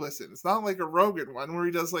compelled to listen. It's not like a Rogan one where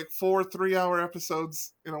he does like 4 3-hour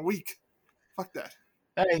episodes in a week. Fuck that.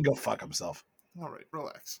 That ain't go fuck himself. All right,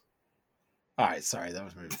 relax. All right, sorry, that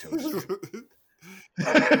was maybe too much.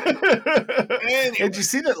 Anyway. Did you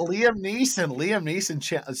see that Liam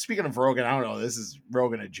Neeson, speaking of Rogan, I don't know, this is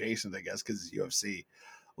Rogan adjacent, I guess, because it's UFC.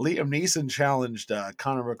 Liam Neeson challenged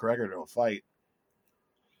Conor McGregor to a fight.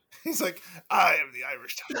 He's like, I am the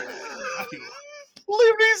Irish Tiger.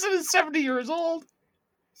 Liam Neeson is 70 years old.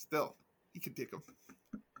 Still, he can take him.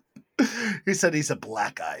 He said he's a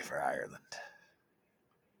black guy for Ireland.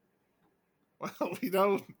 Well, we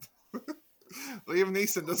don't. Liam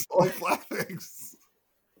Neeson doesn't like black things.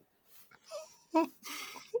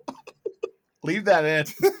 Leave that in.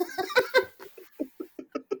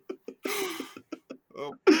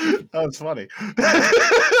 Oh. That was funny.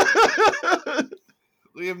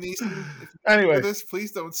 Liam Neeson, anyway, for this,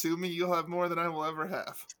 please don't sue me. You'll have more than I will ever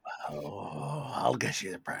have. Oh, I'll get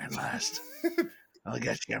you, Brian last. I'll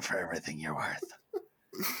get you for everything you're worth. Did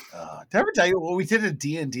I ever tell you we did a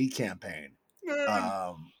D&D campaign?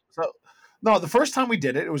 No, the first time we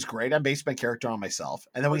did it, it was great. I based my character on myself,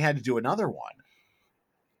 and then we had to do another one.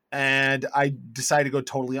 And I decided to go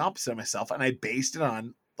totally opposite of myself, and I based it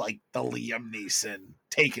on like the Liam Neeson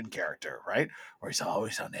Taken character, right? Where he's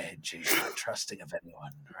always on edge, he's not trusting of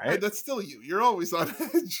anyone, right? Hey, that's still you. You're always on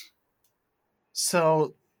edge.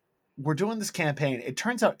 So we're doing this campaign. It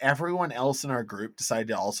turns out everyone else in our group decided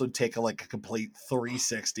to also take a complete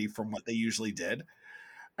 360 from what they usually did.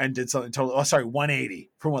 and did something totally. Oh, sorry, 180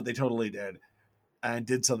 from what they totally did, and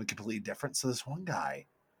did something completely different. So this one guy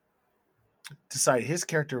decided his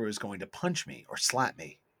character was going to punch me or slap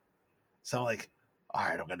me. So I'm like, all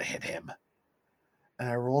right, I'm going to hit him. And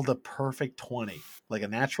I rolled a perfect 20, like a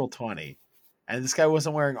natural 20. And this guy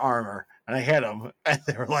wasn't wearing armor. And I hit him. And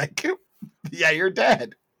they were like, yeah, you're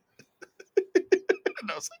dead. And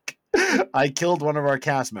I was like, I killed one of our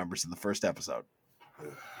cast members in the first episode.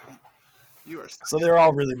 You are so they were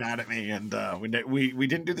all really mad at me. And we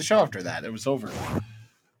didn't do the show after that. It was over.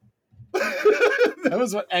 That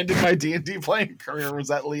was what ended my D&D playing career, was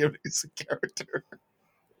that Liam Neeson character.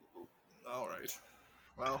 All right.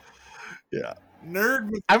 Well. Yeah. Nerd.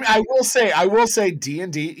 I will say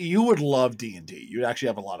D&D, you would love D&D. You'd actually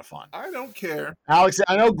have a lot of fun. I don't care. Alex,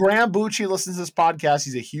 I know Graham Bucci listens to this podcast.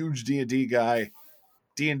 He's a huge D&D guy.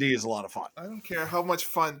 D&D is a lot of fun. I don't care how much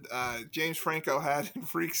fun James Franco had in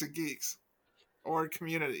Freaks and Geeks or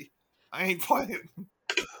Community. I ain't playing.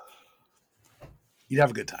 You'd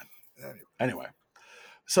have a good time. Anyway.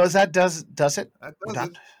 So as that does it? That does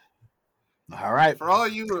it. All right. For all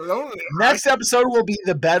you who don't know, next episode will be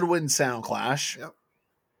the Bedouin Sound Clash. Yep.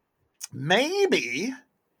 Maybe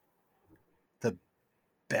the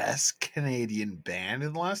best Canadian band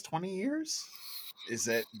in the last 20 years. Is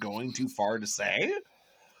it going too far to say?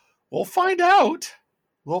 We'll find out.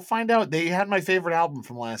 They had my favorite album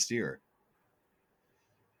from last year.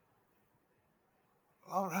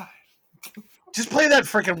 All right. Just play that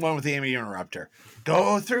freaking one with the Amy Interrupter.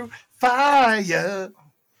 Go through fire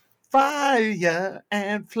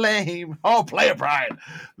and flame. Oh, play it, Brian.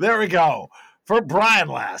 There we go. For Brian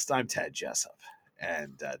Last, I'm Ted Jessup.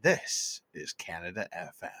 And this is Canada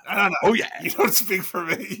FM. I don't know. Oh, yeah. You don't speak for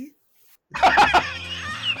me.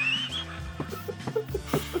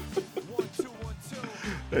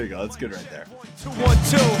 There you go. That's good right there. 1, 2, 1,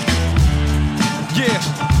 2.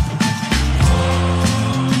 Yeah.